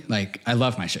endearingly. Like I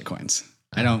love my shitcoins.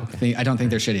 I don't think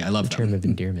they're shitty. I love them. Term of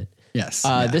endearment. Yes.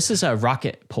 This is a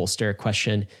Rocket Pollster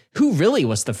question. Who really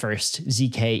was the first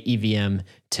ZK EVM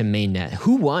to mainnet?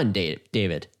 Who won,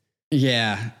 David?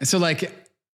 Yeah. So like,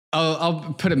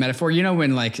 I'll put a metaphor.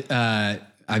 When like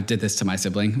I did this to my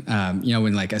sibling.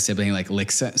 When like a sibling like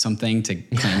licks something to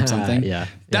claim something.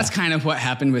 That's kind of what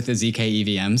happened with the ZK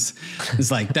EVMs.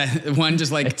 It's like that one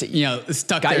just like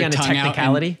stuck got their you on a tongue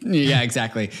technicality. out. Yeah,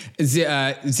 exactly.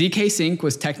 ZK Sync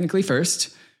was technically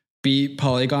first. Beat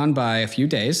Polygon by a few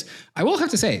days. I will have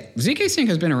to say, ZK Sync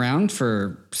has been around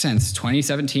since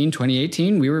 2017,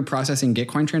 2018. We were processing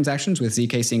Gitcoin transactions with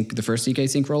ZK Sync, the first ZK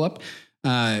Sync rollup,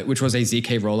 which was a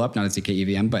ZK rollup, not a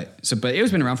ZK EVM. But it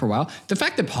has been around for a while. The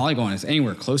fact that Polygon is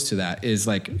anywhere close to that is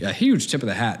like a huge tip of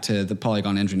the hat to the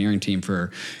Polygon engineering team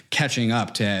for catching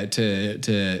up to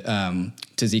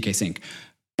ZK Sync.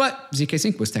 But ZK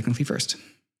Sync was technically first.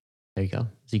 There you go.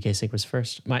 ZK Sync was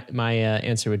first. My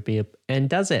answer would be, and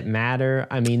does it matter?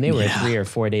 I mean, they were 3 or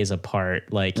 4 days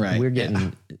apart. Like we're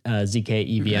getting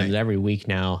ZK EVMs every week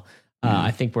now.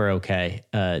 I think we're okay.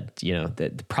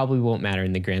 That probably won't matter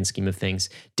in the grand scheme of things.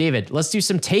 David, let's do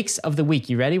some takes of the week.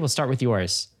 You ready? We'll start with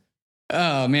yours.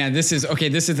 Oh man, this is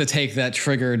the take that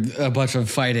triggered a bunch of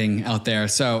fighting out there.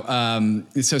 So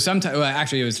sometimes,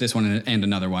 actually it was this one and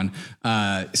another one.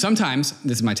 Sometimes,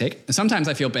 this is my take. Sometimes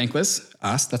I feel Bankless,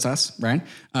 that's us, Brian,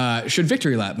 should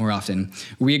victory lap more often.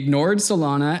 We ignored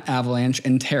Solana, Avalanche,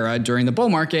 and Terra during the bull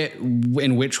market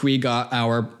in which we got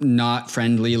our not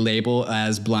friendly label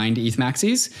as blind ETH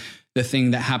maxis. The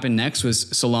thing that happened next was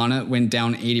Solana went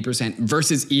down 80%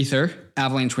 versus Ether.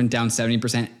 Avalanche went down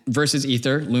 70% versus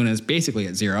Ether. Luna's basically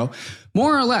at zero.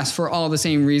 More or less for all the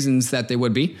same reasons that they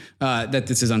would be. That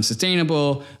this is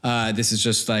unsustainable. This is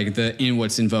just like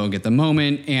what's in vogue at the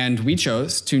moment. And we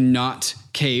chose to not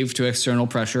cave to external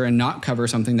pressure and not cover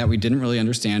something that we didn't really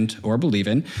understand or believe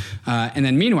in. And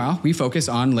then meanwhile, we focus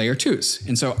on layer 2s.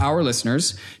 And so our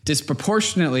listeners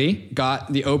disproportionately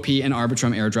got the OP and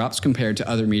Arbitrum airdrops compared to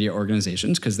other media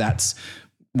organizations, because that's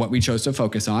what we chose to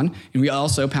focus on. And we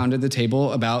also pounded the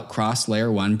table about cross layer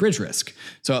 1 bridge risk.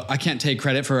 So I can't take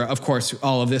credit for, of course,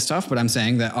 all of this stuff, but I'm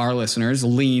saying that our listeners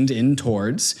leaned in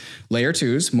towards layer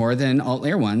 2s more than alt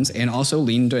layer 1s, and also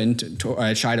leaned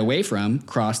into, shied away from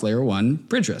cross layer 1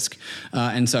 bridge risk.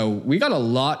 And so we got a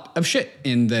lot of shit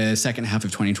in the second half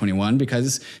of 2021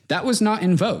 because that was not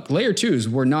in vogue. Layer 2s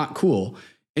were not cool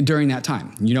during that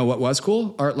time. You know what was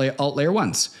cool? Alt layer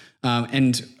 1s.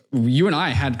 And you and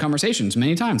I had conversations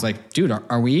many times like, dude,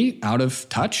 are we out of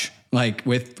touch like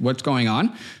with what's going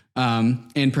on?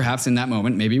 And perhaps in that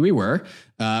moment, maybe we were,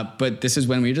 but this is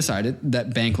when we decided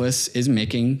that Bankless is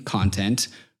making content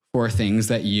for things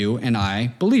that you and I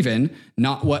believe in,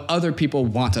 not what other people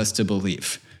want us to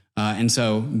believe. And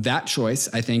so that choice,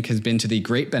 I think, has been to the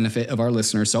great benefit of our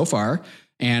listeners so far,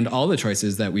 and all the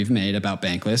choices that we've made about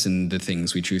Bankless and the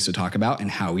things we choose to talk about and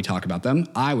how we talk about them,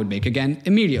 I would make again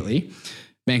immediately.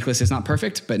 Bankless is not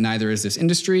perfect, but neither is this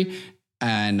industry.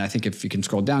 And I think if you can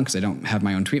scroll down, because I don't have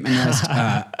my own tweet list,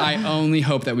 I only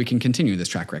hope that we can continue this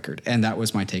track record. And that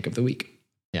was my take of the week.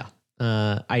 Yeah,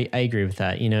 I agree with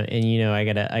that.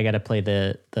 I gotta play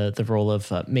the role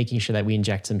of making sure that we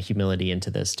inject some humility into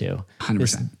this too. 100%.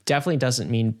 This definitely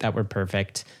doesn't mean that we're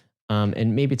perfect.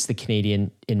 And maybe it's the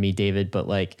Canadian in me, David, but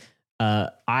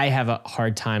I have a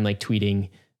hard time tweeting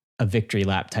a victory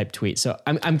lap type tweet. So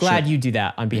I'm glad you do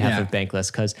that on behalf of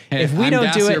Bankless, because if we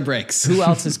don't do it, who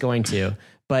else is going to?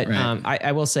 But right.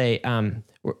 I will say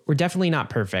we're definitely not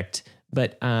perfect,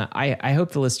 but I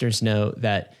hope the listeners know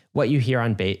that what you hear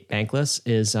on Bankless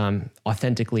is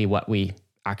authentically what we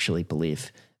actually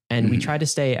believe. And we try to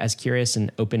stay as curious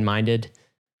and open-minded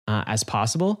as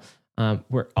possible.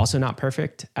 We're also not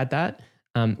perfect at that.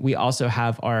 We also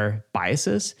have our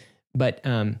biases, but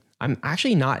I'm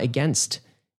actually not against.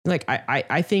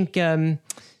 I think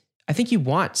you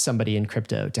want somebody in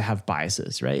crypto to have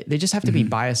biases, right? They just have to be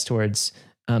biased towards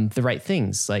the right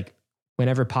things. Like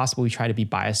whenever possible, we try to be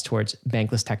biased towards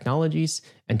bankless technologies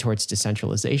and towards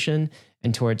decentralization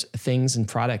and towards things and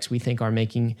products we think are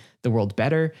making the world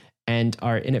better and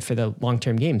are in it for the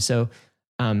long-term game. So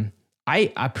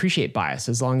I appreciate bias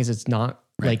as long as it's not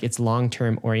it's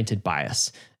long-term oriented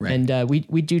bias. Right. And we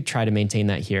do try to maintain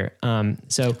that here.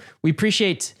 So we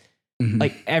appreciate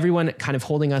everyone kind of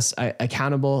holding us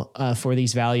accountable for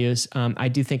these values. I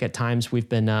do think at times we've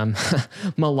been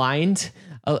maligned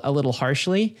a little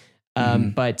harshly,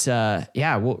 but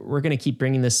we're going to keep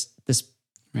bringing this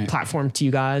platform to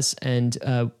you guys, and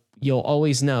you'll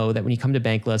always know that when you come to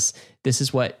Bankless, this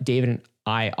is what David and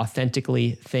I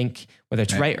authentically think, whether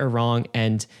it's right or wrong,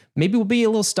 and maybe we'll be a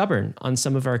little stubborn on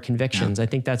some of our convictions. I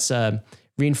think that's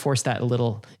reinforced that a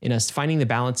little in us. Finding the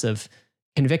balance of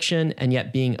conviction and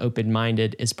yet being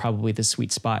open-minded is probably the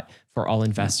sweet spot for all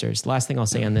investors. The last thing I'll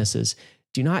say on this is,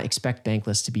 do not expect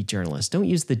Bankless to be journalists. Don't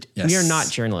use we are not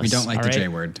journalists. We don't like the J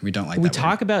word. We don't like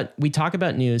that we talk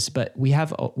about news, but we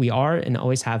are and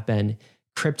always have been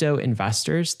crypto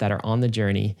investors that are on the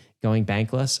journey going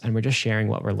Bankless, and we're just sharing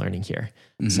what we're learning here.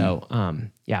 So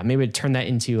maybe turn that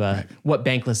into what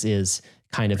Bankless is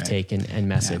kind of take and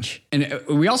message. Yeah.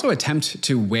 And we also attempt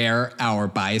to wear our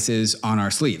biases on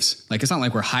our sleeves. It's not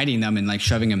like we're hiding them and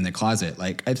shoving them in the closet.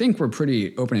 I think we're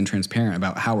pretty open and transparent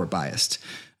about how we're biased.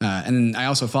 And I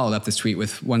also followed up this tweet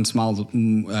with one small,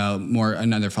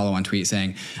 another follow-on tweet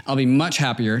saying, I'll be much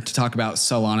happier to talk about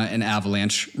Solana and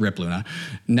Avalanche, Rip Luna,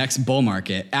 next bull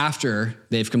market after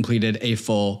they've completed a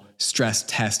full stress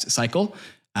test cycle.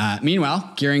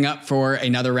 Meanwhile, gearing up for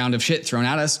another round of shit thrown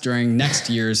at us during next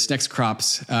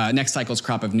cycle's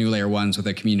crop of new layer 1s with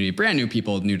a community of brand new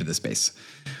people new to the space.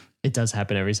 It does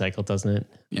happen every cycle, doesn't it?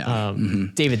 Yeah.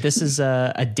 David, this is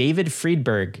a David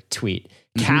Friedberg tweet.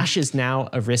 Cash is now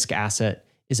a risk asset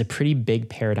is a pretty big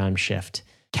paradigm shift.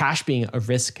 Cash being a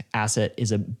risk asset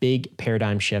is a big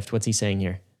paradigm shift. What's he saying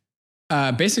here?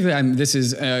 Basically, this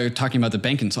is talking about the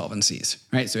bank insolvencies,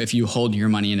 right? So if you hold your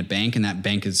money in a bank and that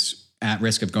bank is at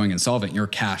risk of going insolvent, your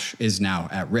cash is now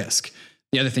at risk.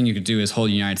 The other thing you could do is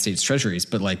hold United States treasuries,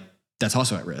 but that's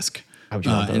also at risk.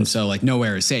 And so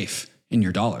nowhere is safe in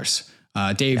your dollars.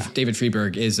 David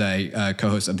Friedberg is a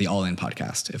co-host of the All In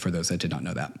podcast, for those that did not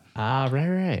know that.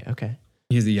 Right. Okay.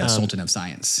 He's the Sultan of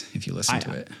Science, if you listen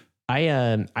to it.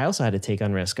 I also had a take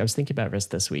on risk. I was thinking about risk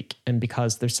this week, and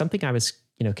because there's something I was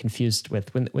confused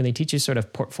with when they teach you sort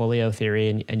of portfolio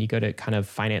theory and you go to kind of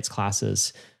finance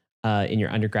classes in your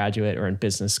undergraduate or in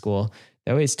business school,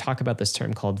 they always talk about this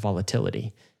term called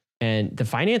volatility. And the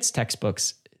finance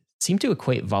textbooks seem to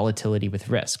equate volatility with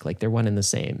risk, like they're one and the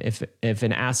same. If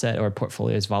an asset or a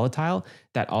portfolio is volatile,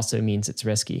 that also means it's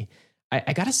risky.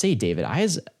 I got to say, David, I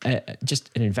as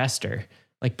just an investor,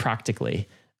 practically,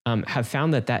 have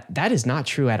found that is not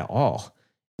true at all.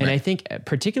 And I think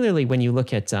particularly when you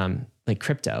look at like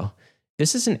crypto,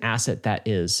 this is an asset that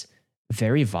is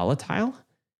very volatile,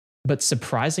 but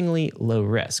surprisingly low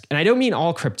risk. And I don't mean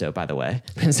all crypto, by the way,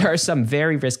 because there are some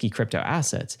very risky crypto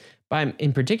assets. But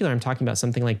in particular, I'm talking about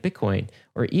something like Bitcoin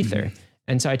or Ether.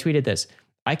 And so I tweeted this: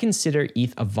 I consider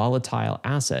ETH a volatile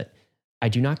asset. I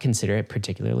do not consider it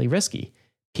particularly risky.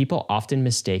 People often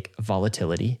mistake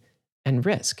volatility and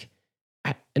risk.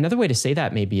 Another way to say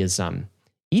that maybe is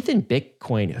ETH and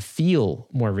Bitcoin feel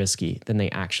more risky than they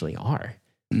actually are.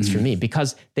 It's for me,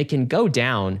 because they can go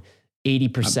down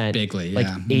 80%, bigly, like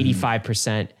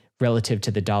 85% relative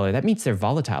to the dollar. That means they're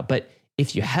volatile. But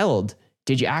if you held,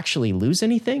 did you actually lose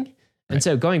anything? And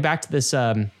so going back to this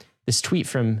this tweet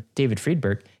from David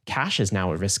Friedberg, cash is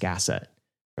now a risk asset,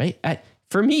 right?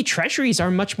 For me, treasuries are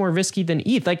much more risky than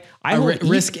ETH. Like I hold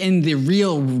risk in the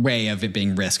real way of it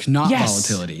being risk, not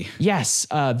volatility. Yes.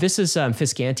 This is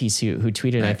Fiskantes who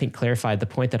tweeted and I think clarified the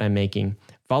point that I'm making.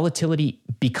 Volatility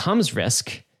becomes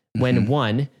risk when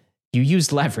one, you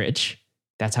use leverage.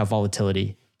 That's how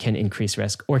volatility can increase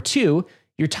risk. Or two,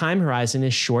 your time horizon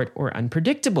is short or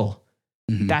unpredictable.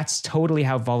 That's totally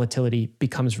how volatility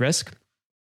becomes risk.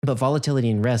 But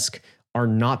volatility and risk are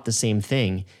not the same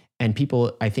thing. And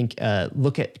people, I think,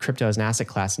 look at crypto as an asset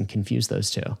class and confuse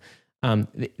those two.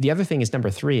 The other thing is number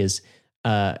 3 is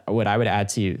what I would add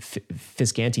to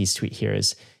Fiskantes' tweet here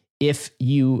is if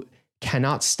you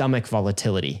cannot stomach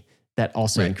volatility, that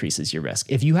also increases your risk.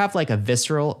 If you have like a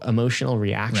visceral emotional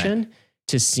reaction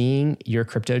to seeing your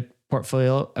crypto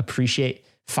portfolio appreciate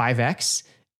 5x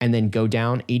and then go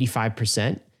down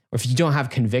 85%, or if you don't have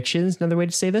convictions, another way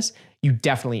to say this, you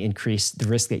definitely increase the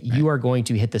risk that you are going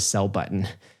to hit the sell button.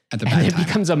 At the and it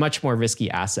becomes a much more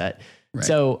risky asset.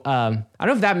 So I don't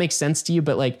know if that makes sense to you,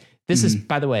 but like this is,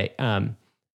 by the way,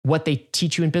 what they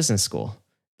teach you in business school.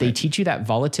 They teach you that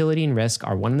volatility and risk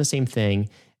are one and the same thing.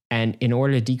 And in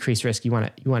order to decrease risk, you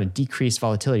want to decrease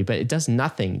volatility, but it does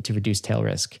nothing to reduce tail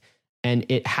risk. And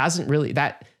it hasn't really,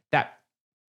 that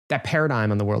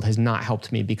paradigm on the world has not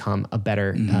helped me become a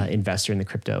better investor in the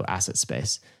crypto asset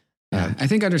space. I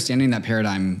think understanding that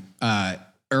paradigm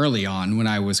early on when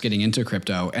I was getting into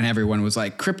crypto and everyone was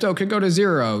like, crypto could go to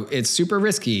zero. It's super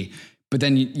risky. But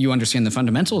then you understand the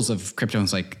fundamentals of crypto and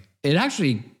it's like, it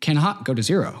actually cannot go to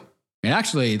zero. It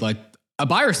actually, like, a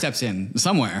buyer steps in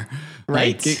somewhere.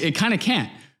 Right. Like, it kind of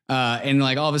can't. And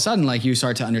like all of a sudden, like you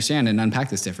start to understand and unpack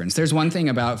this difference. There's one thing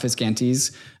about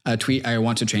Fiskantes' tweet I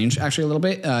want to change actually a little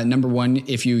bit. Number one,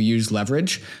 if you use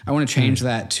leverage, I want to change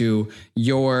that to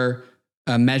your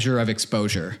measure of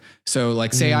exposure. So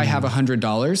like say I have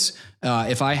 $100.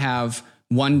 If I have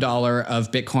 $1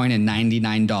 of Bitcoin and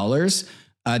 $99,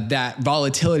 that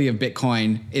volatility of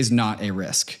Bitcoin is not a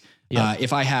risk.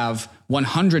 If I have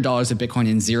 $100 of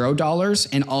Bitcoin and $0,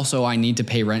 and also I need to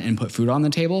pay rent and put food on the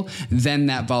table, then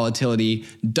that volatility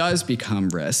does become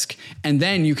risk. And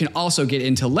then you can also get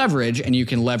into leverage and you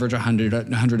can leverage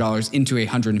 $100 into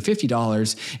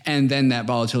 $150, and then that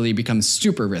volatility becomes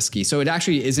super risky. So it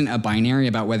actually isn't a binary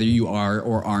about whether you are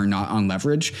or are not on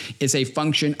leverage. It's a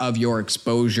function of your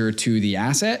exposure to the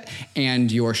asset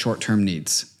and your short-term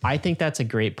needs. I think that's a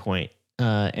great point.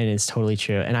 And it's totally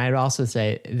true. And I'd also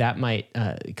say that might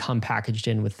come packaged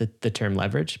in with the term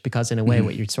leverage, because in a way,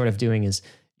 what you're sort of doing is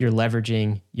you're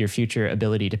leveraging your future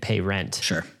ability to pay rent.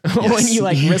 Sure. When you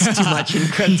like risk too much in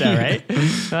crypto, right?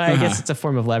 I guess it's a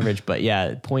form of leverage, but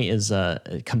yeah, point is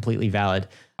completely valid.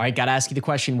 All right, got to ask you the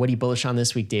question. What are you bullish on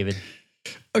this week, David?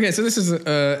 Okay, so this is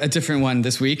a different one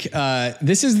this week.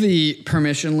 This is the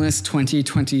Permissionless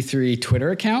 2023 Twitter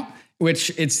account,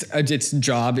 which its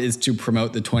job is to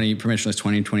promote the Permissionless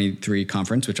 2023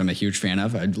 conference, which I'm a huge fan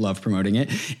of. I love promoting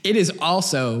it. It is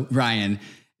also, Ryan,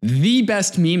 the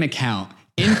best meme account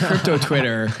in crypto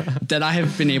Twitter that I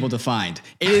have been able to find.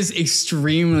 It is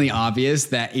extremely obvious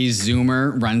that a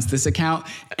Zoomer runs this account,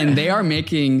 and they are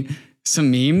making some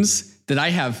memes that I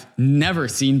have never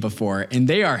seen before, and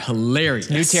they are hilarious.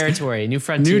 New territory, new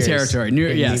frontiers.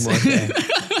 Yes.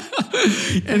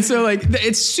 And so like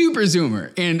it's super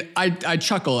Zoomer, and I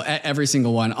chuckle at every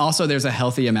single one. Also, there's a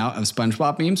healthy amount of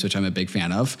SpongeBob memes, which I'm a big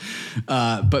fan of.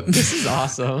 But this is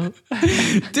awesome,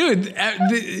 dude.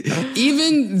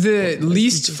 Even the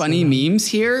least funny memes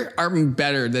here are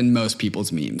better than most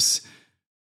people's memes.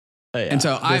 And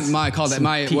so what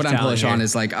I'm bullish on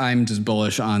is like I'm just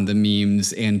bullish on the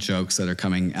memes and jokes that are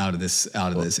coming out of this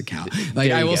account.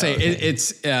 Like I will say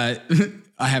it's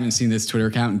I haven't seen this Twitter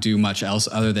account do much else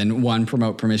other than 1,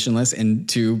 promote permissionless, and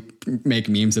 2, make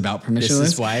memes about permissionless.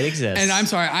 This is why it exists. And I'm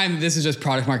sorry, this is just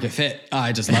product market fit.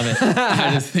 I just love it.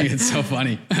 I just think it's so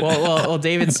funny. Well,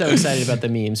 David's so excited about the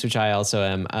memes, which I also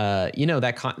am.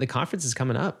 The conference is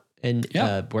coming up, and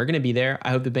we're going to be there.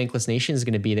 I hope the Bankless Nation is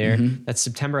going to be there. That's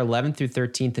September 11th through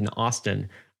 13th in Austin.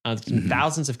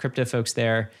 Thousands of crypto folks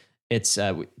there. It's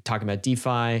talking about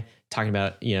DeFi, talking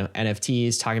about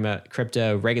NFTs, talking about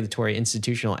crypto, regulatory,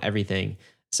 institutional, everything.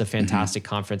 It's a fantastic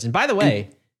conference. And by the way,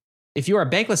 if you are a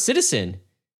Bankless citizen,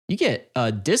 you get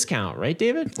a discount, right,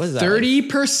 David? What is that?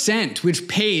 30%, which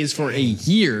pays for a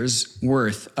year's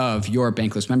worth of your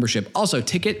Bankless membership. Also,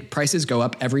 ticket prices go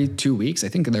up every 2 weeks. I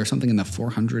think there's something in the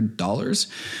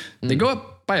 $400. They go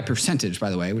up by a percentage, by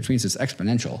the way, which means it's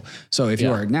exponential. So if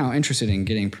you are now interested in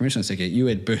getting a permissionless ticket, you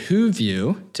would behoove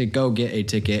you to go get a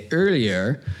ticket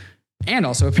earlier and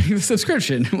also pay the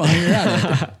subscription while you're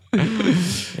at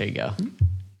it. There you go.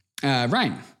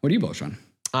 Ryan, what are you bullish on?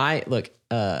 I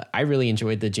really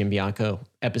enjoyed the Jim Bianco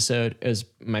episode. It was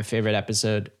my favorite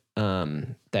episode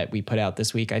that we put out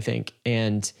this week, I think.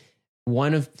 And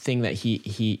one of the thing that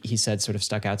he said sort of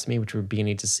stuck out to me, which we're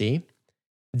beginning to see,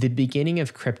 the beginning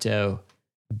of crypto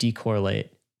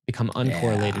become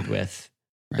uncorrelated with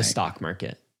the stock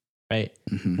market, right?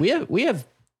 We have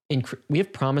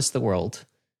promised the world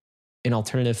an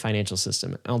alternative financial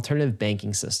system, an alternative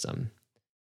banking system.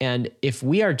 And if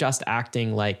we are just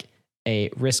acting like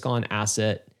a risk-on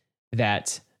asset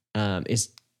that is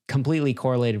completely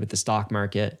correlated with the stock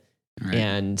market,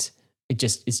 and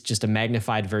it's just a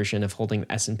magnified version of holding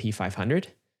the S&P 500,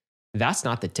 that's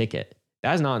not the ticket.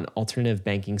 That is not an alternative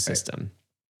banking system.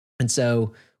 And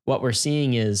so what we're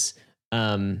seeing is,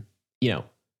 bank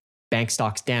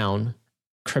stocks down,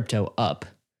 crypto up.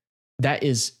 That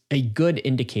is a good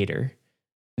indicator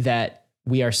that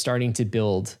we are starting to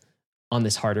build on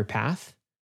this harder path,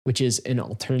 which is an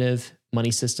alternative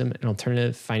money system, an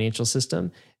alternative financial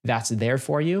system that's there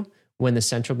for you when the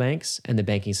central banks and the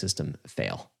banking system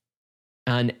fail.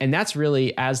 And that's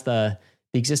really, as the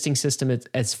existing system,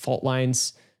 as fault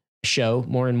lines show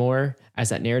more and more, as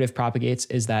that narrative propagates,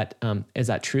 as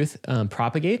that truth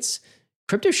propagates,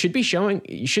 crypto should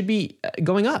be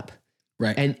going up,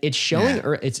 right? And it's showing.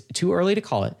 It's too early to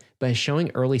call it, but it's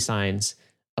showing early signs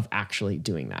of actually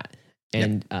doing that,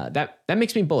 and that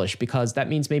makes me bullish, because that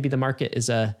means maybe the market is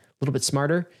a little bit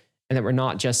smarter, and that we're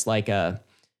not just like a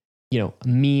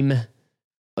meme,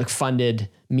 like funded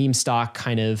meme stock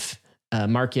kind of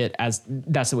market, as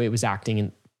that's the way it was acting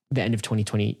in the end of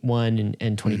 2021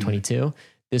 and 2022.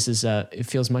 This is it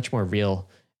feels much more real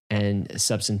and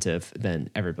substantive than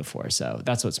ever before. So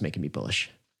that's what's making me bullish.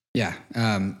 Yeah.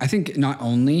 I think not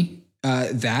only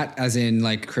that, as in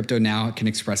like crypto now can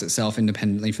express itself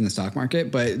independently from the stock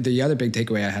market, but the other big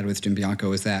takeaway I had with Jim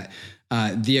Bianco is that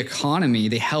the economy,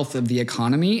 the health of the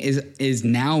economy is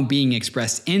now being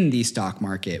expressed in the stock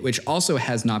market, which also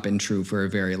has not been true for a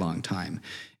very long time.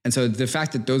 And so the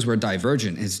fact that those were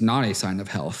divergent is not a sign of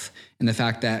health. And the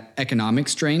fact that economic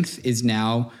strength is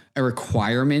now a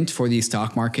requirement for the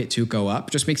stock market to go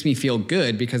up just makes me feel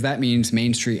good, because that means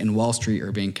Main Street and Wall Street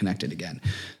are being connected again.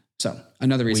 So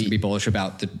another reason to be bullish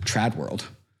about the trad world.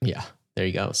 Yeah. There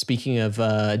you go. Speaking of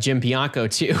Jim Bianco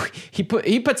too,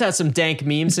 he puts out some dank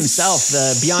memes himself.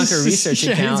 The Bianco research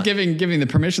account. He's giving the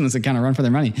permissionless account a run for their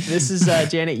money. This is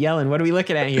Janet Yellen. What are we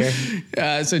looking at here?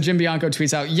 So Jim Bianco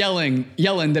tweets out,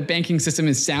 Yellen, the banking system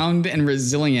is sound and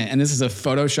resilient. And this is a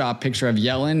Photoshop picture of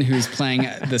Yellen, who's playing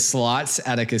the slots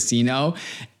at a casino.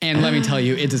 And let me tell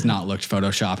you, it does not look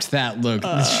photoshopped.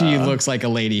 She looks like a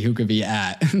lady who could be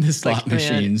at the slot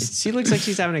machines. Man, she looks like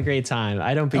she's having a great time.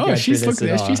 I don't begrudge her this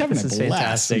at all. She's having a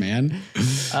blast, fantastic, man.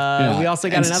 We also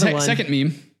got another one.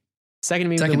 Second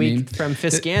meme of the week from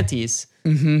Fiscantes.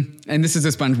 And this is a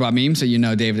SpongeBob meme, so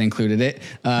David included it.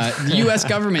 The U.S.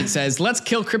 government says, let's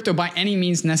kill crypto by any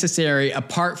means necessary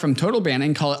apart from total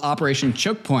banning, call it Operation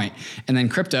Choke Point. And then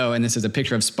crypto, and this is a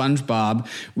picture of SpongeBob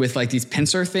with like these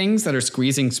pincer things that are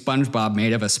squeezing SpongeBob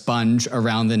made of a sponge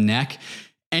around the neck.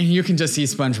 And you can just see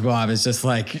SpongeBob is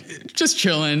just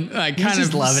chilling, like he's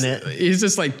just loving it. He's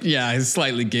just like, he's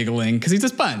slightly giggling because he's a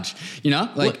sponge,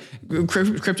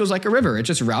 crypto's like a river. It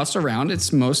just routes around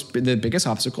the biggest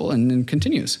obstacle and then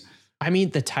continues. I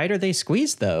mean, the tighter they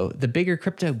squeeze, though, the bigger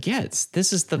crypto gets.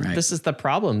 This is the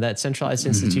problem that centralized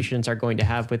institutions are going to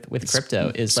have with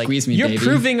crypto. Is like, squeeze me, you're baby.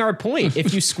 Proving our point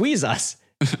if you squeeze us.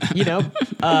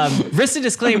 Risky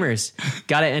disclaimers.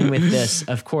 Got to end with this,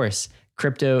 of course.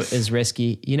 Crypto is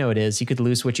risky. It is. You could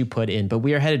lose what you put in, but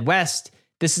we are headed west.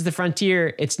 This is the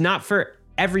frontier. It's not for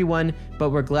everyone,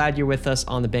 but we're glad you're with us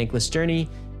on the Bankless journey.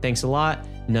 Thanks a lot.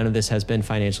 None of this has been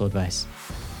financial advice.